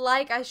then 'tis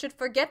like I should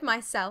forget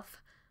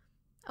myself.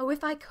 Oh,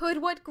 if I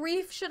could, what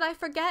grief should I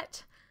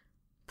forget?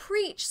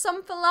 Preach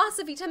some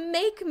philosophy to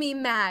make me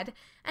mad,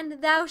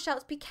 and thou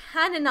shalt be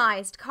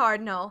canonized,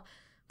 Cardinal,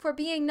 for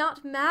being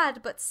not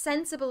mad, but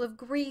sensible of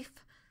grief.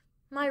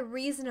 My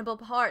reasonable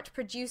part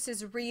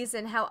produces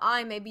reason how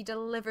I may be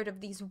delivered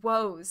of these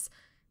woes,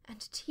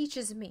 and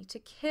teaches me to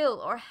kill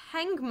or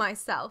hang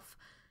myself.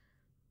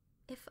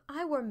 If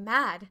I were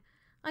mad,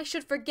 I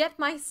should forget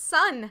my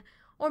son,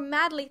 or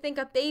madly think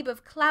a babe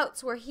of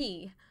clouts were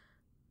he.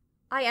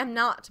 I am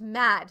not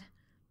mad.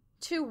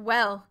 Too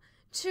well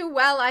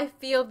I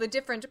feel the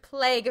different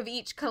plague of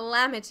each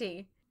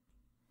calamity.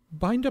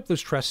 Bind up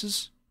those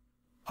tresses.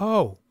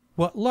 Oh,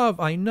 what love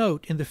I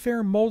note in the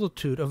fair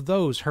multitude of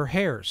those her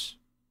hairs!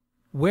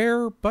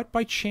 Where but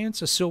by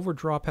chance a silver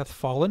drop hath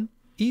fallen,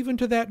 even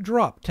to that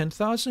drop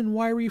 10,000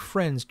 wiry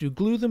friends do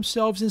glue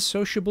themselves in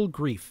sociable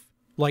grief,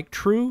 like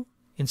true,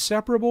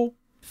 inseparable,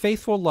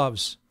 faithful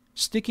loves,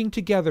 sticking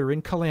together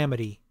in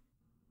calamity.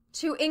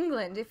 To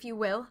England, if you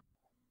will.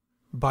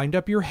 Bind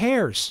up your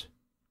hairs.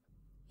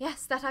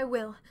 Yes, that I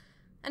will.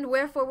 And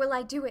wherefore will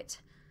I do it?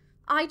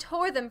 I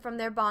tore them from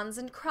their bonds,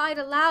 and cried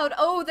aloud,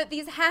 oh, that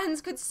these hands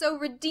could so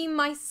redeem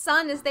my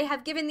son as they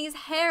have given these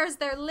hairs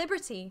their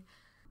liberty.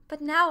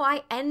 But now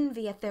I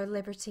envy at their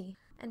liberty,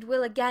 and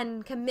will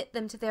again commit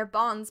them to their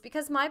bonds,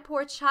 because my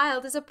poor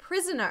child is a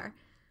prisoner.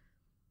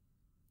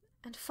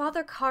 And,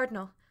 Father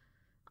Cardinal,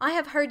 I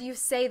have heard you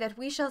say that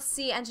we shall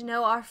see and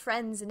know our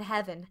friends in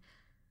heaven.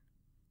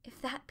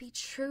 If that be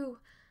true,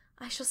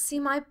 I shall see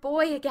my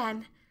boy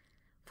again.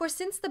 For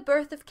since the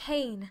birth of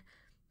Cain,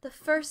 the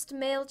first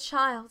male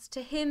child,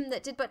 to him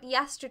that did but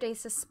yesterday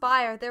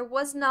suspire, there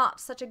was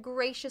not such a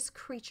gracious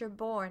creature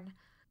born.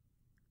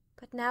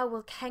 But now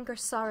will canker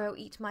sorrow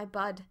eat my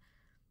bud,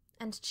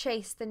 and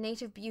chase the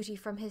native beauty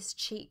from his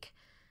cheek,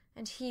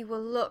 and he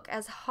will look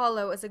as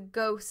hollow as a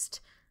ghost,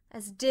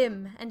 as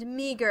dim and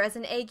meagre as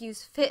an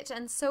ague's fit,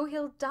 and so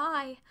he'll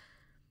die.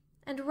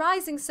 And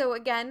rising so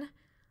again,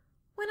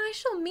 when I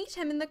shall meet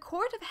him in the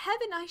court of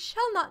heaven, I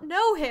shall not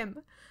know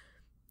him.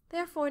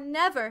 Therefore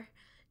never,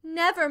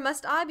 never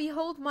must I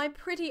behold my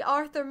pretty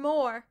Arthur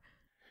more.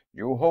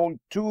 You hold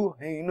too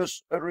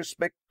heinous a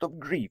respect of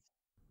grief.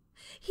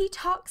 He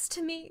talks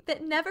to me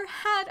that never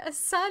had a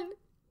son.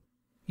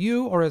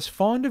 You are as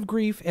fond of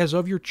grief as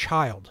of your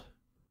child.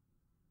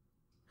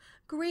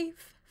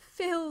 Grief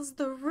fills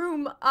the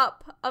room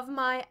up of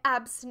my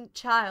absent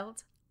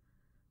child,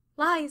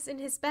 lies in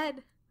his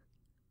bed,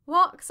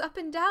 walks up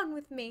and down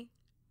with me,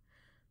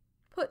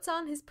 puts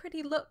on his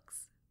pretty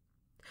looks,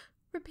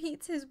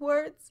 repeats his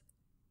words,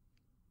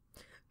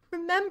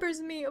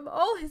 remembers me of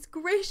all his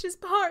gracious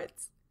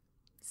parts,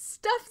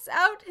 stuffs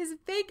out his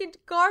vacant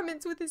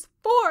garments with his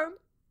form.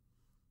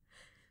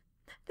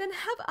 Then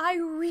have I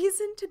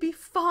reason to be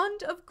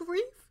fond of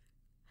grief?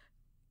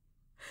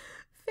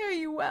 Fare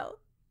you well.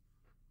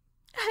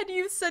 Had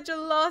you such a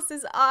loss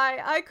as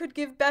I could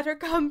give better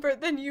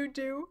comfort than you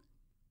do.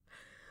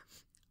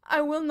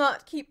 I will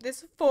not keep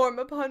this form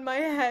upon my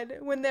head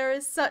when there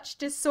is such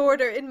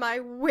disorder in my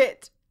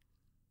wit.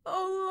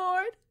 O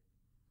Lord,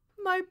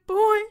 my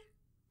boy,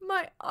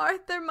 my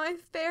Arthur, my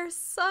fair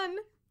son,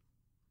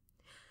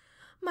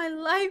 my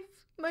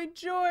life, my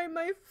joy,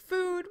 my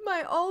food,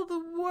 my all the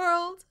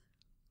world,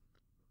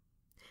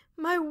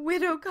 my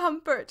widow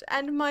comfort,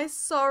 and my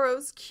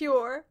sorrow's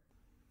cure.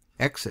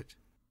 Exit.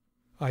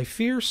 I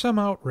fear some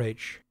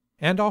outrage,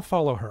 and I'll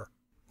follow her.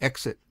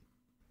 Exit.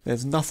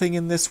 There's nothing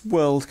in this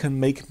world can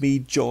make me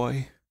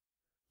joy.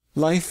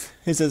 Life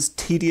is as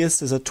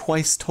tedious as a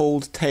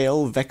twice-told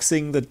tale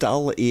vexing the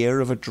dull ear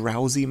of a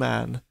drowsy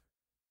man.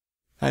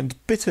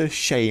 and bitter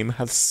shame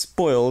hath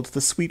spoiled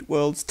the sweet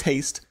world's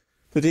taste,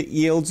 that it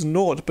yields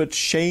naught but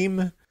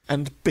shame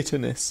and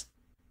bitterness.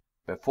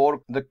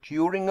 Before the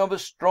curing of a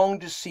strong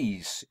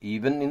disease,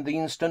 even in the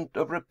instant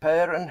of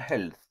repair and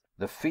health,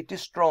 the fit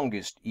is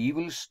strongest.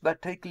 Evils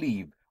that take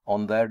leave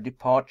on their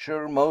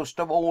departure most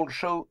of all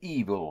show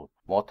evil.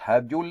 What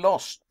have you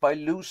lost by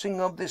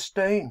losing of this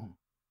day?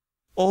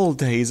 All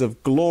days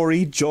of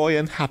glory, joy,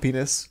 and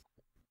happiness.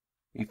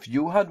 If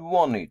you had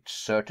won it,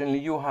 certainly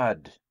you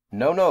had.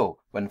 No,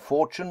 when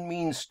fortune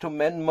means to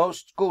men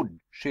most good,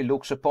 she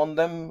looks upon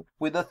them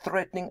with a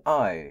threatening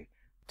eye.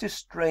 'Tis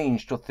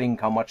strange to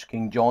think how much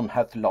King John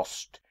hath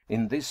lost,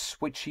 in this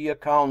which he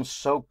accounts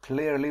so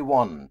clearly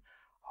won.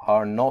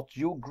 Are not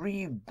you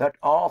grieved that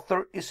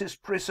Arthur is his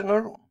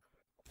prisoner?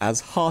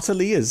 As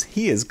heartily as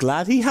he is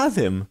glad he hath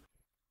him.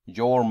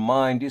 Your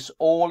mind is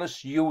all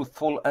as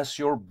youthful as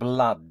your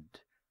blood.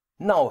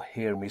 Now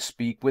hear me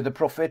speak with a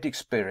prophetic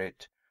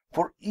spirit.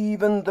 For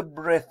even the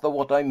breath of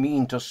what I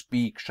mean to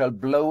speak shall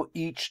blow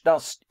each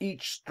dust,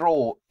 each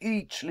straw,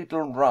 each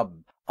little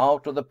rub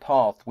out of the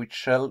path which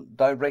shall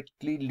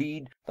directly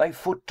lead thy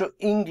foot to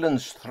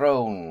England's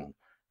throne.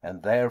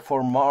 And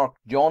therefore mark,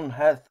 John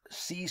hath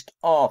seized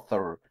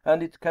Arthur,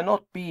 and it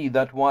cannot be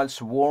that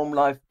whilst warm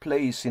life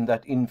plays in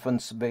that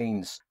infant's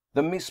veins,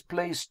 the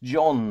misplaced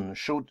John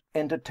should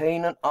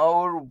entertain an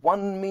hour,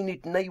 1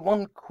 minute, nay,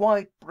 1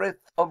 quiet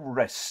breath of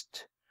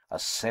rest. A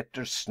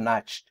sceptre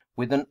snatched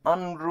with an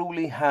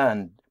unruly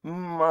hand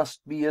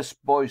must be as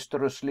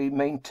boisterously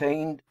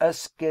maintained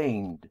as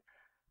gained.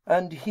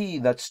 And he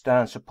that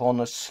stands upon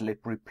a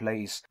slippery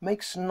place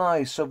makes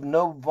nice of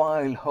no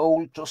vile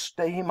hold to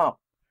stay him up.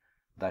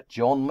 That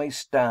John may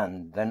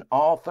stand, then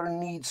Arthur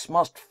needs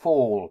must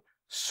fall.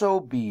 So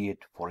be it,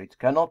 for it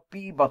cannot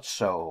be but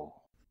so.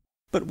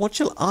 But what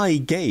shall I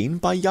gain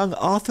by young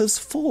Arthur's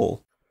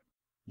fall?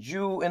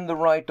 You, in the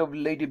right of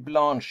Lady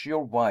Blanche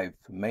your wife,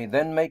 may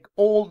then make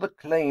all the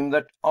claim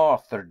that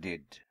Arthur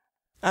did.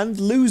 And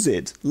lose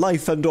it,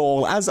 life and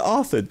all, as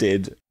Arthur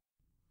did.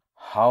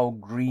 How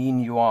green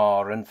you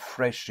are and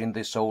fresh in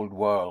this old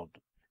world!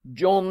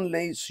 John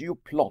lays you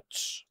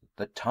plots,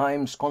 the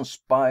times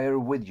conspire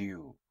with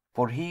you.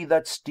 For he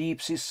that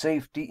steeps his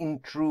safety in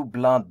true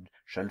blood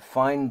shall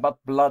find but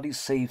bloody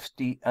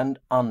safety and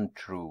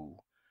untrue.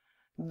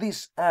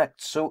 This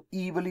act so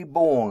evilly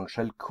born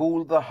shall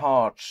cool the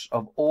hearts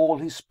of all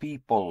his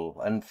people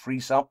and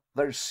freeze up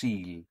their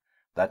zeal,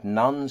 that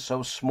none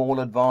so small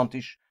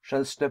advantage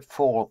shall step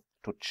forth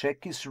to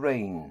check his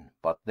reign,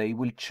 but they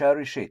will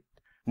cherish it.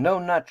 No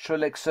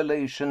natural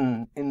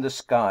exhalation in the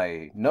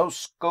sky, no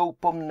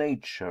scope of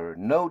nature,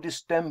 no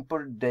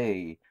distempered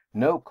day,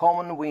 no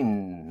common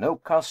wind, no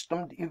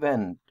customed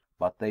event,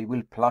 but they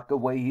will pluck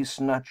away his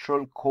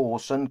natural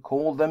cause and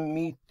call them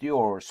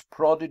meteors,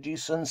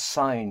 prodigies, and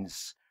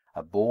signs,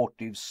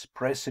 abortives,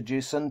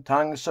 presages, and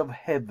tongues of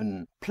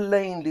heaven,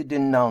 plainly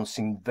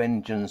denouncing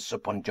vengeance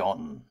upon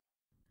John.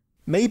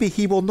 Maybe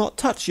he will not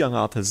touch young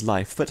Arthur's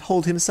life, but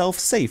hold himself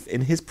safe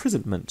in his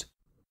prisonment.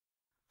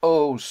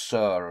 Oh,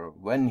 sir,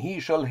 when he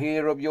shall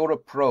hear of your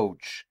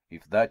approach,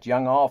 if that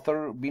young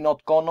Arthur be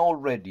not gone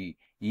already,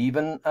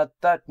 even at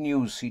that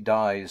news he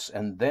dies,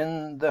 and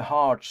then the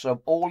hearts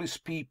of all his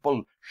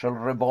people shall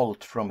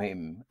revolt from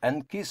him,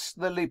 and kiss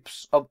the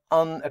lips of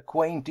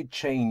unacquainted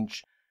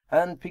change,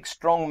 and pick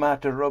strong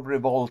matter of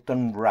revolt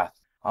and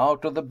wrath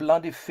out of the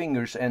bloody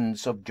fingers'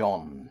 ends of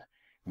John.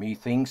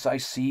 Methinks I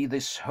see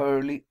this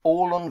hurly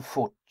all on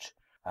foot.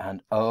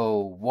 And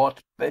oh,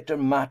 what better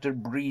matter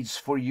breeds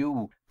for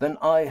you than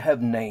I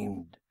have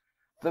named?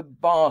 The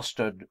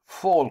bastard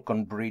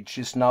Falconbridge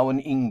is now in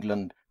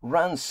England,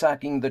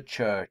 ransacking the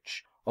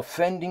church,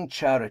 offending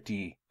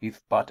charity.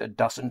 If but a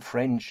dozen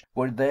French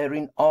were there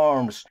in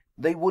arms,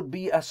 they would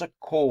be as a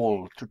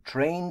call to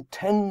train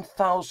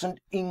 10,000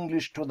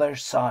 English to their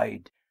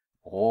side,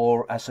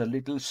 or as a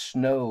little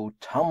snow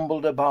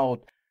tumbled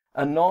about,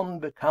 anon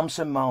becomes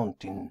a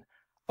mountain.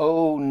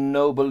 O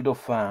noble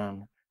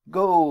Dauphin,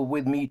 go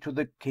with me to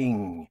the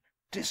king.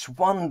 'Tis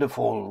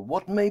wonderful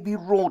what may be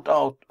wrought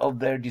out of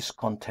their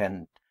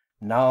discontent,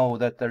 now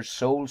that their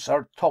souls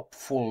are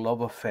topfull of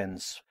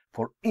offence.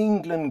 For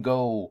England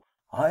go,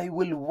 I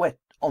will wet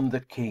on the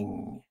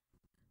king.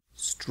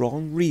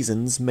 Strong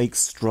reasons make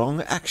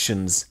strong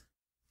actions.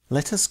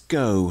 Let us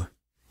go.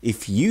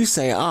 If you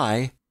say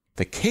aye,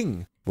 the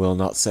king will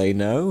not say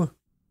no.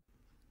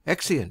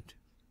 Exeunt.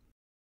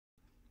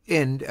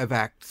 End of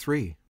Act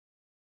 3.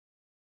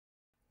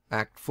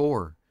 Act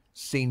 4,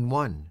 Scene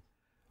 1.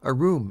 A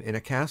room in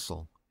a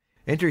castle.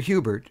 Enter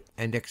Hubert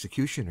and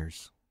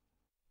executioners.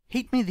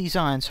 Heat me these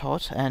irons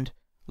hot, and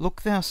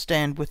look thou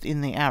stand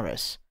within the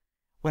arras.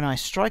 When I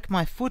strike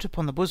my foot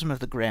upon the bosom of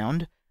the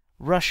ground,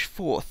 rush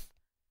forth,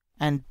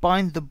 and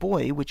bind the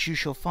boy which you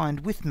shall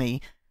find with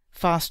me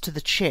fast to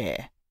the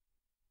chair.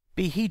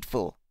 Be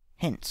heedful,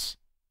 hence,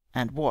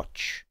 and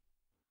watch.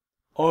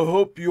 I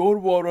hope your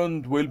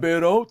warrant will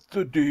bear out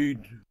the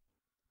deed.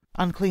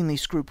 Uncleanly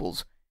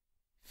scruples,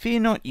 fear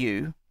not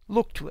you,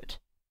 look to it.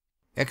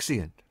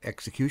 Exeunt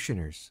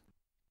executioners.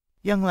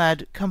 Young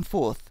lad, come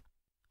forth,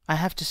 I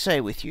have to say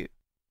with you.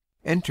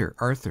 Enter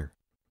Arthur.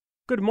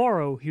 Good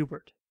morrow,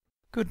 Hubert.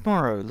 Good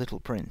morrow, little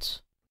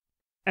prince.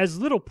 As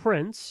little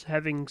prince,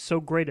 having so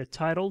great a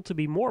title to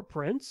be more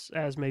prince,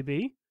 as may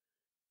be,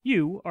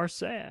 you are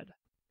sad.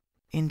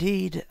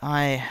 Indeed,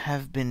 I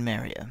have been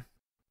merrier.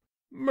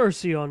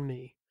 Mercy on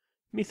me!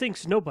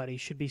 Methinks nobody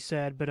should be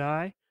sad but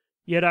I.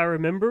 Yet I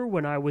remember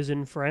when I was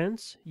in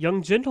France,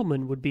 young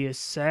gentlemen would be as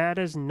sad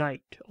as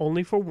night,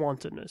 only for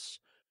wantonness.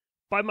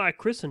 By my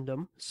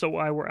Christendom, so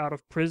I were out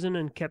of prison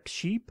and kept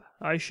sheep,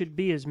 I should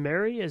be as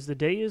merry as the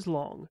day is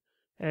long.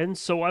 And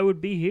so I would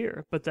be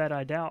here, but that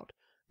I doubt.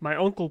 My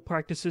uncle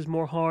practises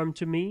more harm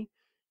to me.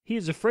 He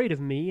is afraid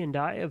of me, and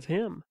I of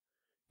him.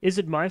 Is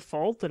it my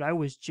fault that I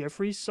was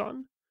Geoffrey's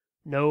son?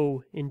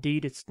 No,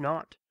 indeed it's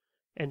not.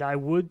 And I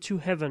would to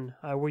heaven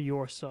I were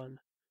your son.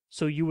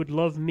 So you would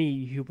love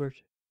me, Hubert.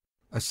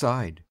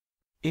 Aside.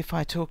 If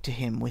I talk to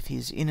him with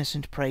his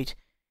innocent prate,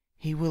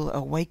 he will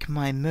awake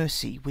my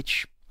mercy,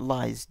 which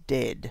lies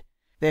dead.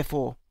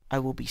 Therefore I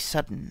will be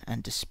sudden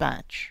and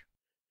dispatch.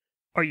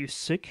 Are you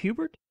sick,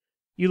 Hubert?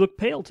 You look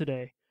pale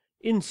today.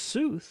 In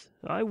sooth,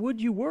 I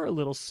would you were a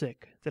little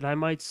sick, that I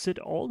might sit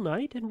all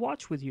night and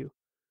watch with you.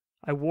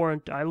 I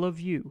warrant I love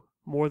you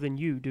more than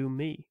you do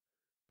me.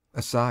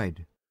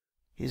 Aside.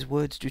 His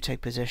words do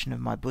take possession of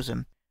my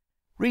bosom.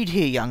 Read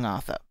here, young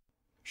Arthur.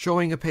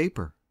 Showing a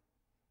paper.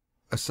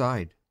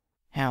 Aside.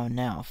 How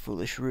now,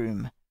 foolish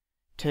room?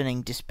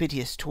 Turning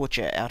dispiteous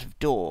torture out of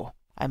door,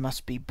 I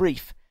must be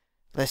brief,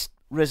 lest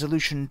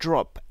resolution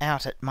drop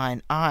out at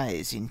mine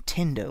eyes in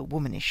tender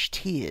womanish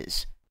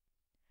tears.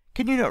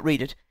 Can you not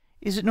read it?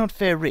 Is it not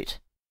fair writ?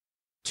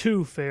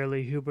 Too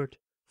fairly, Hubert,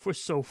 for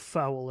so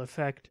foul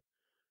effect.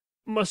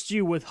 Must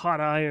you with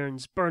hot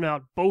irons burn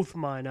out both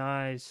mine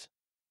eyes?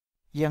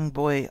 Young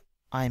boy,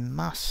 I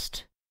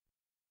must.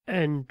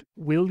 And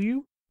will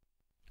you?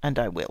 And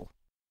I will.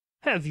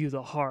 Have you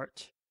the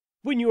heart?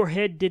 When your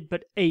head did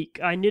but ache,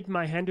 I knit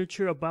my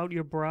handkerchief about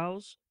your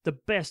brows, the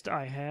best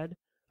I had.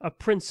 A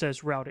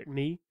princess routed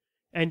me,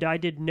 and I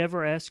did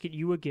never ask it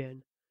you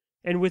again.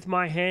 And with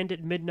my hand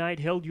at midnight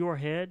held your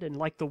head, and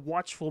like the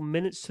watchful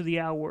minutes to the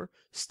hour,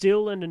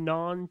 still and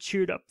anon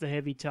cheered up the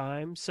heavy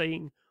time,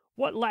 saying,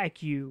 What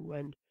lack you,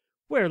 and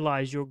where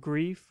lies your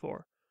grief,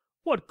 or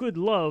what good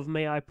love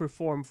may I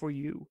perform for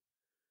you?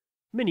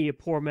 Many a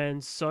poor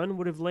man's son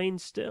would have lain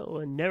still,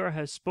 and ne'er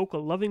has spoke a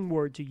loving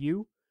word to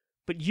you,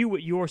 but you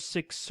at your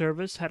sick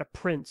service had a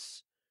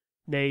prince.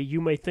 Nay,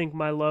 you may think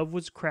my love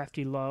was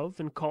crafty love,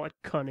 and call it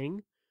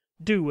cunning.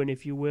 Do, and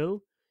if you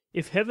will.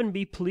 If heaven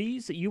be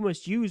pleased that you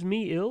must use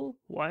me ill,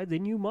 why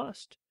then you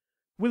must.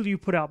 Will you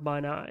put out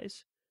mine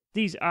eyes?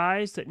 These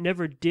eyes that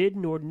never did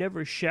nor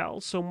never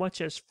shall so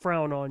much as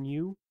frown on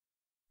you?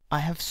 I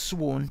have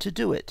sworn to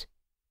do it,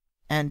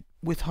 and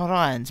with hot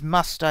irons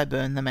must I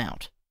burn them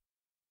out.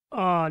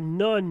 Ah,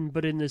 none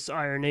but in this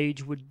iron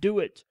age would do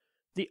it.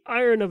 The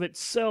iron of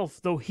itself,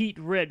 though heat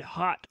red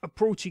hot,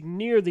 approaching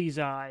near these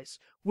eyes,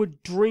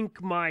 would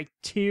drink my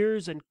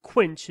tears and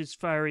quench his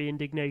fiery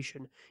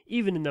indignation,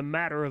 even in the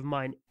matter of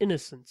mine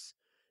innocence.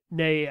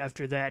 Nay,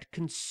 after that,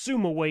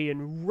 consume away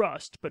in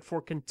rust, but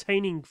for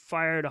containing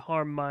fire to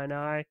harm mine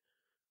eye.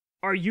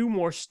 Are you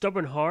more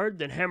stubborn hard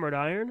than hammered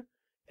iron?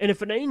 And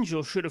if an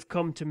angel should have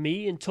come to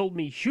me and told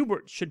me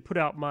Hubert should put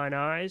out mine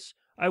eyes,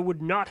 I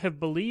would not have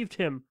believed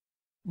him.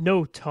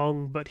 No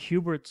tongue but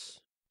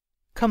Hubert's.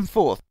 Come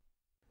forth.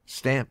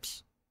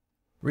 Stamps.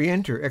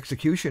 Re-enter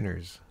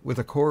executioners, with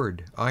a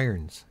cord,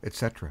 irons,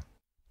 etc.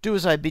 Do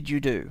as I bid you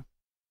do.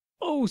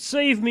 Oh,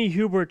 save me,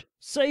 Hubert,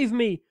 save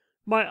me!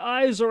 My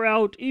eyes are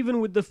out,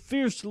 even with the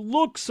fierce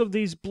looks of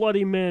these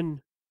bloody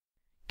men.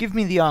 Give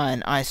me the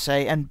iron, I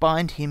say, and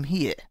bind him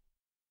here.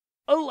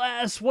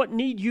 Alas, what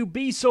need you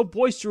be so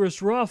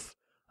boisterous rough?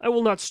 I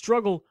will not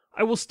struggle,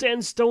 I will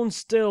stand stone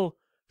still.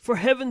 For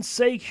heaven's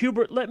sake,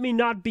 Hubert, let me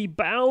not be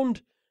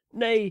bound.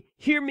 Nay,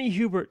 hear me,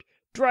 Hubert.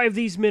 Drive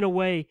these men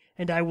away,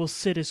 and I will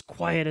sit as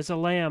quiet as a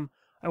lamb.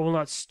 I will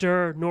not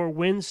stir, nor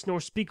wince, nor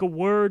speak a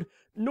word,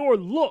 nor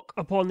look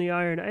upon the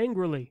iron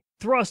angrily.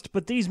 Thrust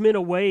but these men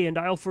away, and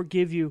I'll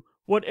forgive you,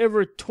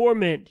 whatever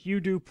torment you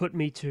do put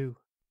me to.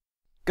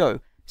 Go,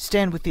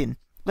 stand within.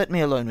 Let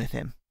me alone with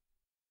him.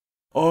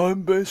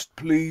 I'm best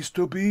pleased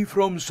to be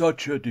from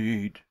such a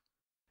deed.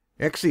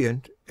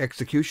 Exeunt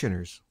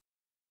executioners.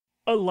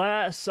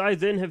 Alas, I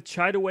then have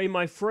chid away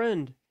my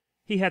friend.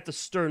 He hath a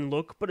stern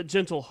look, but a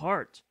gentle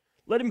heart.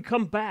 Let him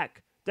come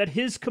back, that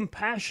his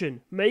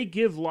compassion may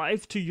give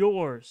life to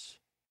yours.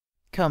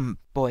 Come,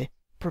 boy,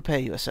 prepare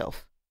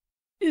yourself.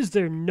 Is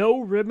there no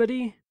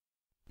remedy?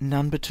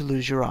 None but to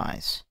lose your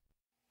eyes.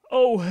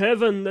 O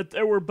heaven, that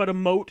there were but a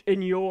mote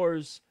in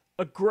yours,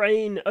 a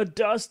grain, a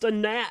dust, a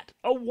gnat,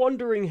 a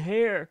wandering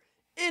hair,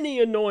 any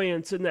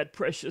annoyance in that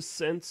precious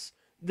sense,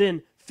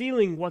 then,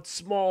 feeling what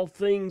small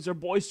things are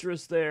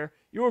boisterous there,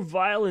 your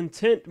vile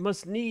intent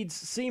must needs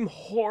seem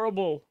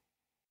horrible.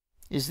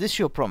 Is this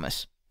your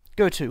promise?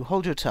 Go to,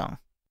 hold your tongue.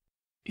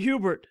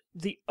 Hubert,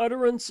 the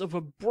utterance of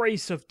a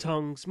brace of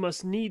tongues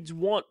must needs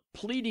want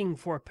pleading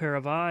for a pair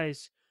of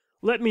eyes.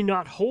 Let me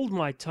not hold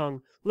my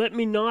tongue, let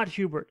me not,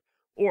 Hubert.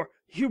 Or,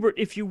 Hubert,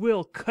 if you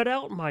will, cut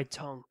out my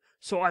tongue,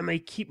 so I may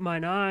keep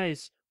mine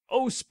eyes.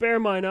 Oh, spare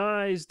mine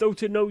eyes, though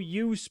to no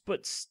use,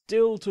 but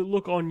still to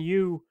look on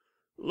you.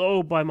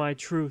 Lo, by my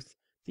truth,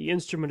 the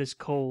instrument is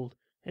cold,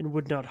 and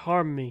would not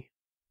harm me.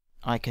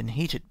 I can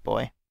heat it,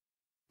 boy.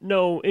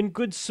 No, in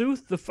good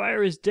sooth, the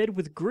fire is dead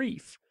with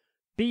grief,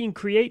 being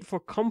create for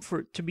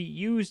comfort to be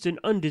used in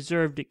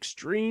undeserved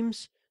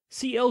extremes.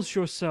 See else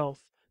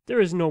yourself, there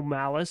is no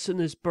malice in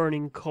this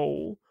burning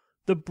coal.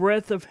 The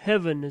breath of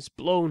heaven has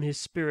blown his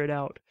spirit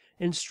out,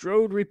 and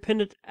strowed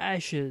repentant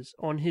ashes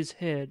on his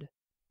head.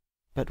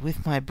 But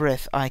with my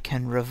breath I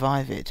can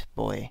revive it,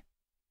 boy.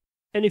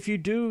 And if you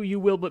do, you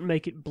will but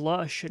make it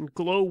blush, and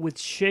glow with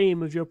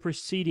shame of your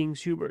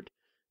proceedings, Hubert.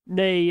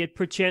 Nay, it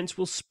perchance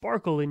will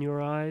sparkle in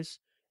your eyes,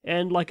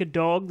 and, like a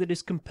dog that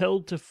is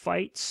compelled to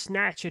fight,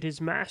 snatch at his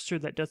master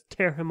that doth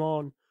tear him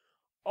on.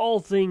 All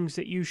things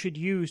that you should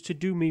use to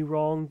do me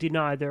wrong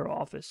deny their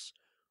office.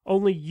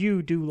 Only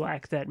you do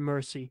lack that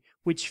mercy,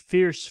 which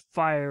fierce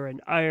fire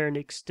and iron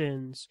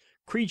extends,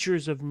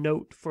 creatures of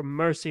note for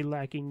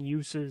mercy-lacking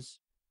uses.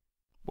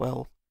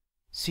 Well,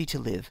 see to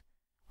live.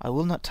 I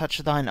will not touch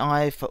thine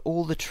eye for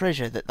all the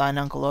treasure that thine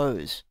uncle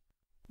owes.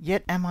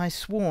 Yet am I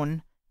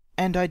sworn,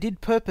 and I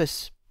did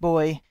purpose,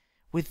 boy,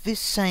 with this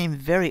same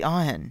very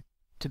iron,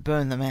 to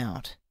burn them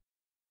out.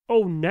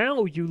 Oh,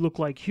 now you look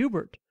like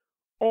Hubert.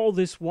 All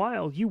this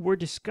while you were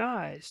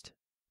disguised.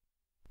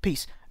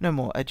 Peace, no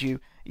more adieu.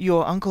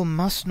 Your uncle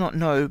must not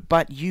know,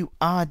 but you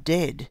are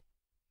dead.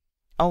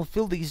 I'll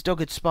fill these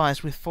dogged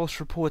spies with false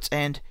reports,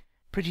 and,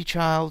 pretty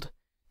child,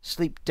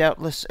 sleep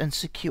doubtless and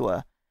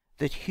secure,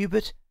 that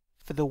Hubert,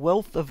 for the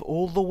wealth of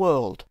all the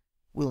world,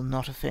 will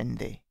not offend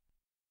thee.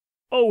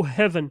 O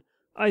heaven,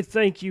 I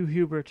thank you,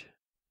 Hubert.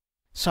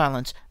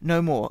 Silence,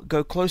 no more.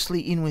 Go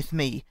closely in with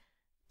me.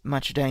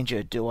 Much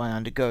danger do I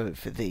undergo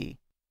for thee.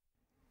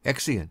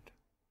 Exeunt.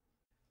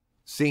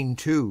 Scene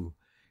 2.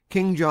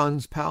 King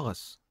John's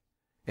palace.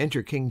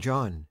 Enter King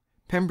John,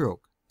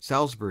 Pembroke,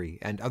 Salisbury,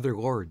 and other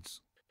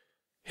lords.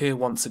 Here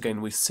once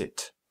again we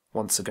sit,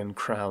 once again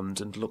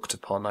crowned and looked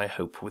upon, I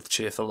hope, with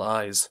cheerful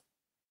eyes.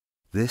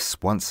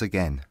 This once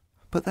again,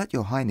 but that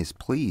your highness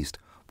pleased,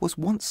 was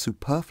once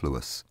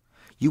superfluous.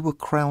 You were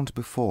crowned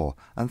before,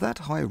 and that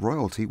high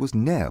royalty was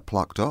ne'er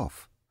plucked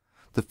off.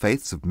 The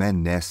faiths of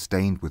men ne'er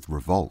stained with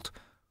revolt.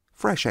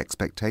 Fresh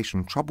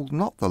expectation troubled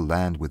not the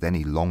land with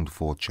any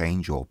longed-for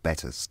change or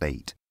better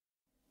state.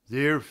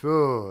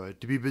 Therefore,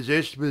 to be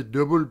possessed with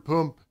double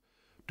pomp,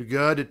 to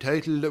guard a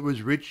title that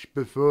was rich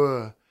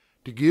before,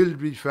 to gild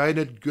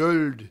refined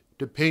gold,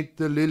 to paint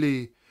the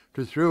lily,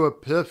 to throw a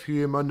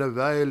perfume on the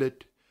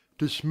violet,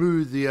 to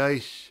smooth the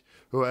ice,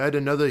 or add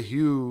another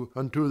hue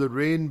unto the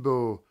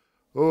rainbow,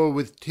 or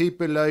with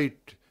taper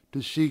light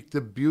to seek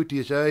the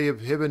beauteous eye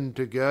of heaven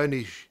to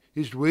garnish,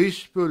 is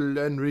wasteful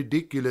and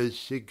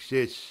ridiculous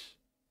excess.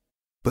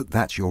 But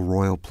that your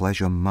royal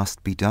pleasure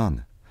must be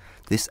done.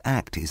 This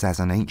act is as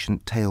an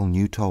ancient tale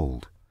new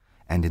told,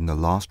 and in the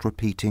last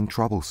repeating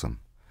troublesome,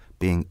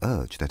 being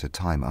urged at a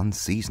time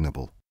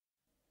unseasonable.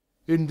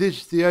 In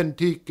this the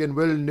antique and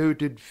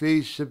well-noted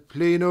face of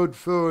plain old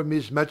form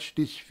is much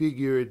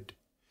disfigured,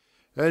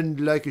 and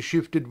like a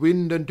shifted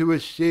wind unto a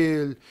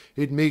sail,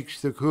 it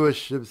makes the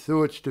course of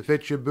thoughts to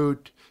fetch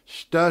about,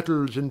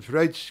 startles and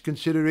frights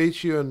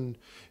consideration,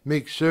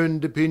 makes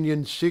sound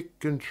opinion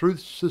sick and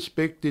truth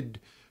suspected,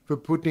 for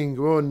putting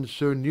on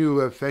so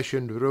new a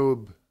fashioned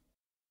robe.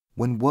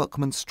 When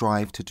workmen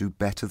strive to do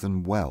better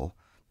than well,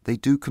 they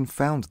do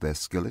confound their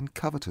skill in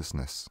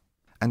covetousness,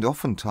 and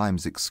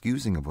oftentimes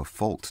excusing of a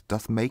fault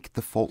doth make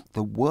the fault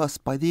the worse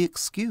by the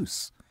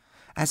excuse,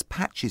 as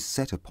patches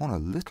set upon a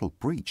little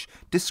breach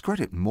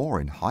discredit more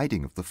in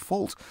hiding of the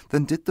fault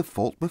than did the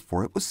fault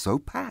before it was so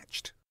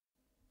patched.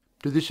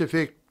 To this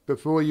effect,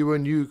 before you were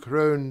new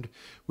crowned,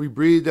 we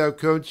breathed our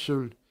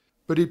counsel,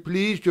 but it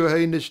pleased your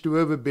highness to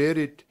overbear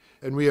it,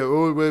 and we are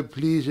all well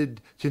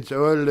pleased, since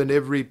all and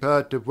every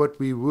part of what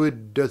we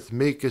would doth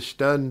make a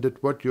stand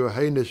at what your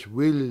highness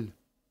will.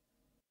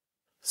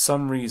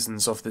 Some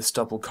reasons of this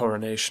double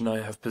coronation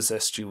I have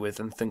possessed you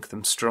with, and think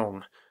them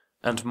strong,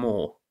 and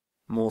more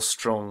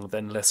strong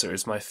than lesser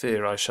is my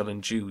fear I shall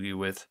endue you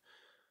with.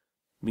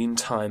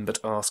 Meantime but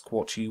ask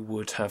what you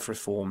would have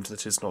reformed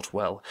that is not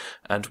well,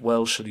 and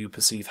well shall you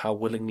perceive how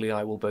willingly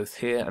I will both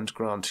hear and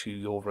grant you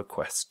your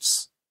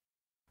requests.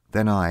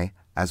 Then I,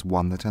 as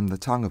one that am the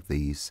tongue of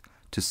these,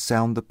 to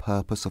sound the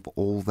purpose of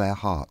all their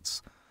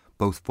hearts,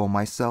 both for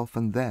myself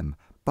and them,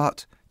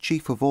 but,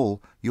 chief of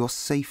all, your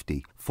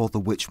safety, for the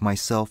which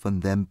myself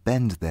and them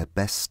bend their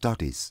best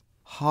studies,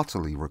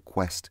 heartily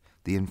request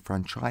the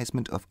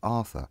enfranchisement of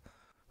Arthur,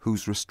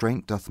 whose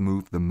restraint doth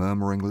move the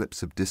murmuring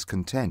lips of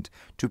discontent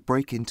to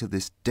break into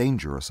this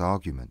dangerous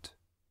argument.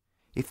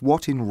 If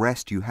what in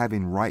rest you have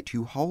in right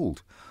you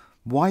hold,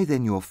 why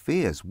then your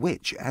fears,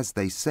 which, as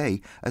they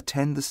say,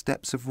 attend the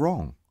steps of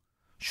wrong,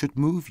 should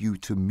move you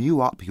to mew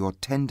up your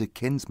tender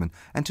kinsman,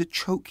 and to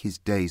choke his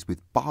days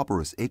with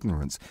barbarous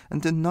ignorance,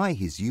 and deny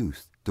his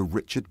youth the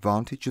rich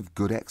advantage of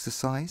good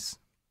exercise?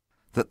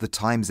 that the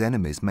time's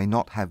enemies may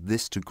not have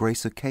this to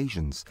grace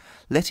occasions,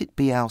 let it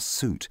be our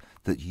suit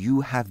that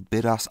you have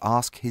bid us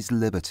ask his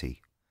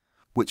liberty,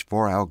 which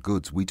for our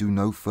goods we do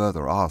no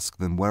further ask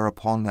than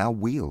whereupon our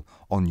weal,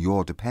 on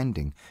your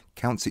depending,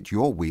 counts it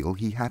your weal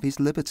he have his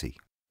liberty.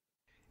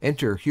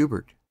 Enter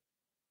Hubert.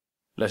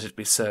 Let it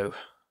be so.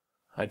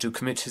 I do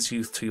commit his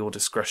youth to your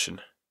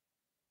discretion.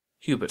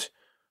 Hubert,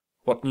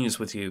 what news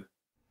with you?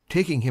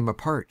 Taking him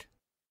apart.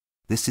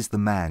 This is the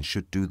man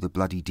should do the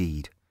bloody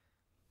deed.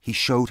 He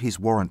showed his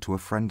warrant to a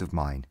friend of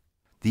mine.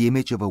 The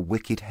image of a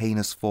wicked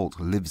heinous fault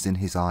lives in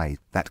his eye.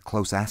 That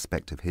close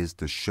aspect of his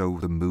does show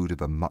the mood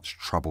of a much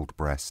troubled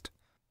breast.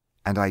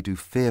 And I do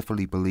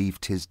fearfully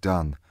believe 'tis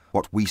done,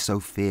 what we so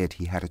feared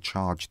he had a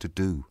charge to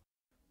do.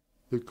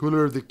 The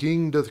colour of the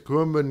king doth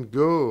come and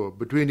go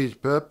between his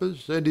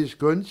purpose and his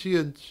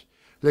conscience,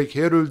 like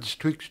heralds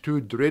twixt two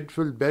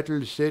dreadful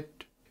battles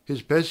set.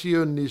 His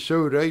passion is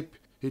so ripe,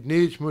 it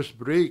needs must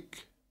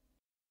break.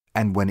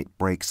 And when it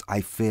breaks,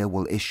 I fear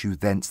will issue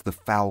thence the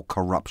foul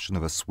corruption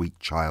of a sweet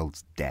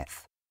child's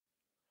death.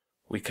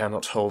 We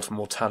cannot hold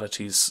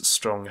mortality's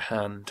strong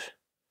hand.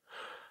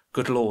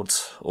 Good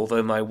lords,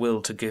 although my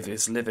will to give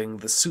is living,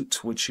 the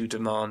suit which you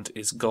demand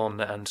is gone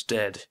and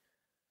dead.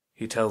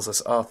 He tells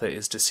us Arthur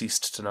is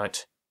deceased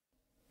tonight.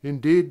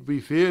 Indeed,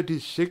 we feared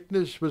his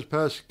sickness was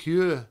past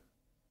cure.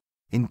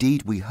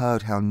 Indeed, we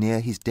heard how near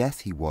his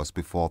death he was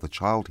before the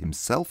child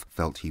himself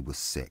felt he was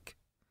sick.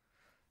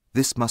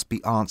 This must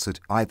be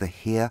answered either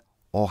here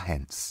or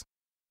hence.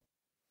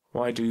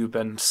 Why do you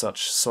bend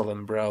such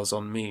solemn brows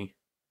on me?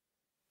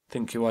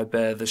 Think you I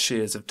bear the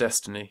shears of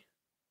destiny?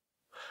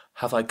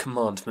 Have I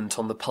commandment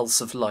on the pulse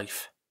of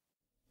life?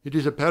 It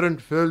is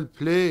apparent foul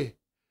play,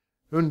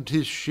 and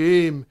 'tis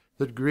shame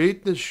that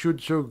greatness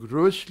should so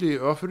grossly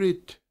offer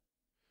it.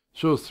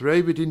 So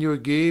thrive it in your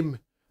game,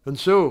 and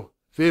so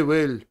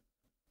farewell.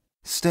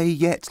 Stay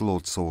yet,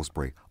 Lord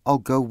Salisbury, I'll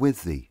go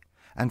with thee,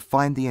 and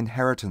find the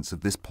inheritance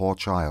of this poor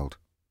child,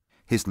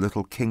 his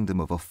little kingdom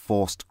of a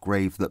forced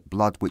grave, that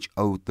blood which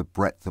owed the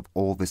breadth of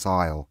all this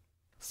isle,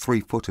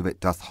 3 foot of it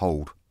doth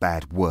hold,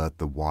 bad word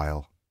the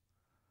while.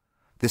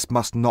 This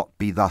must not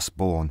be thus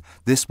borne,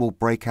 this will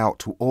break out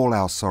to all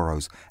our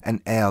sorrows,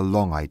 and ere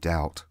long I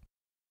doubt.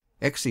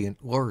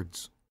 Exeunt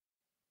lords.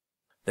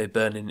 They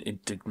burn in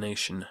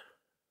indignation.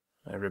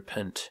 I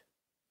repent.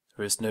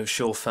 There is no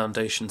sure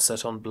foundation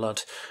set on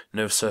blood,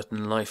 no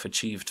certain life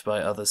achieved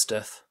by others'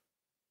 death.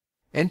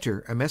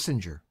 Enter a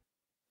messenger.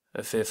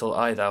 A fearful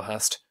eye thou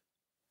hast.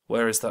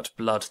 Where is that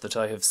blood that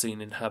I have seen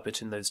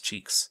inhabit in those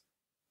cheeks?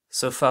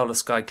 So foul a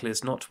sky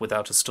clears not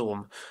without a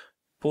storm.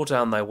 Pour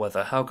down thy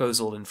weather. How goes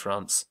all in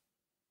France?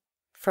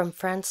 From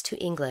France to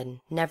England,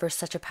 never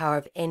such a power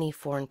of any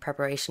foreign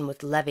preparation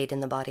was levied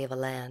in the body of a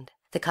land.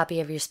 The copy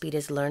of your speed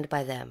is learned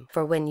by them,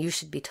 for when you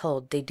should be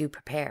told, they do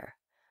prepare.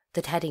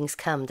 The tidings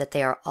come that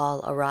they are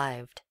all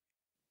arrived.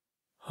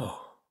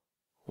 Oh,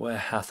 where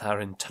hath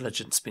our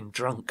intelligence been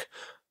drunk?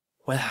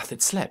 Where hath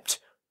it slept?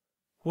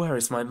 Where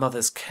is my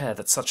mother's care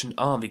that such an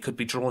army could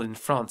be drawn in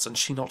France, and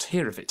she not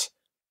hear of it?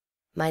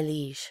 My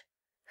liege,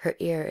 her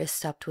ear is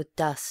stopped with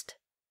dust.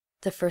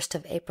 The 1st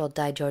of April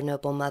died your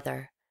noble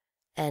mother,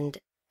 and,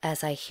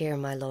 as I hear,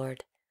 my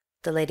lord,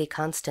 the Lady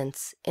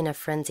Constance in a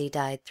frenzy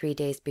died 3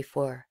 days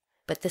before.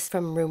 But this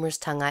from rumour's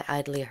tongue I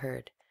idly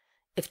heard.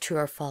 If true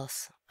or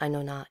false, I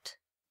know not.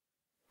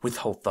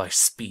 Withhold thy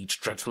speech,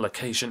 dreadful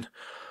occasion.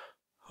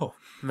 Oh,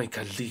 make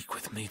a league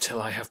with me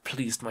till I have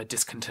pleased my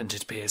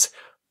discontented peers.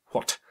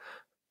 What,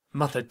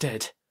 mother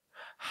dead?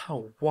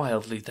 How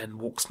wildly then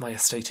walks my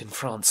estate in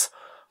France!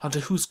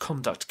 Under whose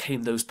conduct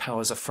came those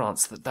powers of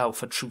France that thou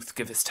for truth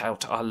givest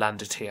out are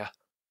landed here?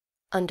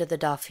 Under the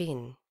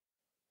Dauphin.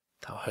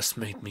 Thou hast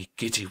made me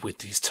giddy with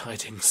these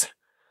tidings.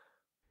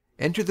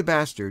 Enter the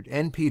bastard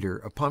and Peter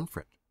of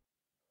Pomfret.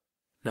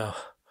 Now,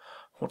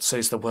 what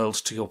says the world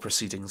to your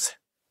proceedings?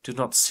 Do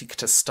not seek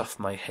to stuff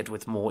my head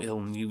with more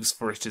ill news,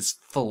 for it is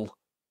full.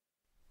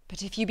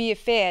 But if you be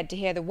afeard to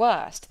hear the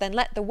worst, then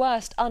let the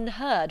worst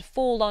unheard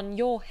fall on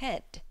your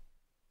head.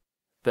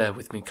 Bear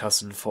with me,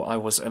 cousin, for I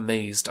was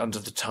amazed under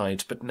the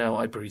tide, but now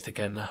I breathe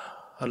again,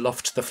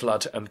 aloft the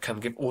flood, and can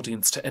give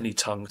audience to any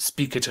tongue,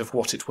 speak it of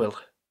what it will.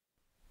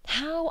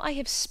 How I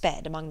have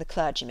sped among the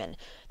clergymen,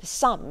 the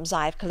sums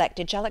I have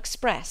collected shall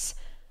express.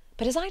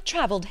 But as I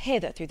travelled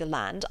hither through the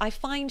land, I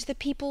find the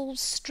people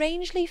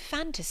strangely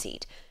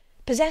fantasied,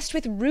 possessed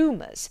with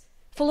rumours,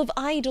 full of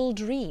idle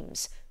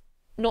dreams,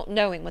 not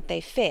knowing what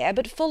they fear,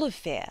 but full of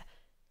fear.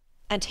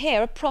 And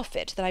here a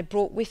prophet that I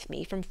brought with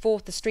me from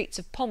forth the streets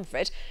of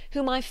Pomfret,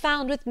 whom I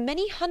found with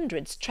many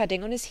hundreds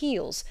treading on his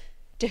heels,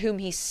 to whom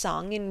he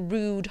sung in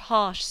rude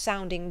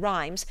harsh-sounding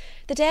rhymes,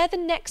 that ere the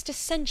next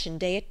Ascension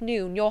day at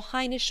noon your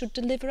highness should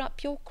deliver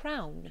up your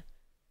crown.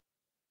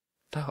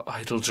 Thou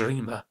idle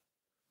dreamer,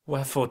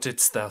 wherefore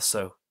didst thou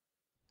so?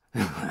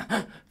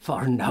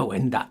 For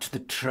knowing that the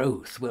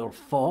truth will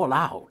fall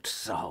out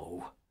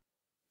so.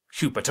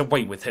 Hubert,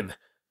 away with him!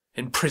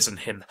 Imprison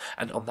him,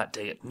 and on that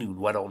day at noon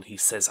whereon he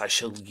says I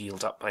shall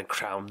yield up my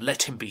crown,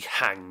 let him be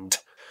hanged.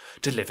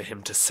 Deliver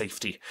him to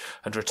safety,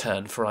 and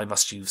return, for I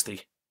must use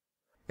thee.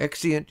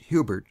 Exeunt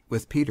Hubert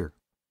with Peter.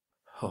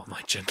 O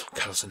my gentle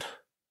cousin,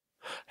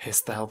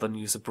 hear'st thou the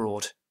news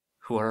abroad,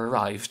 who are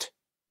arrived?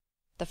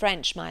 The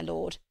French, my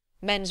lord.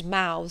 Men's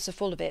mouths are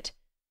full of it.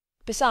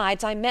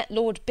 Besides, I met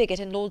Lord Bigot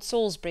and Lord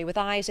Salisbury with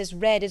eyes as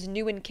red as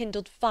new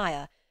enkindled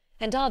fire,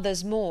 and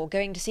others more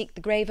going to seek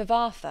the grave of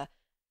Arthur,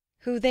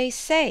 who they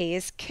say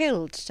is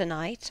killed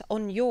to-night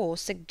on your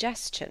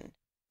suggestion.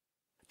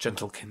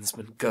 Gentle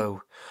kinsman,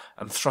 go,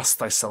 and thrust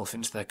thyself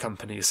into their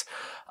companies.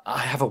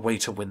 I have a way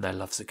to win their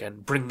loves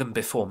again. Bring them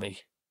before me.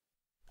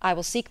 I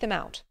will seek them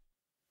out.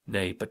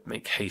 Nay, but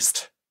make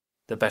haste.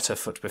 The better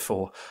foot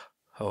before.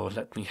 Oh,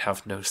 let me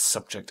have no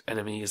subject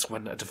enemies,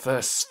 when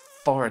adverse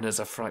foreigners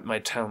affright my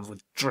towns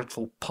with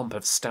dreadful pomp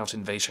of stout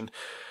invasion.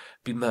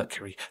 Be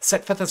Mercury,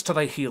 set feathers to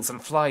thy heels,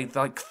 and fly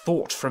like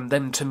thought from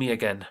them to me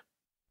again.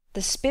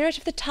 The spirit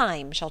of the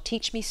time shall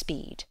teach me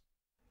speed.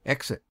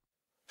 Exit.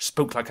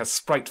 Spoke like a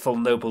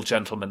spriteful noble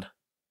gentleman.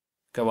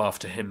 Go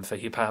after him, for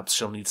he perhaps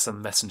shall need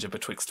some messenger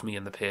betwixt me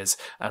and the peers,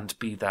 and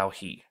be thou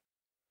he.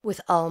 With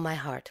all my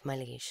heart, my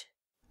liege.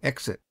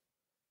 Exit.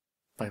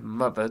 My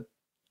mother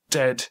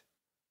dead.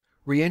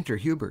 Re-enter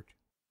Hubert.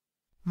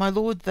 My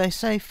lord, they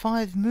say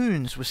 5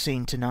 moons were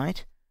seen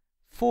to-night,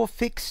 4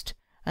 fixed,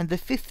 and the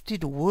 5th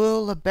did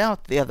whirl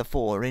about the other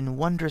 4 in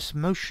wondrous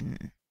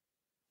motion.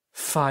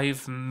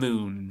 5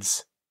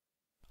 moons.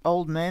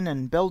 Old men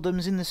and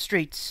beldams in the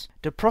streets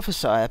do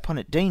prophesy upon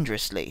it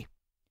dangerously.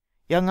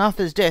 Young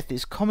Arthur's death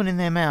is common in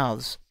their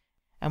mouths,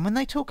 and when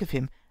they talk of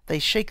him, they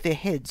shake their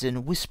heads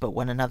and whisper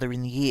one another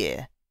in the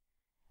ear.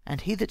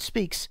 And he that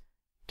speaks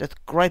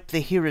doth gripe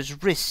the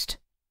hearer's wrist,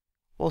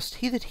 whilst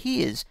he that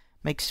hears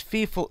makes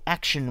fearful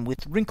action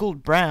with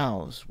wrinkled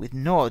brows, with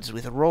nods,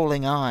 with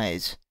rolling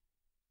eyes.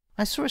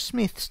 I saw a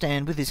smith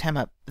stand with his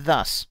hammer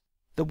thus,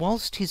 the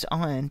whilst his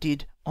iron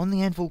did on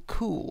the anvil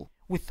cool,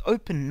 with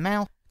open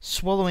mouth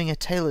swallowing a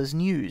tailor's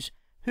news,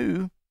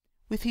 who,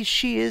 with his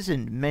shears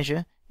and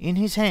measure in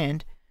his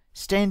hand,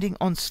 standing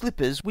on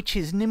slippers which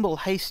his nimble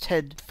haste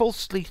had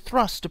falsely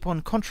thrust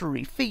upon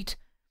contrary feet,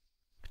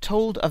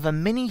 told of a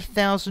many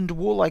thousand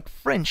warlike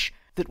French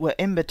that were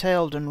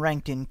embatailed and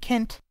ranked in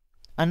Kent.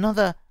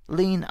 Another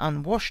lean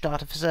unwashed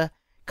artificer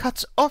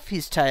cuts off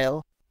his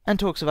tail and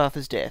talks of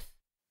Arthur's death.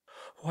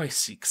 Why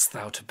seek'st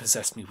thou to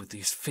possess me with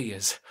these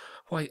fears?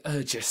 Why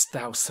urgest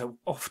thou so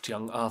oft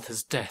young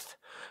Arthur's death?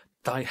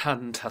 Thy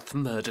hand hath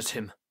murdered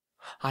him.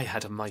 I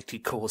had a mighty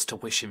cause to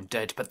wish him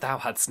dead, but thou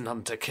hadst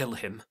none to kill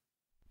him.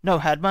 No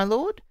had, my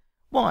lord?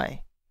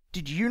 Why,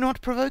 did you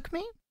not provoke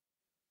me?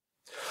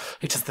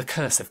 It is the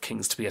curse of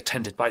kings to be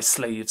attended by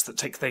slaves that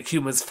take their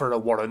humours for a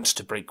warrant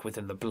to break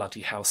within the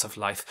bloody house of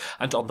life,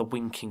 and on the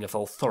winking of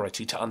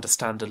authority to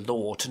understand a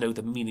law, to know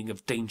the meaning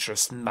of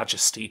dangerous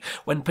majesty,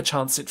 when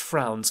perchance it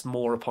frowns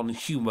more upon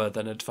humour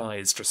than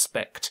advised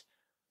respect.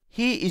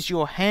 Here is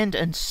your hand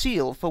and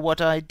seal for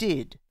what I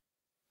did.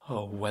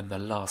 Oh, when the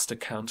last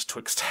account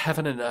twixt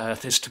heaven and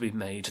earth is to be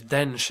made,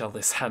 then shall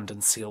this hand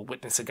and seal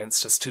witness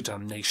against us to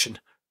damnation.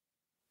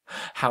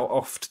 How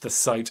oft the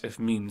sight of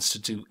means to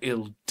do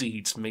ill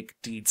deeds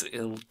make deeds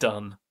ill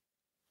done.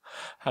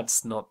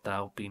 Hadst not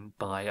thou been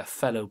by, a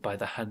fellow by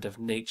the hand of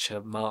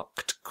nature,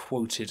 marked,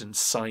 quoted, and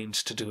signed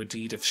to do a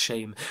deed of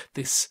shame,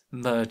 this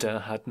murder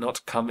had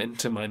not come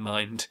into my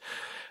mind.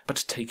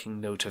 But taking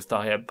note of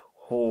thy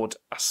abhorred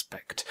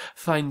aspect,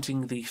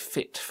 finding thee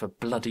fit for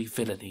bloody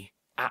villainy,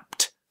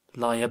 apt,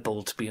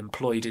 liable to be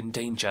employed in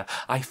danger,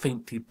 I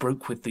faintly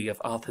broke with thee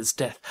of Arthur's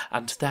death,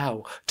 and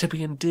thou, to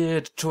be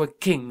endeared to a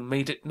king,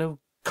 made it no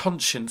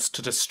conscience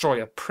to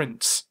destroy a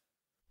prince.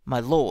 My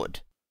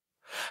lord,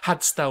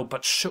 hadst thou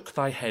but shook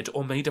thy head,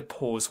 or made a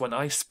pause when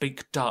I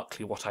spake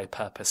darkly what I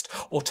purposed,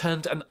 or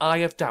turned an eye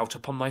of doubt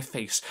upon my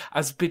face,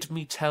 as bid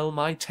me tell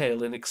my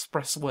tale in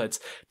express words,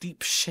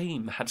 deep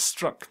shame had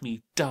struck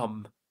me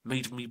dumb,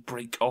 made me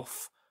break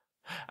off,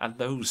 and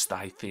those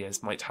thy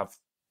fears might have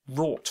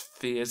wrought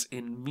fears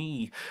in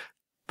me,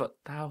 but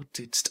thou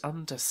didst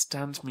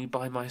understand me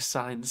by my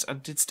signs,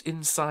 and didst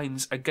in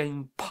signs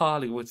again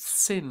parley with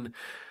sin.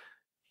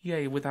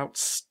 Yea, without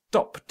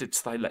stop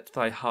didst thou let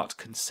thy heart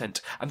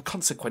consent, and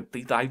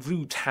consequently thy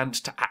rude hand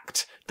to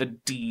act the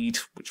deed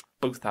which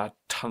both our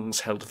tongues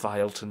held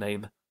vile to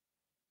name.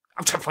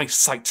 Out of my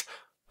sight,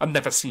 and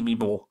never see me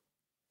more.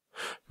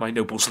 My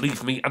nobles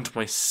leave me, and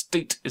my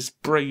state is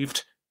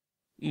braved,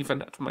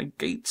 even at my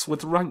gates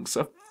with ranks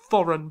of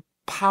foreign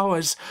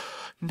powers,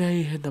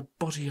 nay, in the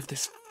body of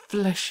this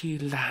fleshy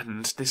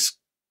land, this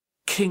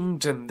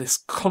kingdom, this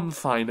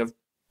confine of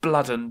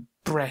blood and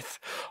breath,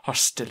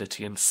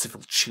 hostility and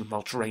civil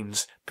tumult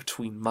reigns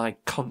between my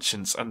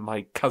conscience and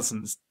my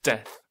cousin's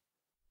death.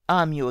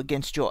 Arm you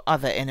against your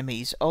other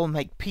enemies, I'll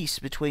make peace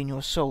between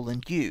your soul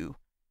and you.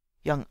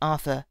 Young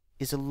Arthur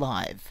is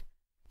alive.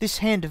 This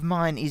hand of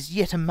mine is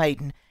yet a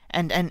maiden,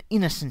 and an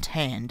innocent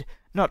hand,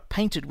 not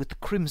painted with the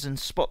crimson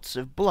spots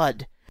of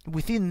blood.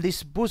 Within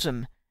this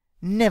bosom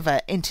never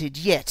entered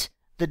yet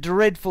the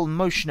dreadful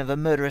motion of a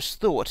murderous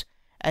thought,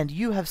 and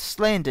you have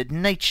slandered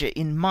nature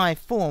in my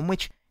form,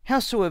 which,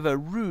 howsoever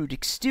rude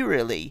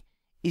exteriorly,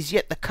 is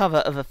yet the cover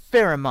of a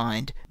fairer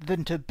mind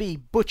than to be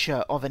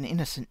butcher of an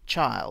innocent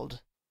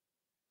child.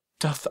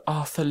 Doth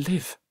Arthur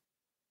live?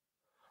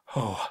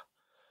 Oh,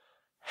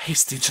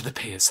 hasty to the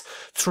peers,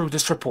 throw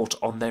this report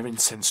on their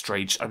incensed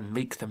rage, and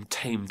make them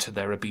tame to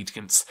their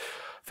obedience.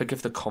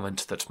 Forgive the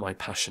comment that my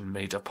passion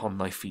made upon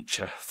thy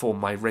feature, for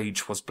my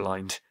rage was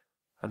blind,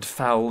 and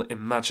foul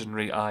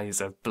imaginary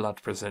eyes of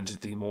blood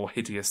presented thee more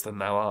hideous than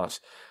thou art.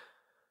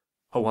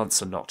 Oh,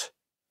 answer not,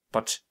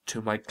 but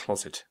to my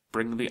closet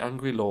bring the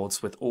angry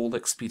lords with all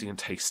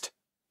expedient haste.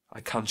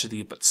 I conjure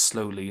thee but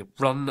slowly,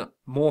 run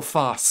more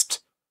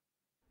fast.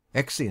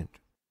 Exeunt.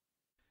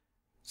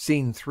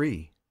 Scene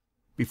 3.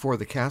 Before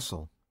the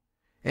castle.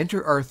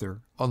 Enter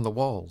Arthur on the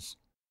walls.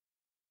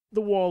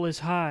 The wall is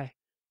high,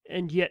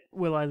 and yet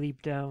will I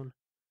leap down.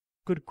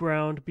 Good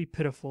ground, be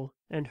pitiful,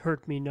 and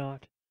hurt me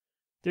not.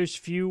 There's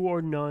few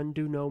or none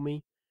do know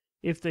me.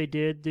 If they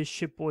did, this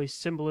shipboy's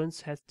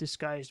semblance hath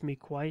disguised me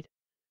quite.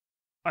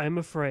 I am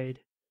afraid,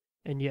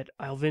 and yet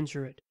I'll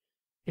venture it.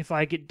 If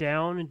I get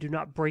down and do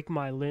not break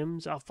my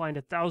limbs, I'll find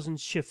 1,000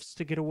 shifts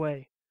to get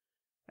away.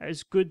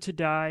 As good to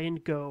die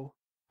and go,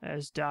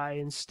 as die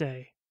and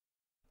stay.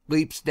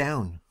 Leaps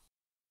down.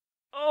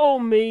 Oh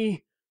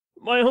me!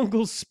 My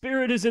uncle's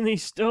spirit is in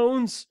these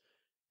stones.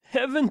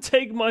 Heaven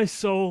take my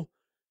soul,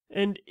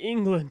 and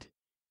England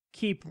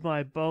keep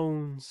my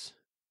bones.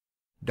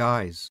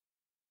 Dies.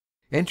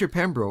 Enter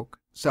Pembroke,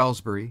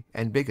 Salisbury,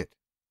 and Bigot.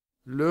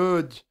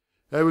 Lords,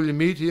 I will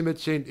meet him at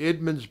St.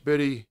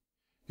 Edmundsbury.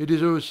 It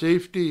is our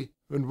safety,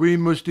 and we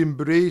must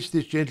embrace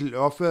this gentle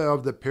offer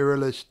of the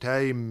perilous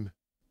time.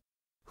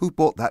 Who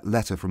brought that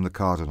letter from the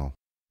Cardinal?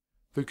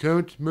 The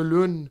Count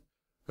Melun,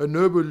 a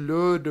noble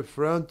lord of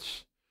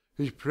France,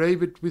 whose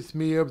private with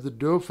me of the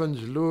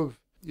Dauphin's love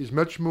is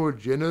much more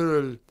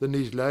general than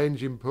these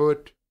lines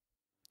import.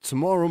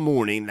 Tomorrow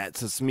morning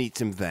let us meet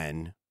him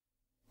then.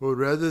 Or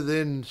rather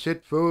then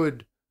set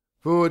forward,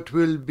 for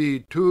 'twill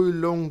be 2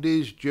 long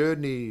days'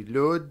 journey,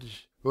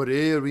 lords, or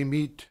ere we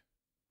meet.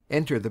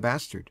 Enter the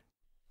Bastard.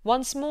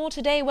 Once more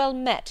to-day well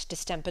met,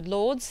 distempered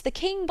lords. The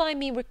king by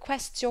me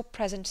requests your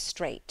present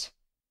straight.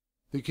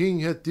 The king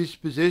hath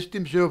dispossessed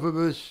himself of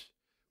us.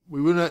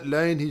 We will not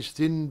line his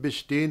thin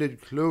bestained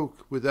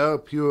cloak with our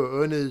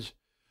pure honours,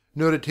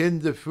 nor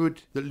attend the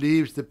foot that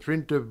leaves the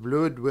print of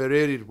blood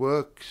where'er it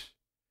walks.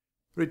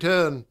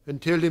 Return,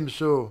 and tell him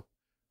so.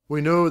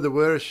 We know the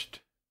worst.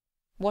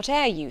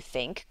 Whate'er you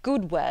think,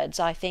 good words,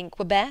 I think,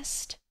 were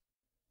best.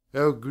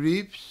 Our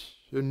griefs,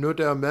 and not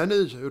our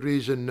manners,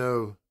 reason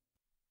now.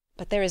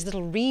 But there is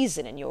little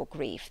reason in your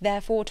grief,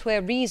 therefore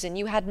 'twere reason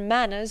you had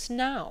manners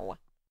now.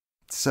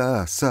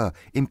 Sir, sir,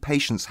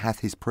 impatience hath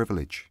his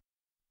privilege.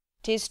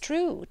 'Tis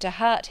true, to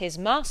hurt his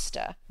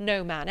master,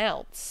 no man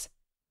else.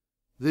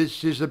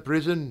 This is the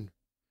prison.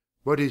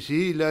 What is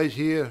he lies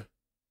here?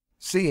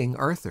 Seeing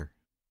Arthur.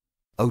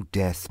 O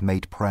death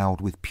made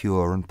proud with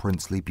pure and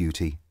princely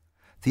beauty,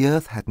 the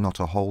earth had not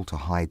a hole to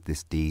hide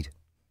this deed.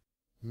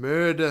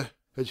 Murder,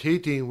 as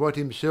hating what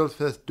himself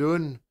hath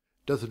done,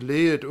 doth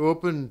lay it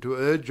open to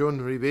urge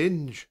on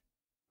revenge.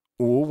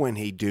 Or when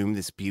he doomed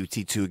this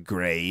beauty to a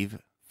grave,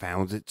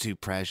 found it too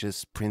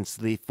precious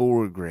princely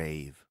for a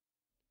grave.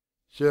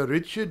 Sir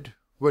Richard,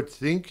 what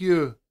think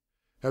you?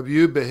 Have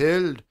you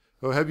beheld,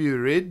 or have you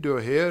read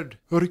or heard,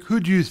 or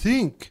could you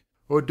think,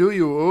 or do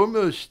you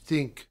almost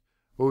think,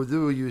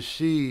 although you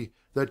see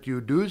that you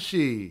do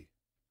see?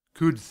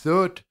 Could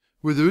thought,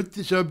 without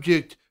this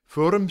object,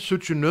 form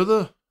such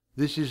another?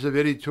 This is the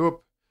very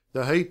top,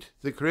 the height,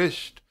 the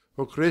crest,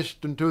 or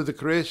crest unto the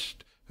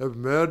crest, of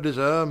murder's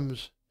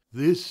arms.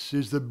 This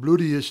is the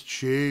bloodiest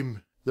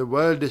shame, the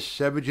wildest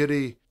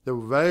savagery, the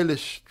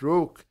vilest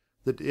stroke,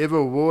 that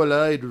ever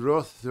wall-eyed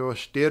wrath or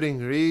staring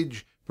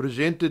rage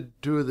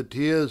presented to the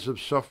tears of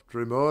soft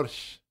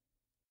remorse.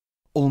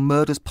 All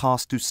murders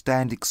past do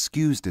stand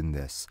excused in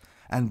this,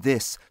 and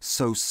this,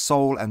 so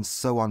sole and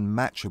so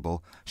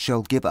unmatchable,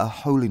 shall give a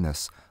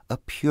holiness, a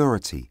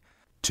purity,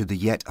 to the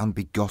yet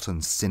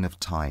unbegotten sin of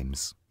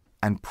times,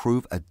 and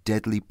prove a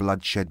deadly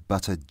bloodshed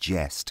but a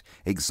jest,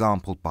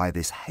 exampled by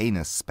this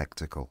heinous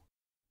spectacle.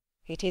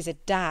 It is a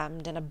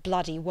damned and a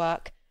bloody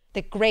work,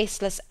 the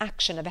graceless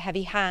action of a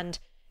heavy hand,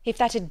 if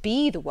that it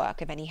be the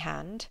work of any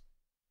hand.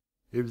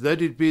 If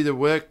that it be the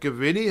work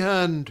of any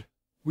hand,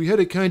 we had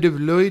a kind of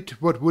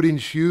light what would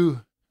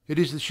ensue. It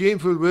is the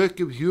shameful work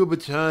of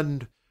Hubert's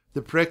hand,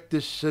 the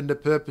practice and the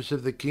purpose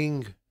of the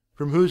king,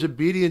 from whose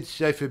obedience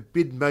I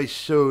forbid my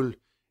soul,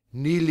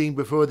 kneeling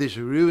before this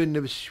ruin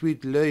of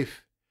sweet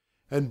life,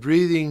 and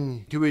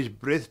breathing to his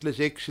breathless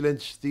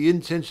excellence the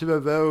incense of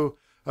a vow,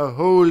 a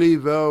holy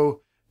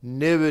vow,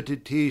 never to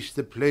taste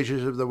the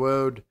pleasures of the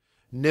world,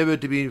 never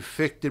to be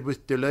infected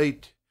with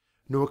delight,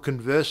 nor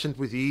conversant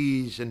with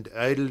ease and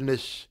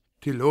idleness,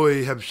 till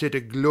I have set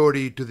a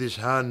glory to this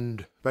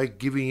hand by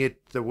giving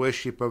it the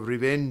worship of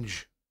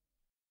revenge.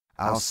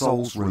 Our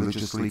souls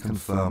religiously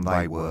confirm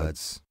thy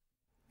words.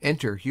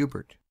 Enter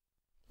Hubert.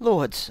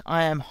 Lords,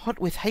 I am hot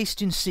with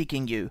haste in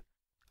seeking you.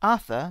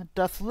 Arthur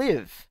doth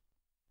live.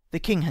 The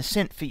king has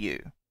sent for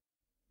you.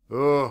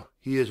 Oh,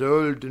 he is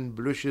old and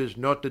blushes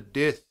not at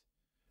death.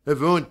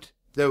 Avaunt,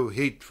 thou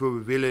hateful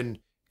villain,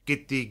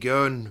 get thee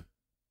gone.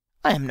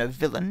 I am no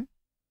villain.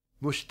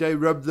 Must I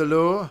rob the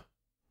law?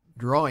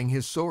 Drawing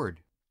his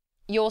sword.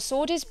 Your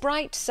sword is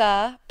bright,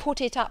 sir.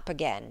 Put it up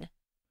again.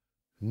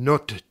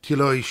 Not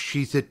till I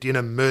sheath it in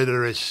a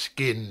murderer's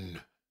skin.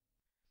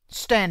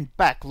 Stand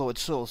back, Lord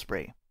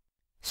Salisbury.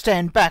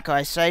 Stand back,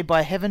 I say.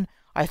 By heaven,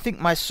 I think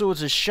my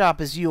sword's as sharp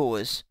as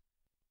yours.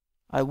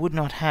 I would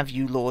not have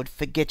you, lord,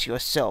 forget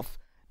yourself,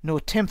 nor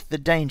tempt the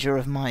danger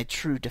of my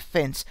true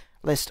defence,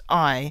 lest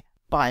I,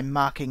 by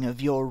marking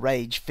of your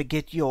rage,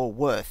 forget your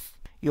worth,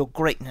 your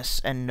greatness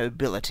and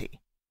nobility.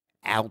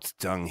 Out,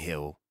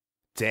 dunghill!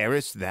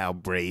 Darest thou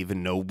brave a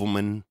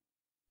nobleman?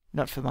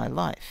 Not for my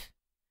life,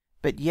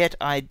 but yet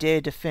I dare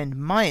defend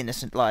my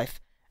innocent life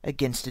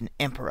against an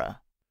emperor.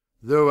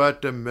 Thou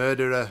art a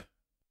murderer.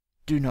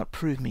 Do not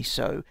prove me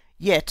so,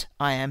 yet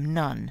I am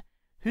none.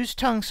 Whose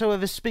tongue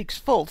soever speaks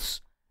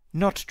false,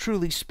 not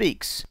truly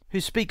speaks.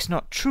 Who speaks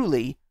not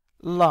truly,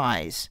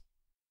 lies.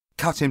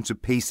 Cut him to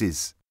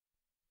pieces.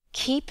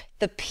 Keep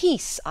the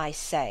peace, I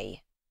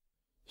say.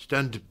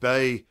 Stand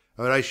by,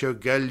 or I shall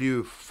gall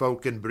you,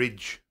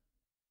 Falconbridge.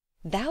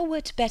 Thou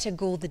wert better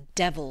gall the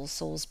devil,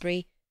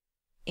 Salisbury.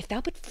 If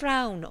thou but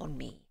frown on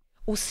me,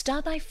 or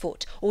stir thy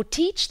foot, or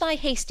teach thy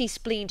hasty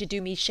spleen to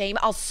do me shame,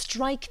 I'll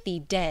strike thee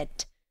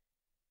dead.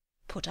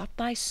 Put up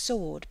thy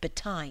sword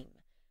betime,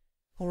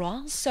 or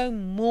I'll so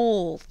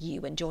maul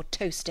you and your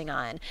toasting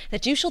iron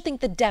that you shall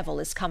think the devil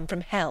is come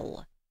from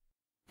hell.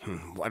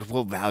 What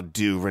wilt thou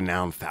do,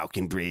 renowned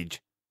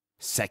Falconbridge?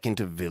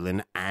 Second a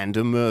villain and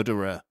a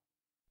murderer.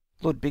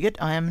 Lord Bigot,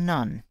 I am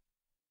none.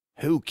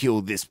 Who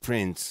killed this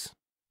prince?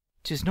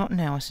 'Tis not an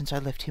hour since I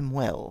left him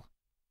well.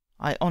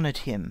 I honoured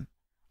him,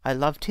 I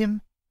loved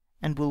him,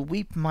 and will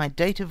weep my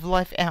date of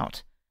life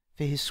out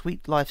for his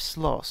sweet life's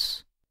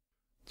loss.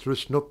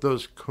 Thrust not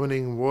those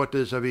cunning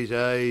waters of his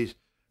eyes,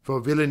 for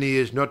villainy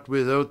is not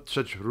without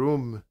such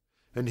room,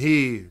 and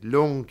he,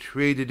 long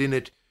traded in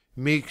it,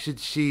 makes it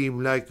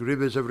seem like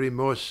rivers of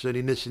remorse and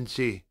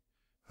innocency.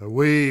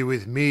 Away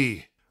with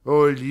me,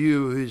 all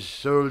you whose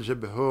souls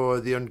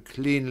abhor the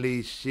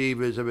uncleanly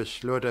savours of a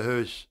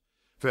slaughter-house,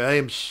 for I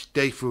am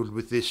stifled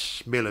with this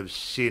smell of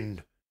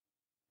sin.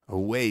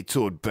 Away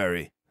toward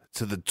Bury,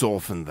 to the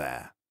Dolphin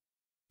there.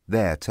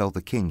 There tell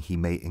the king he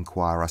may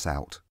inquire us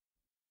out.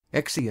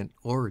 Exeunt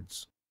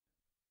lords.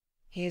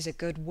 Here's a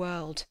good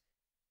world.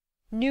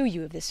 Knew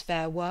you of this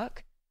fair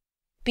work?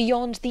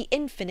 Beyond the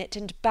infinite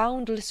and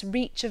boundless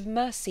reach of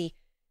mercy,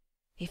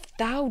 if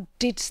thou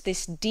didst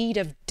this deed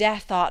of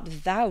death,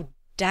 art thou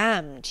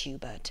damned,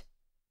 Hubert?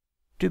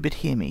 Do but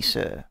hear me,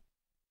 sir.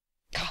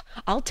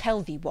 I'll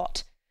tell thee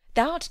what.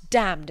 Thou art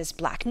damned as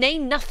black, nay,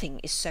 nothing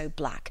is so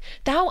black.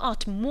 Thou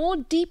art more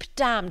deep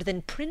damned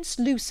than Prince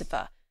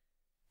Lucifer.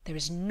 There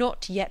is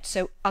not yet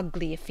so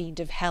ugly a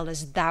fiend of hell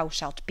as thou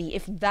shalt be,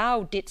 if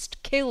thou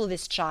didst kill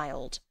this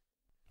child.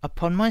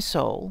 Upon my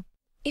soul.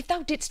 If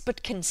thou didst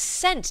but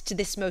consent to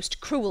this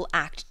most cruel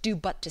act, do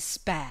but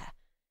despair.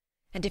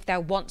 And if thou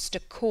want'st a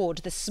cord,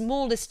 the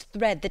smallest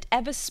thread that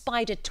ever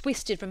spider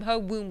twisted from her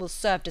womb will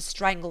serve to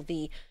strangle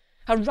thee.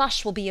 A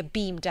rush will be a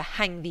beam to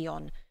hang thee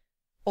on.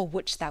 Or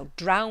wouldst thou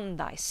drown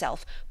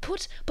thyself,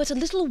 put but a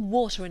little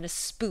water in a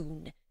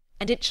spoon,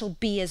 and it shall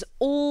be as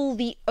all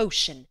the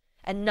ocean,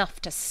 enough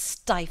to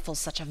stifle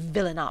such a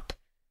villain up.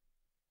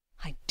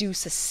 I do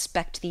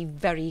suspect thee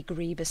very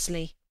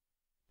grievously.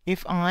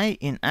 If I,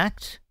 in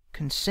act,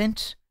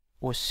 consent,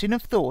 or sin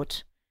of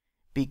thought,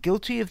 be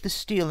guilty of the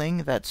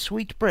stealing that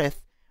sweet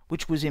breath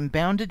which was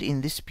imbounded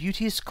in this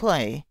beauteous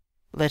clay,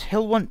 let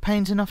hell want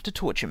pains enough to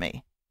torture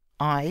me.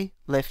 I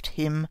left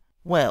him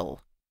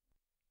well.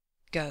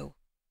 Go,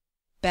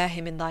 bear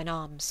him in thine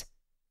arms.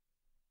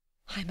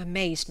 I am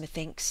amazed,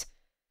 methinks,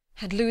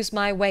 and lose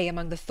my way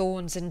among the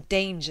thorns and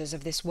dangers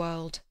of this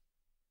world.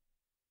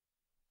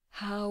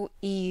 How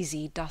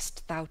easy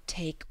dost thou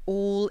take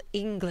all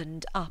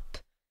England up!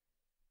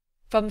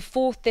 From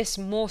forth this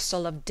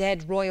morsel of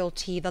dead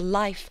royalty, the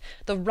life,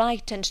 the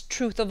right and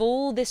truth of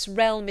all this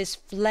realm is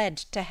fled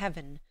to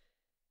heaven.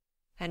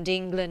 And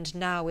England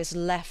now is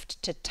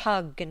left to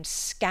tug and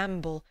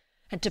scamble,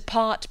 and to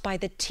part by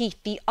the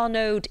teeth the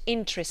unowed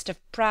interest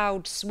of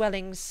proud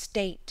swelling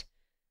state.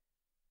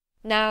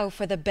 Now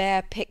for the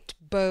bare-picked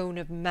bone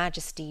of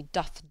majesty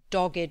doth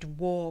dogged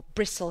war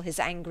bristle his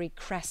angry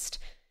crest,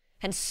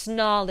 and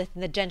snarleth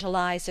in the gentle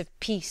eyes of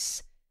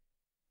peace.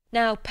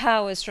 Now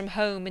powers from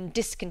home and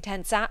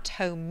discontents at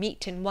home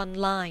meet in one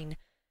line,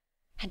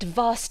 and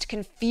vast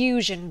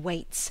confusion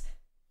waits,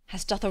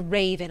 as doth a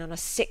raven on a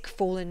sick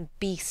fallen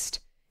beast,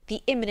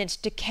 the imminent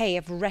decay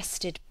of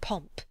rested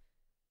pomp.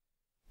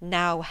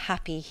 Now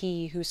happy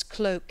he whose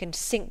cloak and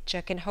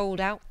cincture can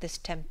hold out this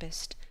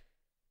tempest.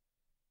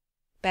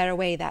 Bear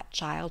away that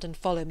child, and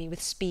follow me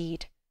with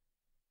speed.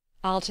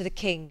 I'll to the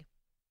king.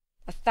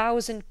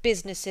 1,000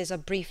 businesses are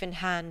brief in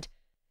hand,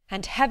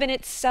 and heaven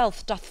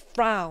itself doth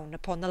frown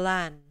upon the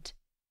land.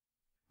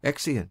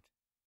 Exeunt.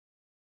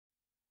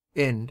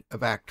 End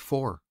of Act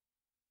 4.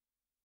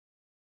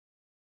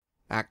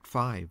 Act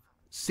 5,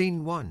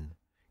 Scene 1.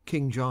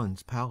 King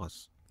John's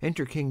palace.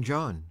 Enter King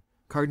John,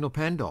 Cardinal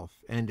Pandolf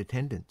and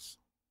attendants.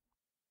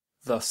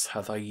 Thus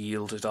have I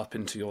yielded up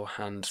into your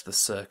hand the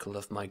circle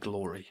of my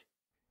glory.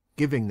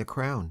 Giving the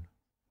crown.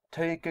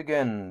 Take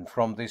again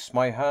from this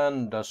my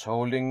hand, as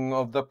holding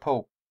of the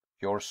Pope,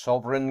 your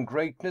sovereign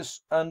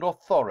greatness and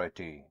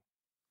authority.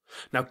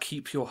 Now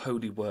keep your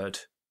holy word.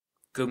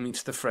 Go meet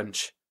the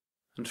French,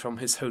 and from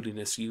his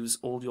holiness use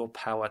all your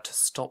power to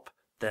stop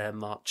their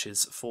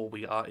marches, for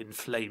we are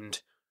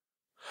inflamed.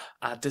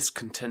 Our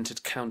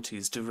discontented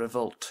counties do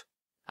revolt.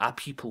 Our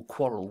people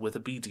quarrel with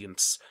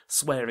obedience,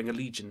 swearing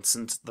allegiance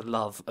and the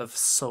love of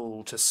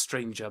soul to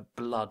stranger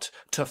blood,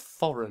 to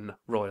foreign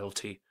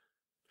royalty.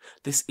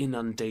 This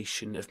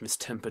inundation of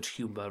mistempered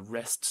humour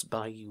rests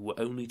by you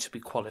only to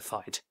be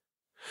qualified.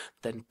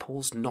 Then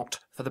pause not,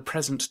 for the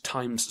present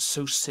time's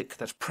so sick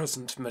that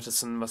present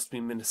medicine must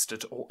be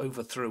ministered, or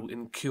overthrow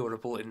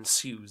incurable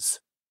ensues.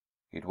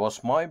 It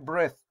was my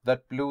breath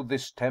that blew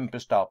this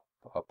tempest up,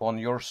 upon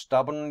your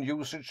stubborn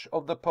usage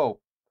of the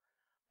Pope.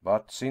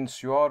 But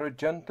since you are a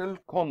gentle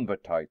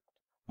convertite,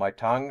 my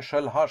tongue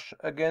shall hush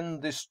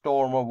again this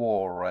storm of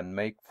war, and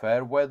make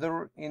fair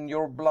weather in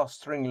your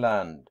blustering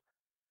land.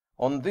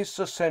 On this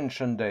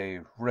Ascension Day,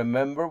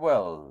 remember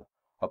well,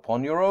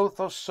 upon your oath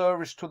of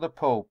service to the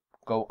Pope,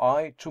 go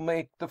I to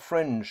make the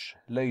French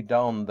lay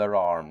down their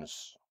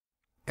arms.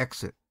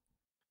 Exit.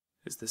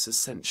 Is this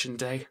Ascension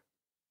Day?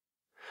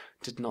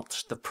 Did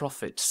not the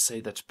prophet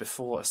say that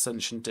before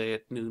Ascension Day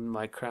at noon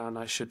my crown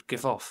I should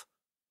give off?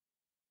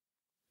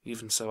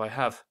 Even so I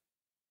have.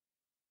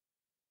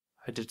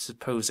 I did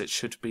suppose it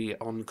should be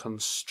on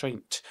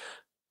constraint,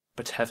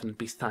 but heaven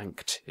be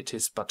thanked, it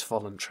is but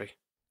voluntary.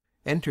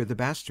 Enter the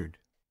bastard.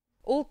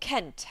 All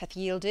Kent hath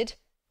yielded,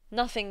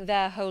 nothing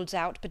there holds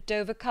out but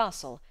Dover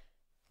Castle.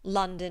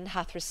 London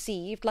hath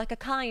received, like a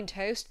kind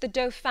host, the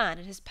Dauphin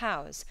in his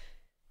powers.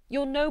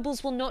 Your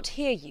nobles will not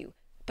hear you,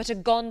 but are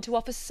gone to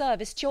offer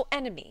service to your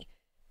enemy,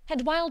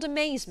 and wild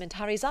amazement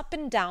hurries up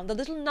and down the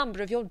little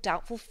number of your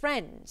doubtful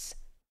friends.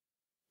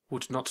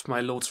 Would not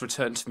my lords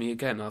return to me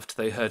again after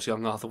they heard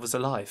young Arthur was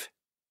alive?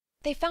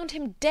 They found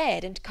him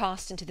dead and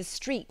cast into the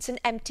streets, an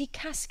empty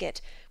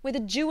casket, where the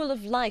jewel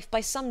of life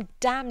by some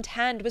damned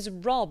hand was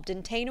robbed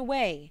and ta'en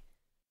away.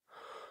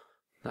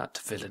 That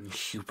villain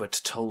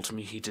Hubert told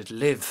me he did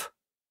live.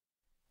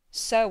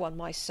 So, on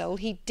my soul,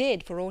 he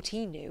did, for aught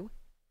he knew.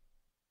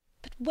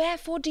 But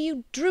wherefore do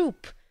you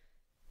droop?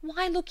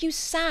 Why look you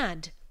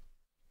sad?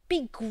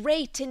 Be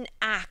great in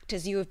act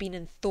as you have been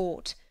in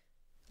thought.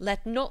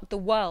 Let not the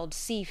world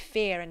see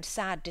fear and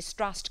sad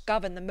distrust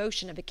govern the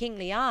motion of a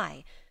kingly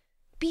eye.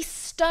 Be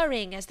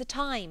stirring as the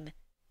time.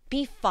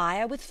 Be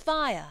fire with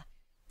fire.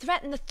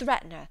 Threaten the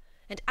threatener,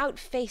 and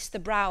outface the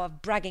brow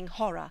of bragging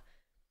horror.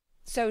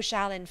 So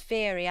shall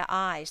inferior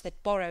eyes,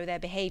 that borrow their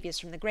behaviours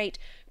from the great,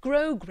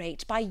 grow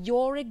great by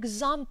your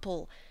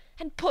example,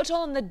 and put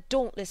on the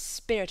dauntless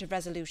spirit of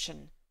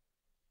resolution.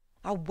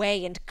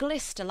 Away and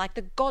glister like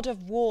the god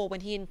of war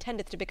when he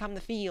intendeth to become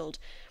the field.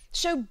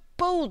 Show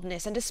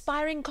boldness and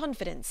aspiring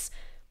confidence.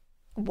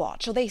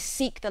 What, shall they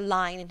seek the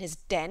lion in his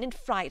den, and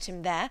fright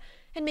him there,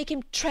 and make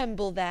him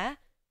tremble there?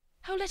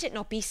 Oh, let it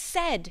not be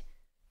said.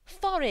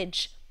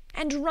 Forage,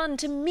 and run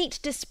to meet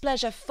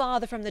displeasure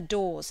farther from the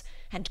doors,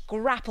 and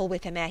grapple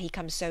with him ere he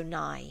comes so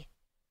nigh.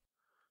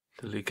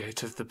 The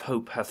legate of the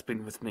Pope hath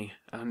been with me,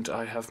 and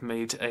I have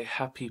made a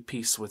happy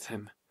peace with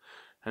him,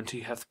 and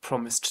he hath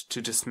promised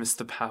to dismiss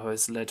the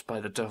powers led by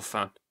the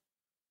Dauphin.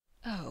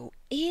 Oh,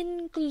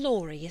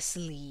 inglorious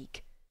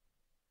league!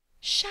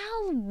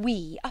 Shall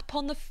we,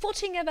 upon the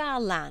footing of our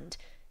land,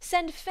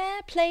 send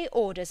fair play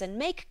orders, and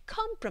make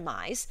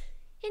compromise,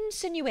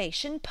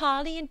 insinuation,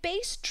 parley, and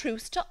base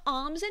truce to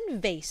arms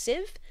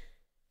invasive?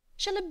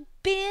 Shall a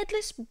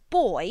beardless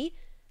boy,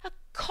 a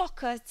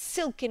cocker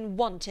silken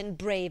wanton,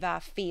 brave our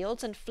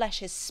fields, and flesh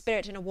his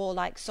spirit in a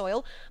warlike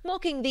soil,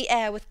 mocking the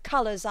air with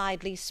colours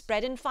idly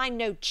spread, and find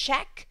no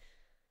check?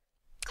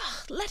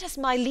 Let us,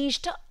 my liege,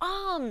 to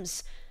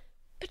arms.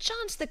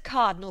 Perchance the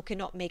cardinal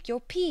cannot make your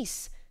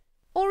peace.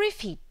 Or if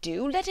he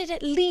do, let it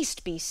at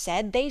least be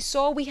said they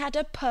saw we had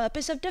a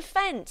purpose of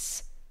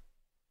defence.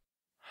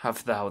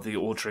 Have thou the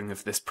ordering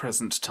of this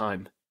present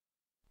time?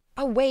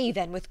 Away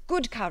then with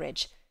good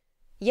courage.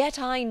 Yet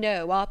I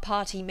know our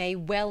party may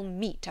well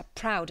meet a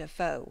prouder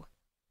foe.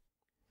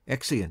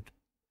 Exeunt.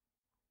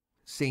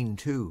 Scene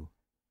 2.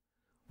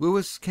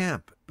 Lewis'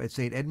 camp at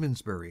St.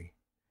 Edmundsbury.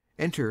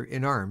 Enter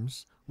in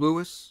arms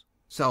Lewis,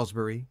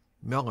 Salisbury,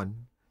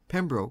 Melon,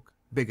 Pembroke,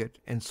 Bigot,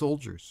 and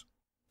soldiers.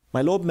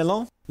 My Lord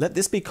Melon, let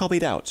this be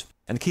copied out,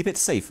 and keep it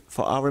safe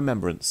for our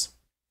remembrance.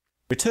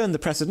 Return the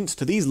precedent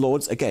to these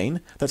lords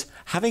again, that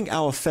having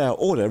our fair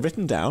order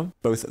written down,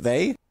 both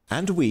they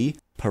and we,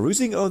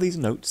 perusing o'er these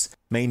notes,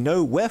 may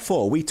know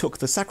wherefore we took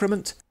the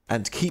sacrament,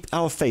 and keep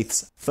our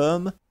faiths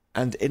firm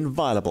and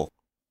inviolable.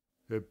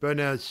 Upon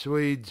our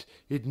Swedes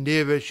it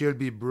never shall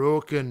be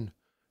broken,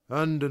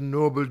 and,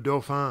 noble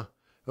Dauphin,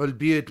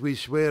 albeit we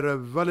swear a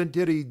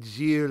voluntary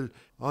zeal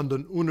and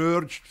an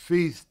unurged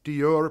faith to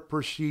your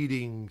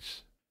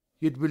proceedings.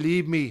 Yet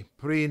believe me,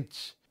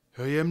 Prince,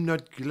 I am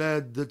not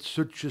glad that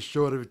such a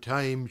sort of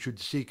time should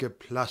seek a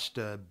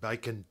plaster by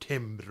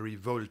contempt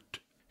revolt,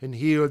 and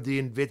heal the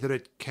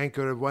inveterate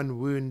canker of one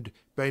wound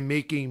by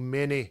making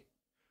many.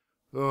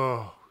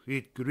 Oh,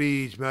 it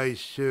grieves my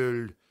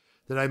soul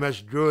that I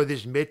must draw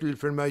this metal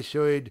from my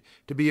side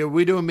to be a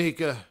widow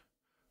maker.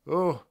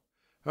 Oh,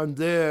 and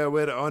there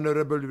where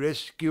honourable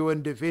rescue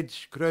and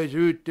defence cries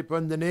out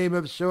upon the name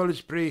of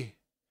Salisbury.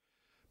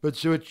 But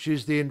such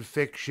is the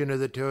infection of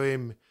the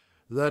time,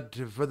 that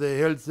for the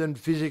health and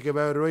physic of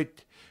our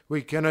right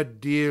we cannot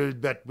deal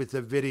but with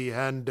the very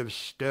hand of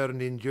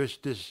stern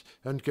injustice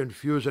and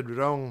confused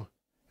wrong.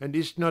 And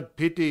is't not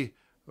pity,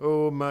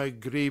 O my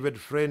grieved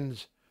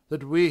friends,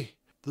 that we,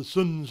 the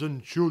sons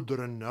and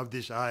children of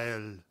this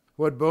isle,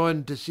 were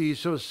born to see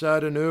so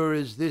sad an hour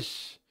as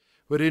this,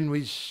 wherein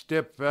we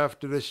step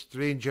after a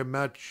stranger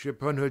match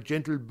upon her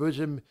gentle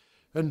bosom,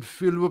 and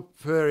fill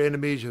up her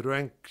enemies'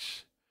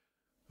 ranks.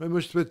 I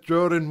must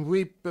withdraw and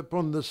weep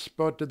upon the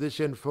spot of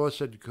this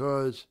enforced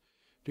cause,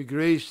 to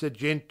grace the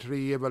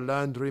gentry of a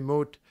land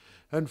remote,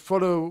 and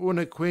follow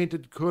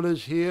unacquainted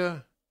colours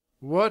here.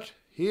 What,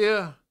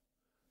 here?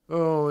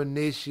 O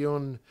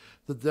nation,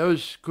 that thou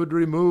could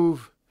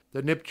remove,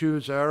 the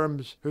Neptune's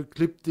arms, who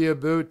clipped thee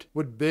about,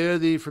 would bear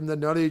thee from the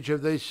knowledge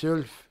of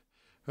thyself,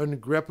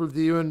 and grapple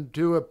thee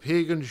unto a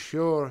pagan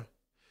shore,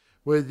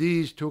 where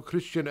these two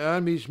Christian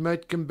armies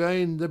might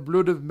combine the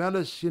blood of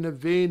malice in a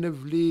vein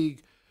of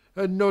league,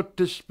 and not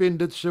to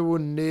spend it so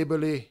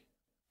unneighbourly.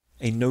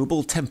 A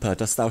noble temper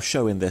dost thou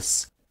show in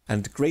this,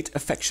 and great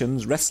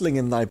affections wrestling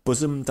in thy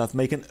bosom doth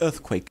make an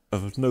earthquake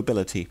of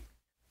nobility.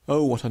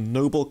 O what a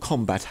noble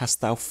combat hast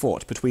thou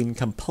fought between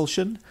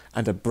compulsion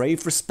and a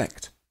brave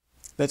respect!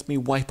 Let me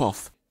wipe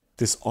off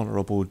this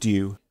honourable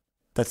dew,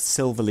 that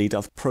silverly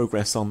doth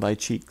progress on thy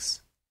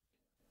cheeks.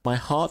 My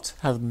heart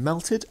hath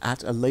melted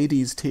at a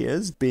lady's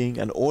tears, being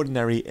an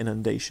ordinary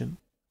inundation,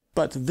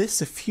 but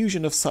this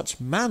effusion of such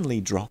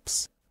manly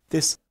drops,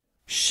 this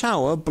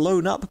shower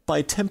blown up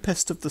by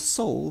tempest of the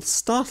soul,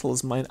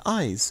 startles mine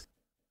eyes,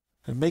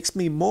 and makes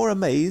me more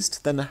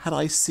amazed than had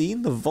I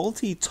seen the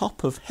vaulty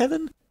top of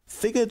heaven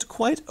figured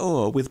quite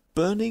o'er with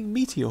burning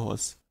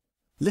meteors.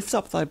 Lift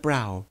up thy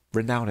brow,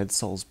 renowned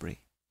Salisbury,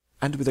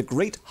 and with a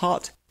great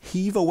heart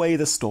heave away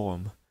the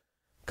storm.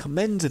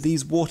 Commend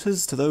these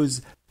waters to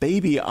those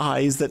baby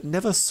eyes that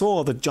never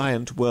saw the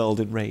giant world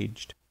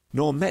enraged,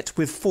 nor met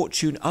with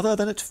fortune other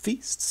than at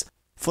feasts,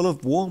 full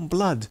of warm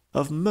blood,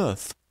 of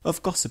mirth,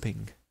 of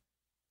gossiping.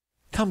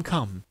 Come,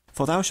 come,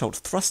 for thou shalt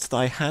thrust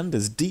thy hand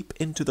as deep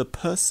into the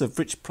purse of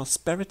rich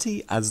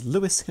prosperity as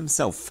Lewis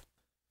himself.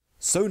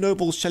 So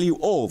noble shall you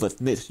all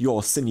that knit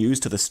your sinews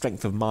to the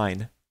strength of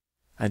mine.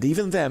 And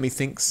even there,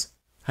 methinks,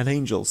 an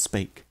angel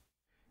spake.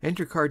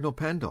 Enter Cardinal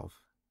Pandolf.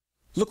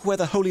 Look where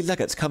the holy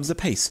legate comes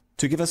apace,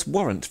 to give us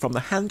warrant from the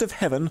hand of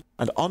heaven,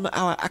 and on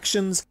our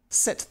actions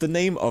set the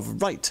name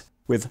of right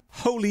with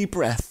holy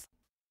breath.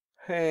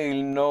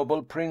 Hail,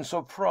 noble Prince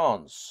of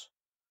France!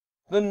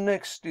 The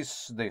next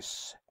is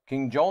this: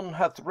 King John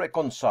hath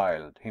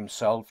reconciled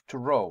himself to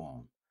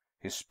Rome.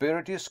 His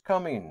spirit is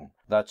come in,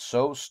 that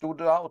so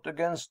stood out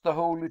against the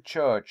holy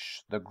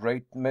church, the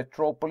great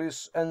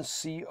metropolis and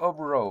see of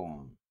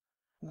Rome.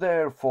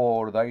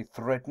 Therefore thy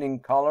threatening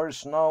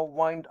colours now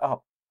wind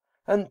up,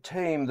 and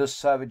tame the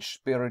savage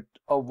spirit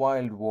of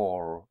wild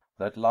war,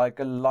 that like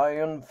a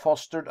lion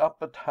fostered up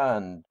at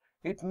hand,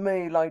 it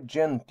may lie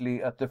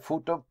gently at the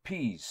foot of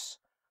peace,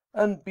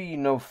 and be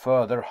no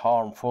further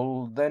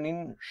harmful than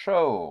in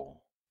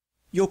show.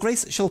 Your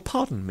grace shall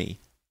pardon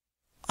me.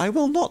 I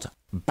will not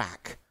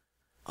back.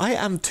 I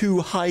am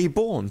too high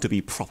born to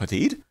be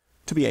propertied,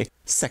 to be a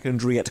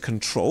secondary at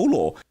control,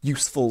 or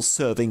useful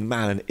serving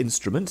man and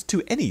instrument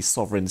to any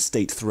sovereign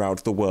state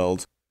throughout the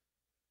world.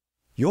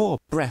 Your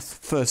breath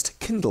first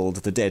kindled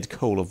the dead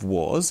coal of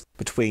wars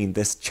between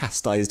this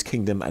chastised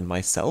kingdom and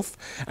myself,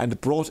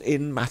 and brought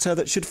in matter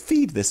that should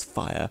feed this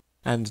fire,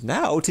 and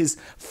now 'tis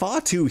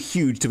far too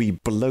huge to be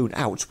blown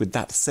out with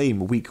that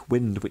same weak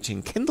wind which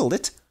enkindled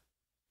it.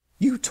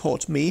 You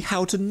taught me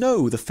how to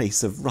know the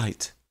face of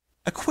right,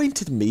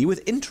 acquainted me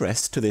with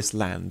interest to this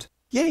land,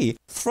 yea,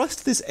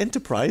 thrust this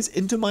enterprise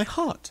into my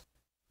heart.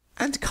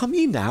 And come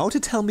ye now to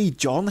tell me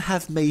John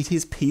hath made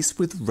his peace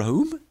with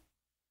Rome?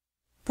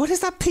 What is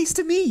that peace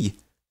to me?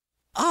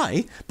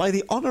 I, by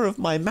the honour of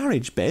my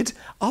marriage bed,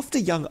 after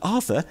young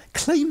Arthur,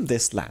 claim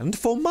this land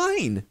for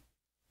mine.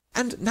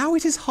 And now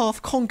it is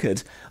half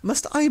conquered,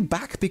 must I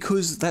back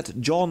because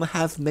that John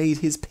hath made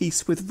his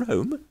peace with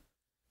Rome?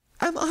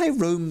 Am I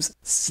Rome's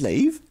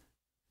slave?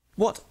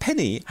 What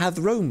penny hath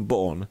Rome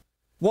borne?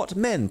 What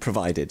men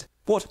provided?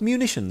 What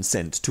munition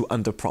sent to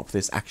underprop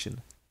this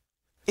action?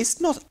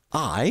 Is't not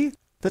I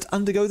that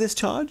undergo this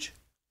charge?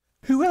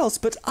 Who else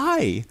but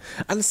I,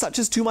 and such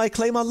as to my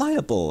claim are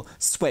liable,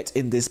 sweat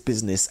in this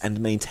business and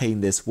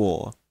maintain this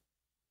war?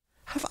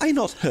 Have I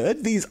not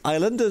heard these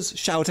islanders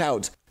shout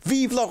out,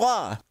 Vive le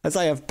roi, as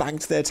I have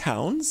banked their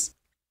towns?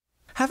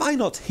 Have I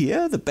not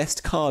here the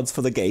best cards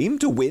for the game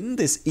to win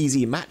this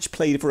easy match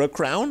played for a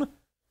crown?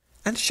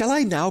 And shall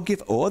I now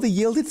give o'er the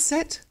yielded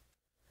set?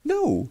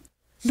 No,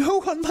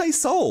 No, on my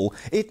soul,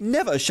 it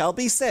never shall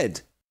be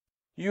said.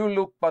 You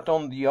look but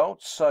on the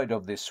outside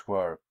of this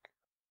work.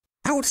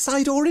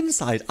 Outside or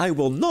inside, I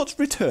will not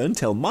return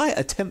till my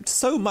attempt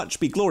so much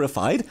be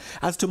glorified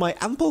as to my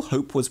ample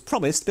hope was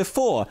promised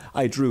before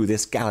I drew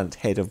this gallant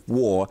head of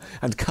war,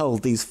 and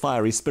culled these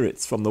fiery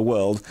spirits from the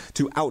world,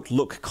 to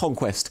outlook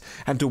conquest,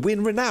 and to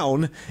win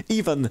renown,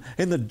 even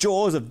in the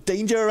jaws of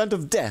danger and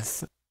of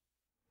death.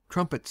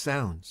 Trumpet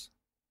sounds.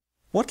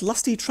 What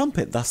lusty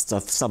trumpet thus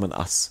doth summon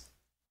us?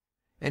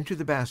 Enter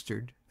the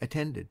bastard,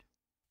 attended.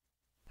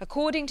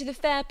 According to the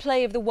fair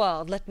play of the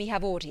world, let me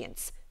have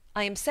audience.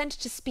 I am sent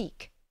to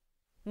speak.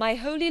 My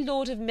holy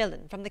lord of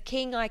Milan, from the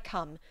king I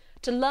come,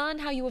 to learn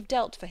how you have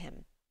dealt for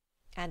him.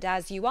 And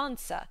as you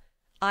answer,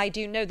 I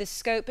do know the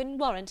scope and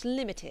warrant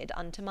limited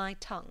unto my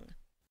tongue.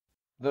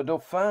 The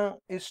Dauphin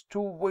is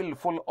too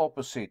wilful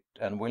opposite,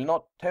 and will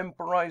not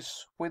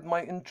temporize with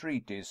my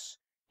entreaties.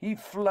 He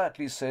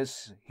flatly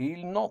says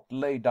he'll not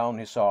lay down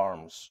his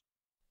arms.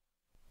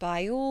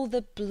 By all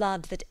the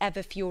blood that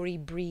ever fury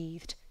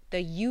breathed,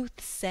 the youth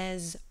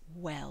says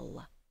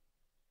well.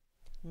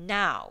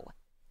 Now,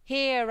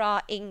 hear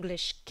our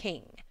English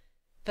king,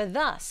 for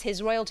thus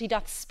his royalty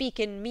doth speak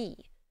in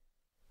me.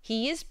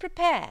 He is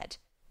prepared,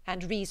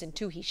 and reason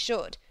too he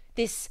should,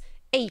 this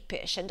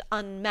apish and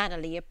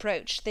unmannerly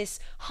approach, this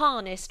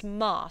harnessed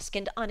mask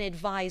and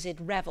unadvised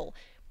revel,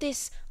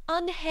 this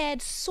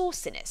unhaired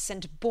sauciness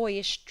and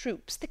boyish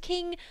troops, the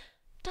king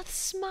doth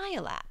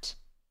smile at,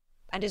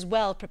 and is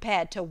well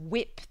prepared to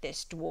whip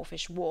this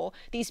dwarfish war,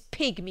 these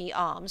pygmy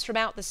arms, from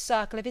out the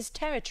circle of his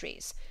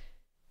territories.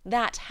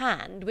 That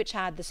hand which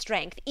had the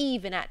strength,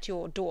 even at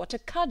your door, to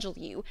cudgel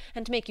you,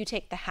 and make you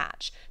take the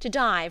hatch, to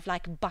dive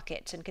like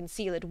buckets in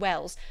concealed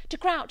wells, to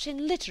crouch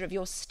in litter of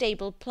your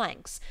stable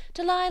planks,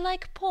 to lie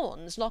like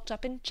pawns locked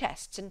up in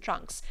chests and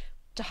trunks,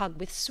 to hug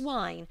with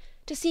swine,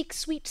 to seek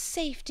sweet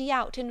safety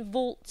out in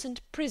vaults and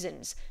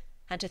prisons,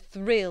 and to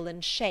thrill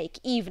and shake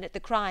even at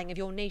the crying of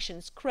your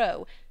nation's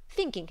crow,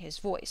 thinking his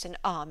voice an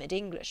armed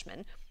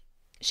Englishman,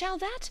 shall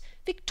that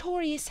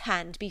victorious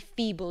hand be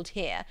feebled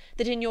here,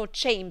 that in your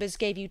chambers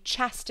gave you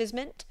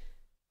chastisement?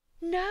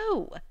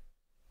 No,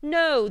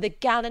 no, the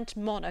gallant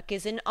monarch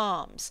is in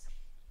arms,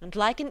 and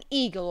like an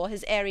eagle o'er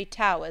his airy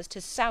towers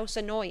to souse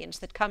annoyance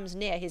that comes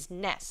near his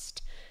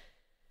nest.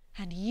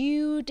 And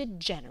you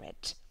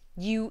degenerate,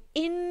 you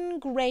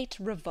ingrate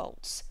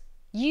revolts,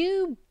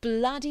 you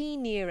bloody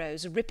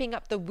Neros ripping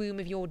up the womb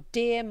of your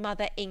dear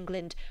mother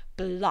England,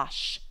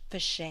 blush for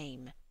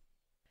shame.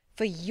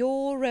 For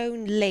your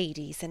own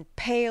ladies and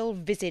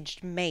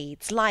pale-visaged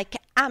maids, like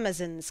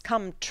Amazons,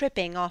 come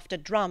tripping after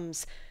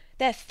drums,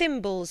 their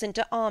thimbles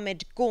into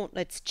armed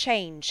gauntlets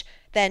change,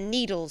 their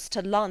needles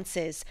to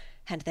lances,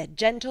 and their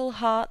gentle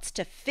hearts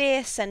to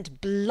fierce and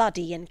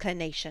bloody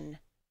inclination.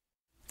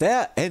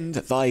 There end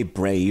thy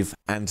brave,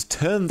 and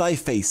turn thy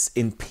face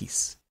in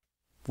peace.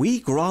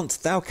 We grant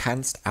thou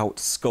canst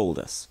outscold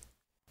us.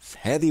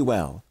 Fare thee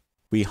well.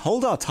 We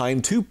hold our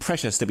time too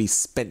precious to be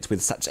spent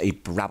with such a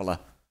brabbler.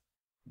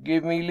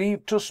 Give me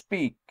leave to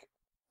speak.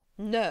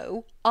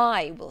 No,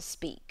 I will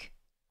speak.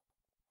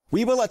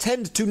 We will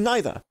attend to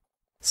neither.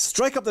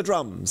 Strike up the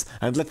drums,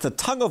 and let the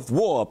tongue of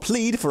war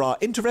plead for our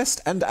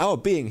interest and our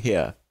being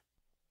here.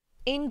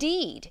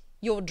 Indeed,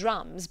 your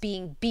drums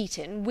being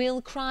beaten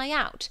will cry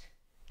out,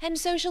 and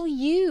so shall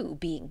you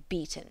being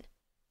beaten.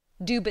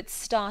 Do but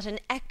start an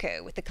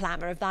echo with the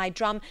clamour of thy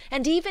drum,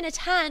 and even at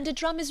hand a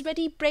drum is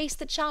ready braced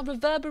that shall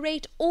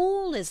reverberate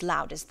all as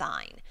loud as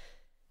thine.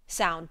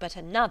 Sound but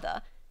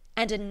another,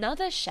 and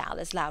another shall,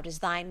 as loud as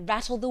thine,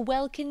 rattle the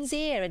welkin's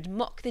ear and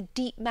mock the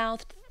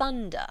deep-mouthed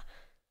thunder.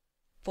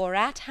 For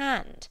at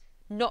hand,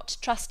 not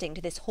trusting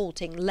to this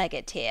halting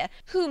legate here,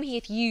 whom he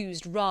hath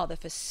used rather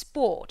for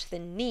sport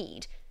than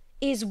need,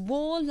 is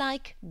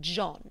warlike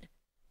John,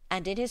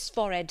 and in his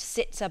forehead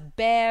sits a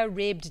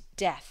bare-ribbed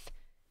Death,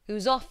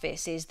 whose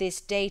office is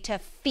this day to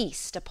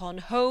feast upon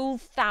whole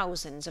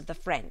thousands of the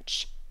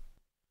French.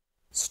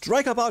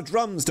 Strike up our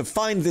drums to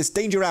find this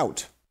danger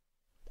out.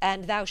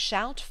 And thou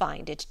shalt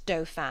find it,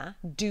 Dauphin,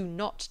 do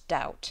not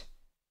doubt.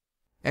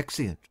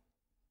 Exeunt.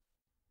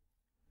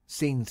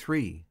 Scene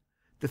 3.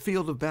 The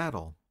field of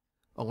battle.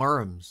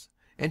 Alarums.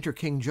 Enter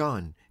King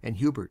John and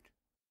Hubert.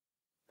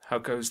 How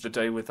goes the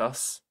day with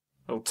us?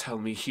 Oh, tell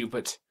me,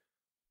 Hubert.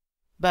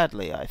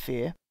 Badly, I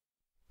fear.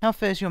 How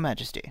fares your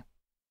majesty?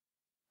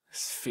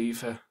 This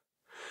fever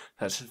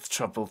that hath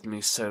troubled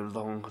me so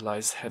long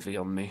lies heavy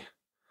on me.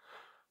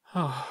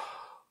 Oh,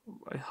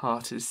 my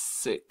heart is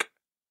sick.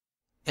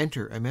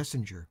 Enter a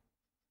messenger.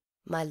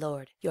 My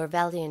lord, your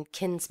valiant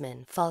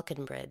kinsman,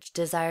 Falconbridge,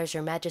 desires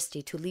your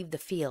majesty to leave the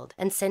field,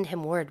 and send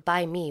him word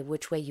by me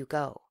which way you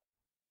go.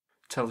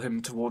 Tell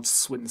him towards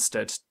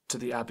Swinstead, to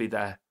the abbey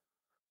there.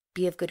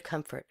 Be of good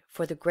comfort,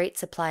 for the great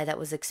supply that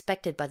was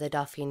expected by the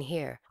Dauphin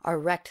here are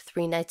wrecked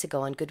 3 nights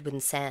ago on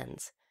Goodwin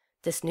Sands.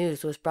 This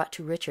news was brought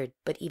to Richard,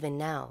 but even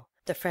now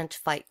the French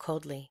fight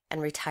coldly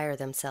and retire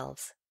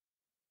themselves.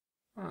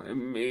 Ay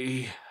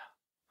me,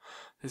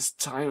 This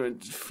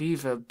tyrant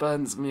fever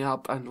burns me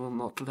up, and will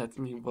not let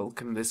me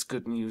welcome this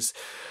good news.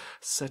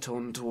 Set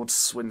on towards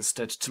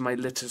Swinstead, to my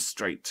litter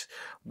straight.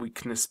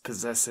 Weakness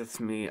possesseth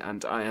me,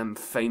 and I am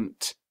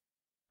faint.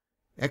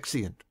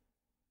 Exeunt.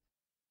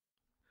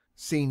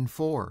 Scene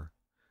 4.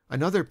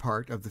 Another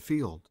part of the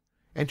field.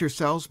 Enter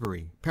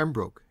Salisbury,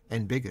 Pembroke,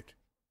 and Bigot.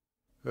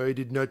 I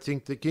did not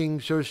think the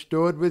king so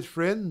stored with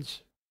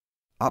friends.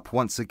 Up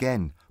once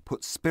again,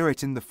 put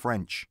spirit in the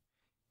French.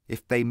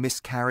 If they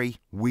miscarry,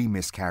 we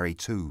miscarry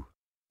too.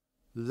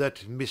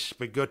 That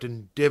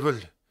misbegotten devil,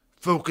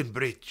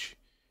 Falconbridge,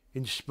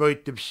 in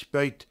spite of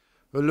spite,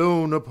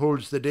 alone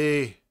upholds the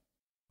day.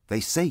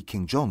 They say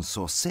King John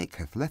sore sick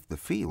hath left the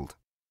field.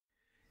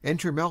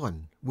 Enter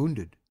Melon,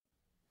 wounded.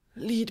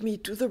 Lead me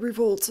to the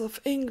revolts of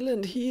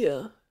England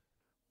here.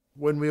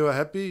 When we were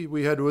happy,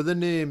 we had other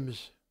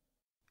names.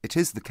 It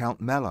is the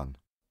Count Melon.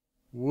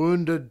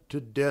 Wounded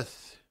to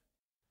death.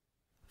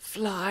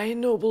 Fly,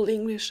 noble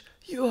English,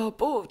 you are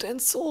bought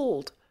and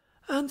sold.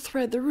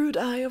 Unthread the rude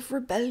eye of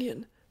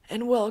rebellion,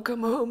 and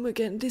welcome home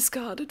again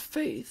discarded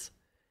faith.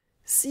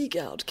 Seek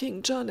out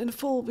King John and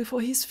fall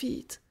before his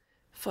feet.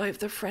 For if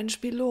the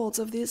French be lords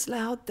of this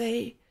loud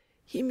day,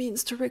 he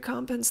means to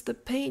recompense the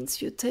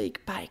pains you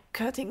take by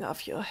cutting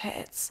off your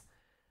heads.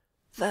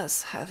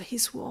 Thus hath he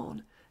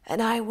sworn,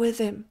 and I with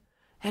him,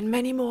 and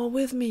many more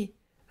with me,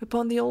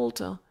 upon the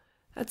altar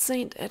at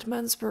St.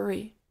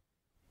 Edmundsbury,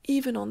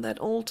 even on that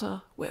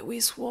altar where we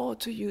swore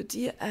to you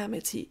dear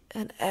amity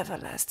and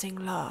everlasting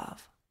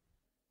love.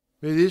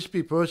 May this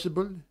be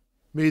possible?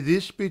 May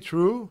this be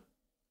true?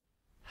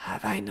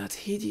 Have I not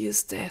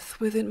hideous death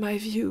within my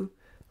view,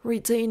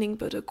 retaining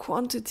but a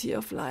quantity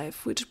of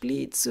life which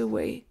bleeds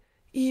away,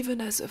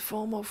 even as a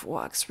form of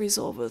wax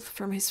resolveth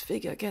from his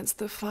figure against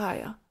the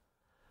fire?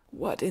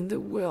 What in the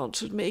world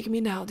should make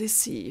me now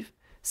deceive,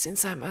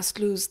 since I must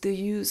lose the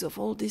use of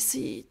all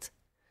deceit?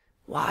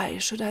 Why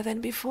should I then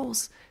be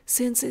false,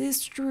 since it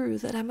is true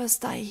that I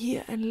must die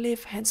here and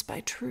live hence by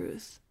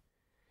truth?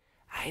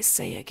 I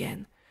say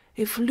again,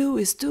 if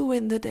Louis do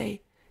win the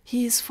day,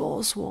 he is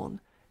forsworn,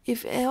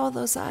 if e'er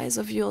those eyes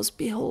of yours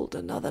behold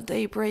another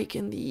day break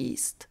in the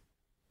east.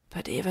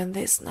 But even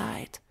this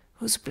night,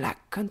 whose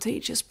black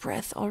contagious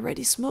breath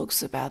already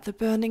smokes about the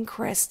burning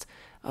crest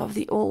of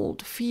the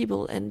old,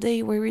 feeble, and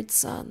day-wearied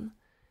sun,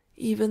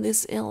 even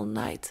this ill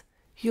night,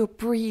 your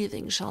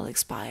breathing shall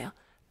expire,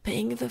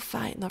 paying the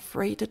fine of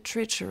rated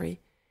treachery,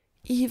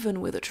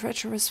 even with the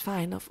treacherous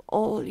fine of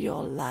all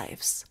your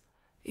lives,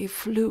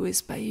 if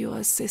Louis by your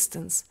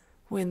assistance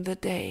win the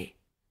day.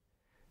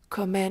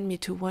 Command me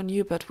to warn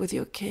you but with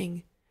your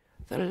king,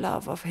 the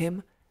love of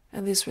him,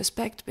 and this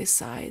respect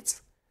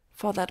besides,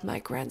 for that my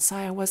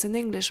grandsire was an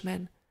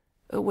Englishman,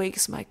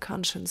 awakes my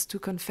conscience to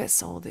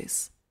confess all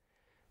this.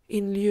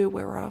 In lieu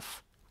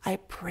whereof, I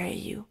pray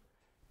you,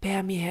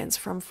 bear me hence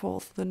from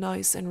forth the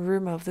noise and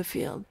rumour of the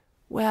field,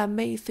 where I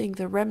may think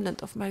the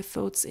remnant of my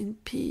thoughts in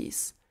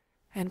peace,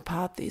 and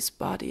part this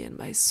body and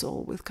my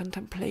soul with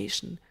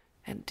contemplation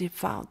and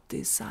devout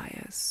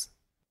desires.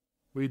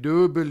 We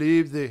do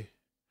believe thee,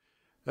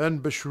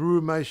 and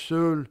beshrew my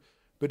soul,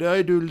 but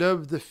I do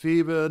love the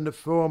favour and the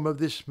form of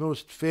this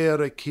most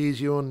fair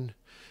occasion,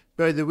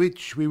 by the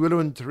which we will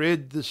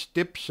untread the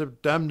steps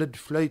of damned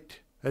flight,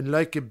 and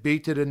like a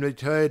bated and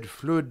retired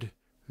flood,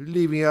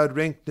 leaving our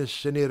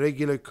rankness and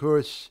irregular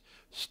course,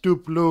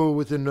 stoop low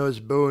within those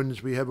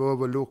bones we have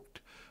overlooked,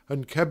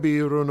 and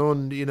cabby run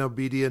on in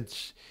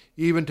obedience,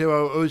 even to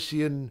our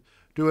Ossian,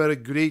 to our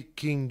great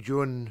King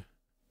John.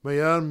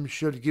 My arms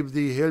shall give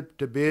thee help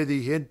to bear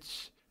thee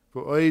hence,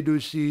 for I do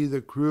see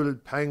the cruel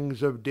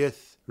pangs of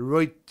death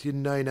right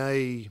in thine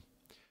eye.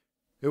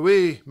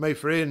 Away, my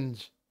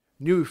friends,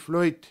 new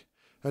flight,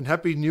 and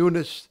happy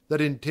newness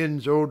that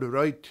intends old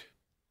right.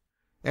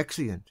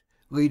 Exeunt,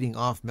 leading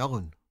off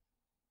Melon.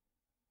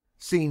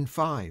 Scene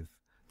 5.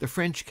 The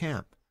French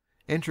camp.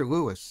 Enter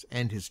Lewis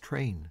and his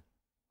train.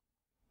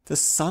 The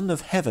sun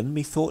of heaven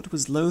methought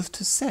was loath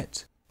to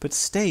set, but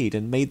stayed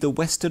and made the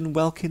western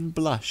welkin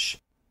blush,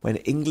 when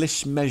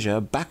English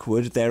measure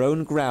backward their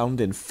own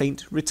ground in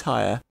faint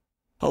retire.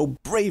 Oh,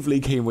 bravely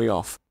came we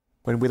off,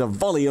 when with a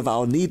volley of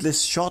our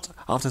needless shot,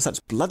 after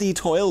such bloody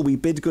toil we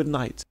bid good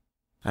night,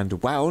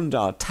 and wound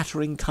our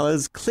tattering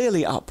colours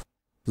clearly up,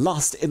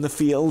 last in the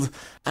field,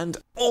 and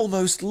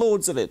almost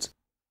lords of it.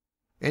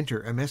 Enter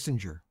a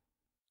messenger.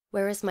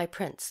 Where is my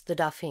prince, the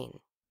Dauphin?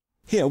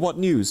 Here, what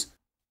news?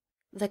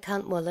 The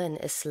Count Molin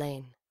is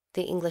slain.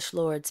 The English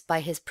lords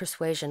by his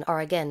persuasion are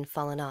again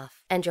fallen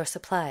off, and your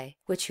supply,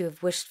 which you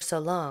have wished so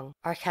long,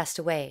 are cast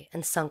away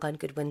and sunk on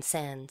Goodwin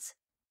sands.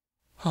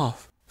 Ah,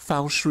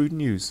 foul shrewd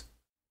news.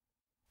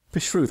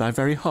 Beshrew thy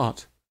very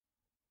heart.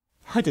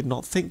 I did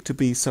not think to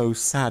be so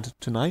sad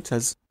to-night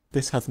as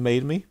this hath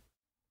made me.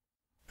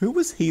 Who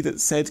was he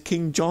that said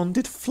King John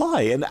did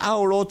fly an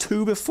hour or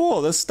two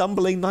before the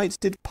stumbling knight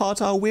did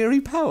part our weary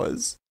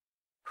powers?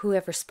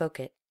 Whoever spoke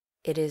it,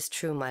 it is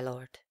true, my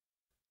lord.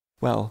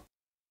 Well,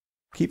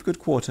 keep good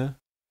quarter,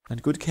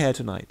 and good care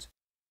to-night.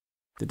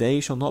 The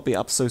day shall not be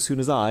up so soon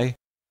as I,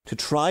 to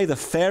try the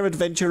fair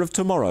adventure of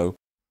to-morrow.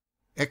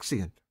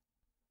 Exeunt.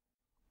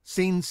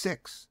 Scene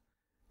 6.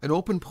 An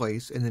open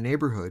place in the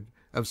neighbourhood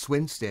of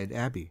Swinstead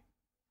Abbey.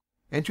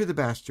 Enter the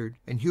Bastard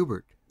and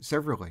Hubert,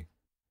 severally.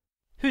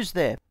 Who's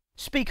there?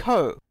 Speak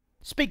ho!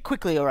 Speak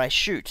quickly, or I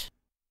shoot.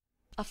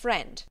 A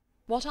friend.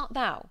 What art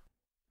thou?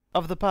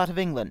 Of the part of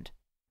England.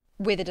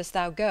 Whither dost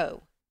thou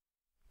go?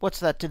 What's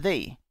that to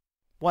thee?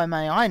 Why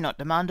may I not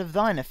demand of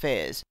thine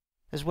affairs,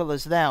 as well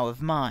as thou of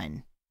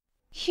mine?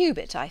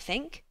 Hubert, I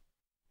think.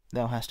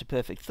 Thou hast a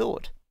perfect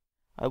thought.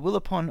 I will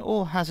upon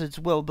all hazards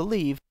well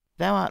believe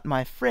thou art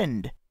my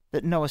friend,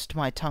 that knowest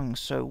my tongue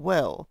so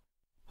well.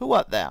 Who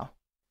art thou?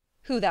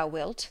 Who thou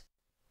wilt.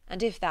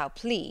 And if thou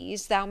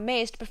please, thou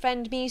mayst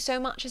befriend me so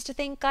much as to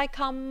think I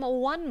come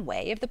one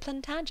way of the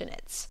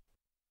Plantagenets.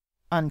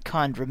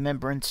 Unkind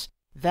remembrance,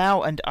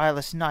 thou and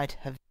eyeless knight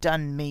have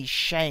done me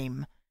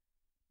shame.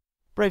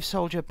 Brave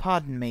soldier,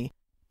 pardon me,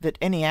 that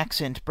any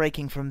accent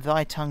breaking from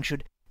thy tongue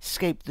should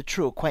scape the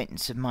true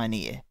acquaintance of mine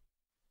ear.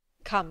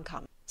 Come,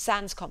 come,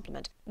 sans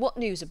compliment, what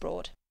news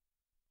abroad?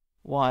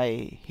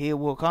 Why, here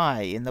walk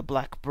I in the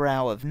black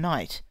brow of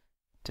night,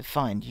 to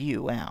find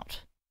you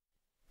out.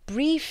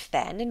 Brief,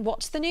 then, and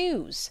what's the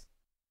news?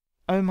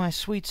 O my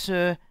sweet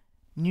sir,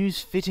 news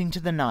fitting to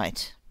the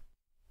night,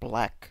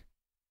 black,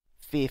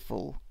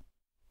 fearful,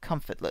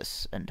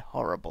 comfortless, and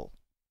horrible.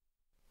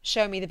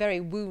 Show me the very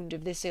wound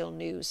of this ill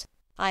news.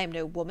 I am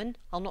no woman,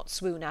 I'll not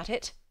swoon at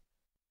it.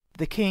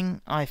 The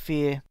king, I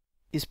fear,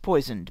 is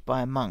poisoned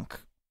by a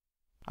monk.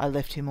 I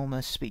left him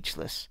almost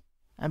speechless,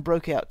 and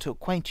broke out to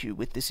acquaint you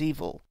with this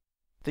evil,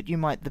 that you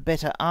might the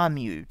better arm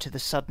you to the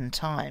sudden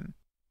time,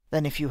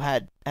 than if you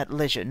had at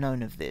leisure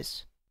known of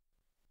this.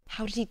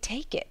 How did he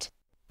take it?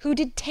 Who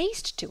did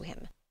taste to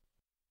him?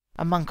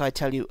 A monk, I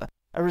tell you,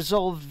 a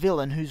resolved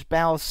villain whose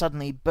bowels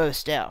suddenly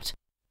burst out.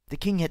 The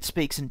king yet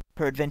speaks, and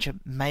peradventure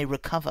may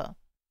recover.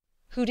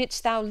 Who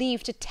didst thou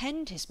leave to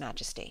tend his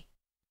majesty?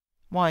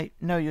 Why,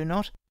 know you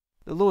not?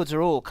 The lords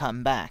are all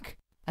come back,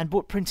 and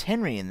brought Prince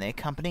Henry in their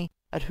company,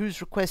 at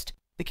whose request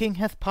the king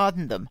hath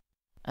pardoned them,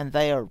 and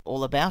they are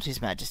all about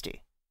his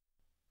majesty.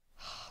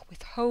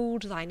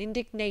 Withhold thine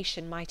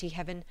indignation, mighty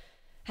heaven,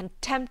 and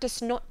tempt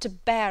us not to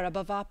bear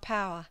above our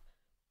power.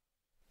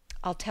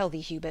 I'll tell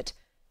thee, Hubert,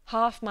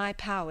 half my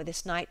power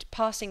this night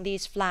passing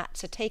these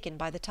flats are taken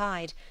by the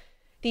tide.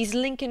 These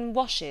Lincoln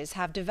washes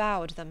have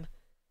devoured them.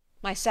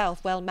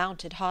 Myself, well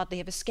mounted, hardly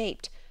have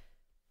escaped.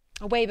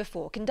 Away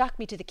before, conduct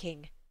me to the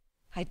king.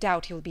 I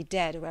doubt he will be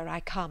dead where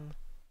I come.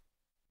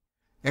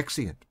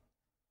 Exeunt.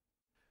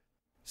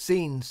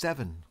 Scene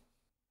 7.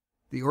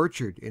 The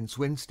orchard in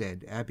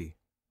Swinstead Abbey.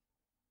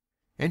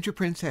 Enter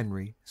Prince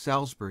Henry,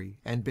 Salisbury,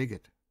 and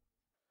Bigot.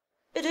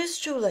 It is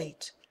too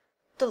late.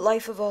 The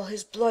life of all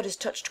his blood is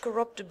touched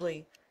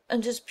corruptibly,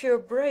 and his pure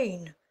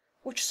brain,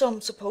 which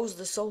some suppose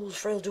the soul's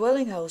frail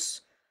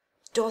dwelling-house,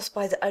 doth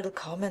by the idle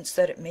comments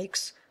that it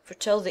makes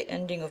foretell the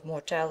ending of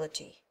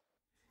mortality.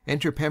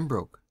 Enter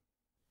Pembroke.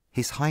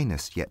 His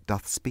Highness yet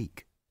doth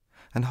speak,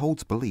 and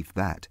holds belief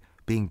that,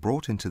 being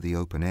brought into the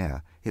open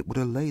air, it would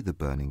allay the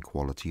burning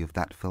quality of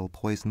that fell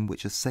poison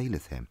which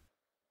assaileth him.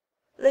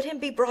 Let him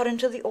be brought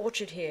into the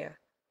orchard here.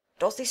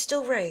 Doth he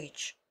still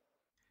rage?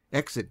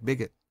 Exit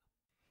Bigot.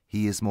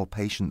 He is more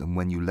patient than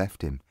when you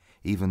left him,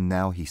 even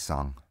now he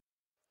sung.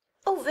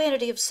 O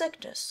vanity of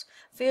sickness!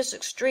 Fierce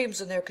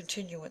extremes in their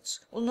continuance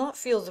will not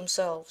feel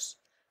themselves.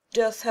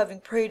 Death,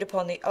 having preyed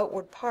upon the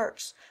outward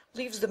parts,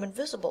 leaves them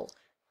invisible,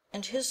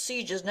 and his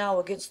siege is now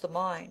against the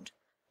mind,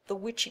 the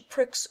which he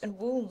pricks and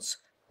wounds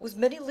with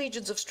many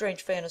legions of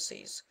strange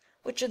fantasies,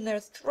 which in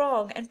their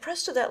throng, and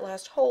pressed to that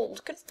last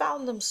hold,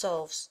 confound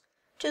themselves.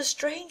 'Tis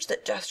strange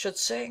that death should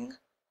sing.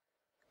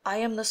 I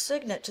am the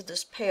signet to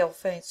this pale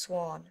faint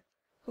swan,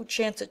 who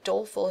chants a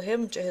doleful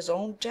hymn to his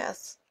own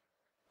death,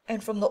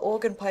 and from the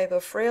organ-pipe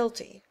of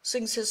frailty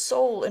sings his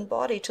soul and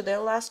body to their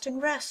lasting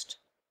rest.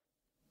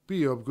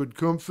 Be of good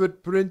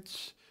comfort,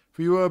 Prince,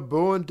 for you are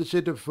born to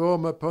set a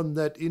form upon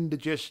that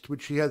indigest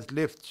which he hath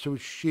left so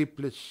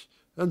shapeless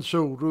and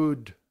so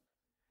rude.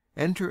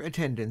 Enter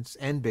attendants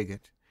and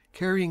Bigot,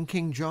 carrying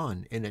King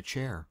John in a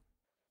chair.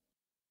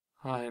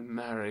 I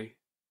marry.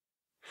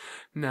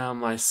 Now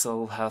my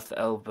soul hath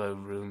elbow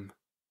room.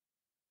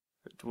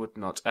 It would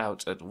not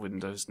out at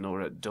windows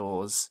nor at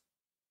doors.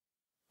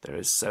 There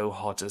is so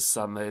hot a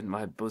summer in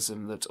my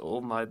bosom that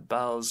all my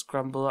bowels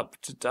crumble up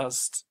to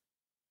dust.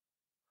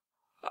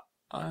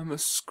 I am a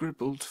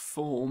scribbled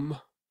form,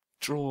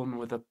 drawn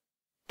with a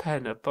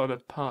pen upon a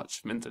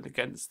parchment, and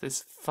against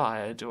this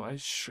fire do I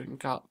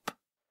shrink up.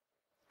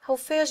 How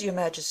fares your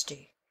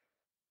majesty?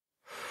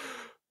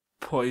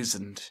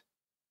 Poisoned,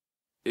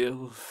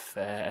 ill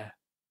fare,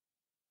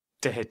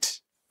 dead,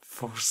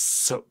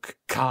 forsook,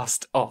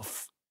 cast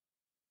off.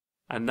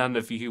 And none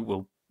of you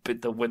will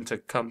bid the winter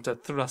come to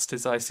thrust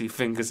his icy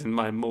fingers in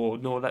my maw,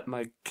 nor let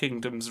my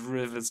kingdom's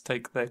rivers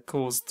take their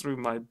course through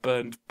my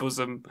burned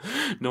bosom,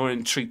 nor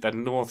entreat the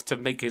north to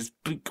make his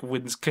bleak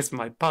winds kiss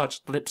my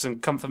parched lips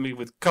and comfort me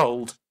with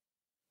cold.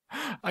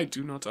 I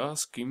do not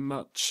ask you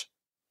much.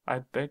 I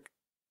beg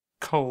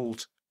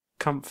cold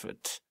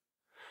comfort.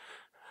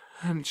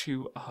 And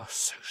you are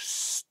so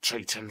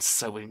straight and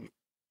so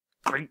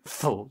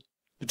ungrateful.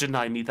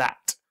 Deny me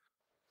that.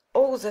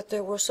 Oh, that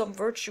there were some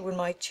virtue in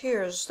my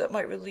tears that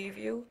might relieve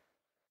you.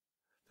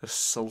 The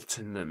salt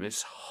in them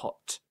is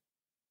hot.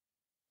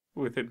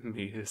 Within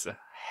me is a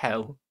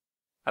hell,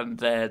 and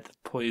there the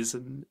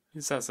poison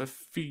is as a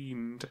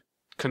fiend,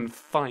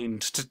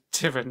 confined to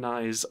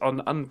tyrannize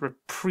on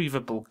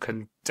unreprievable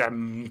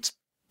condemned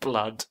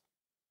blood.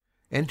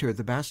 Enter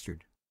the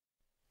Bastard.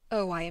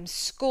 Oh, I am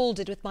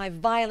scalded with my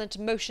violent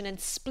motion and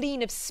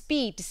spleen of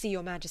speed to see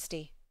your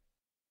majesty.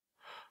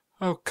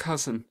 O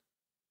cousin,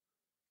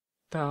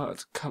 thou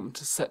art come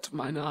to set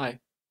mine eye.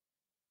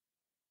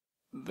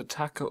 The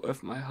tackle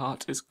of my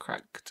heart is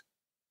cracked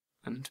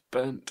and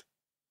burnt,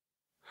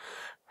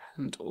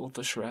 and all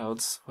the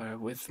shrouds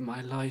wherewith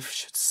my life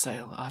should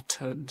sail are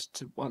turned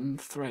to one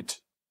thread,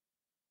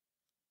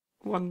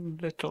 one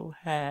little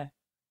hair.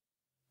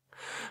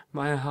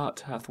 My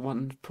heart hath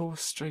one poor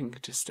string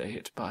to stay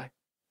it by,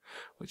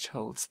 which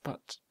holds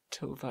but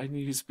till thy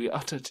news be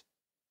uttered.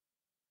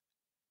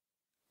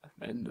 And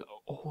then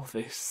all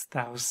this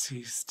thou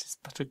seest is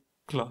but a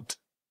clod,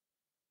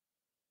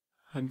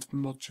 and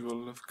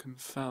module of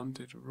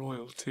confounded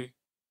royalty.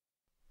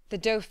 The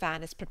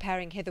Dauphin is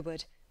preparing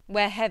hitherward,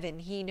 where heaven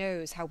he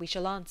knows how we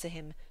shall answer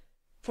him.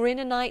 For in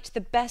a night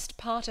the best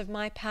part of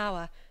my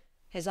power,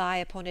 his eye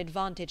upon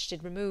advantage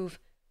did remove,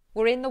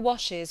 were in the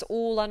washes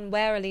all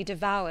unwarily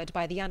devoured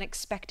by the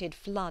unexpected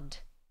flood.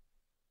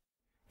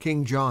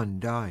 King John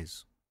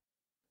dies.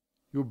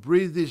 You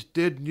breathe this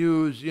dead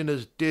news in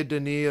as dead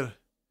an ear.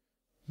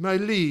 My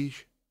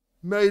liege,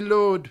 my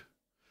lord,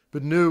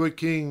 but now a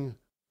king,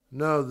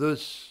 now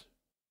thus.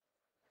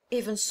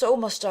 Even so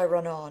must I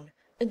run on,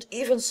 and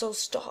even so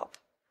stop.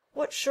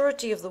 What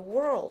surety of the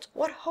world,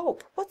 what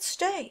hope, what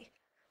stay,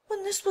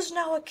 when this was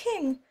now a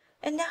king,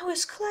 and now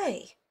is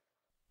clay?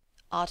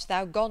 Art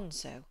thou gone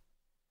so?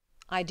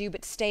 I do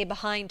but stay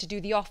behind to do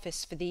the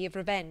office for thee of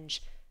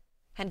revenge,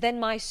 and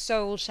then my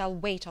soul shall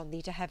wait on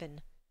thee to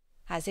heaven,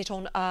 as it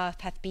on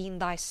earth hath been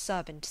thy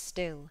servant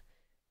still.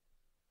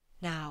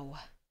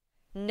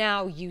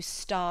 Now, you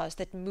stars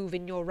that move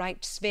in your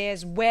right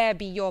spheres, where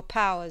be your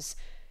powers?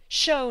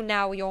 Show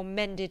now your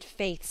mended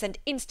faiths, and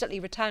instantly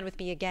return with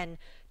me again,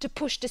 to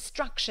push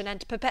destruction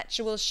and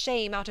perpetual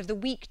shame out of the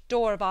weak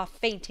door of our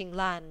fainting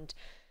land.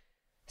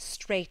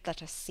 Straight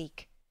let us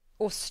seek,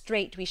 or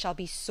straight we shall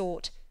be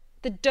sought.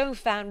 The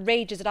Dauphin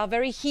rages at our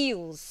very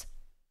heels.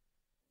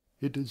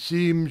 It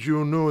seems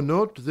you know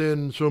not,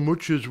 then, so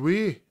much as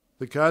we.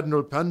 The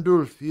Cardinal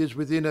Pandulf is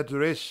within at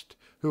rest,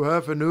 who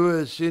half an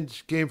hour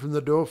since came from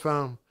the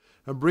Dauphin,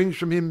 and brings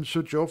from him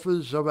such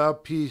offers of our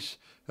peace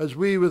as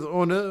we with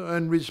honour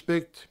and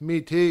respect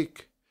may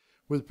take,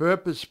 with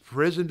purpose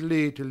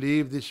presently to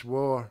leave this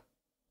war.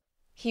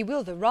 He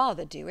will the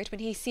rather do it when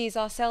he sees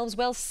ourselves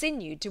well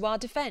sinewed to our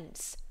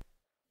defence.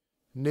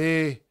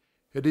 Nay,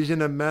 it is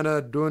in a manner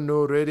done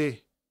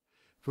already.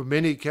 For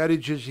many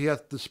carriages he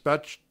hath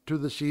dispatched to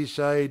the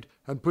seaside,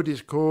 and put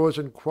his cause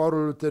and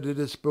quarrel to the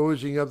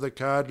disposing of the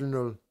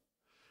Cardinal,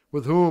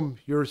 with whom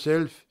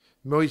yourself,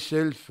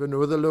 myself, and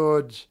other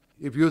lords,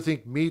 if you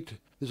think meet,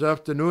 this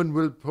afternoon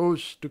will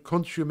post to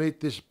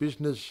consummate this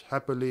business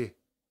happily.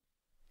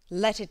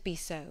 Let it be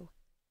so.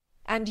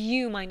 And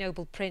you, my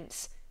noble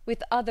prince,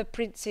 with other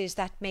princes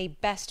that may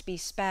best be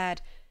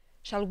spared,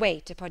 shall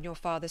wait upon your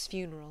father's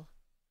funeral.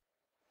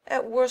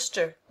 At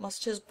Worcester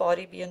must his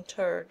body be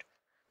interred,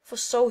 for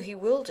so he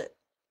willed it.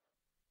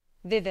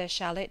 Thither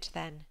shall it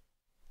then,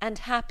 and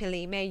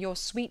happily may your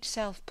sweet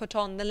self put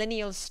on the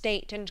lineal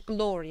state and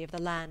glory of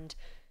the land,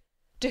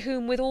 to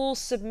whom with all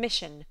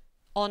submission,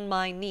 on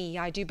my knee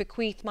I do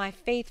bequeath my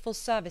faithful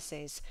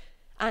services,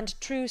 and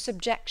true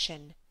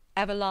subjection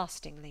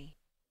everlastingly.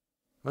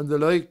 And the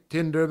like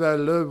tender of our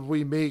love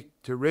we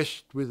make to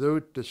rest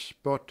without a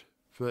spot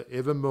for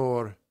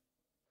evermore.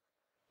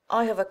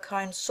 I have a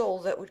kind soul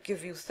that would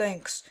give you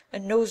thanks,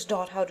 and knows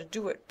not how to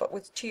do it but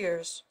with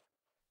tears.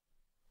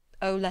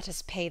 O let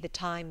us pay the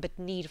time but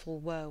needful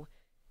woe,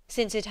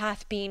 since it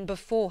hath been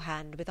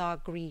beforehand with our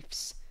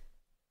griefs.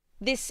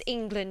 This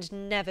England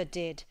never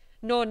did,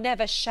 nor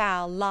never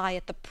shall, lie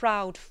at the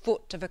proud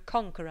foot of a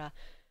conqueror,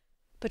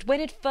 but when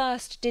it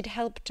first did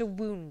help to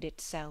wound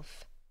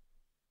itself.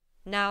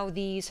 Now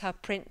these her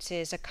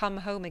princes are come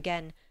home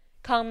again,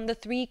 come the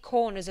three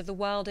corners of the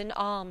world in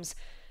arms,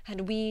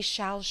 and we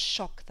shall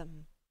shock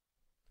them.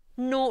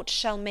 Naught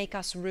shall make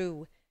us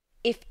rue,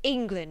 if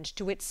England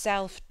to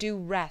itself do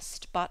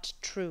rest but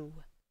true.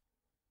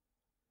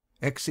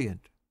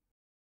 Exeunt.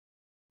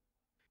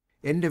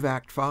 End of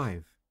Act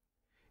 5.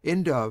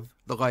 End of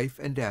The Life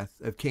and Death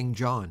of King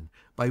John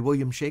by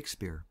William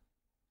Shakespeare.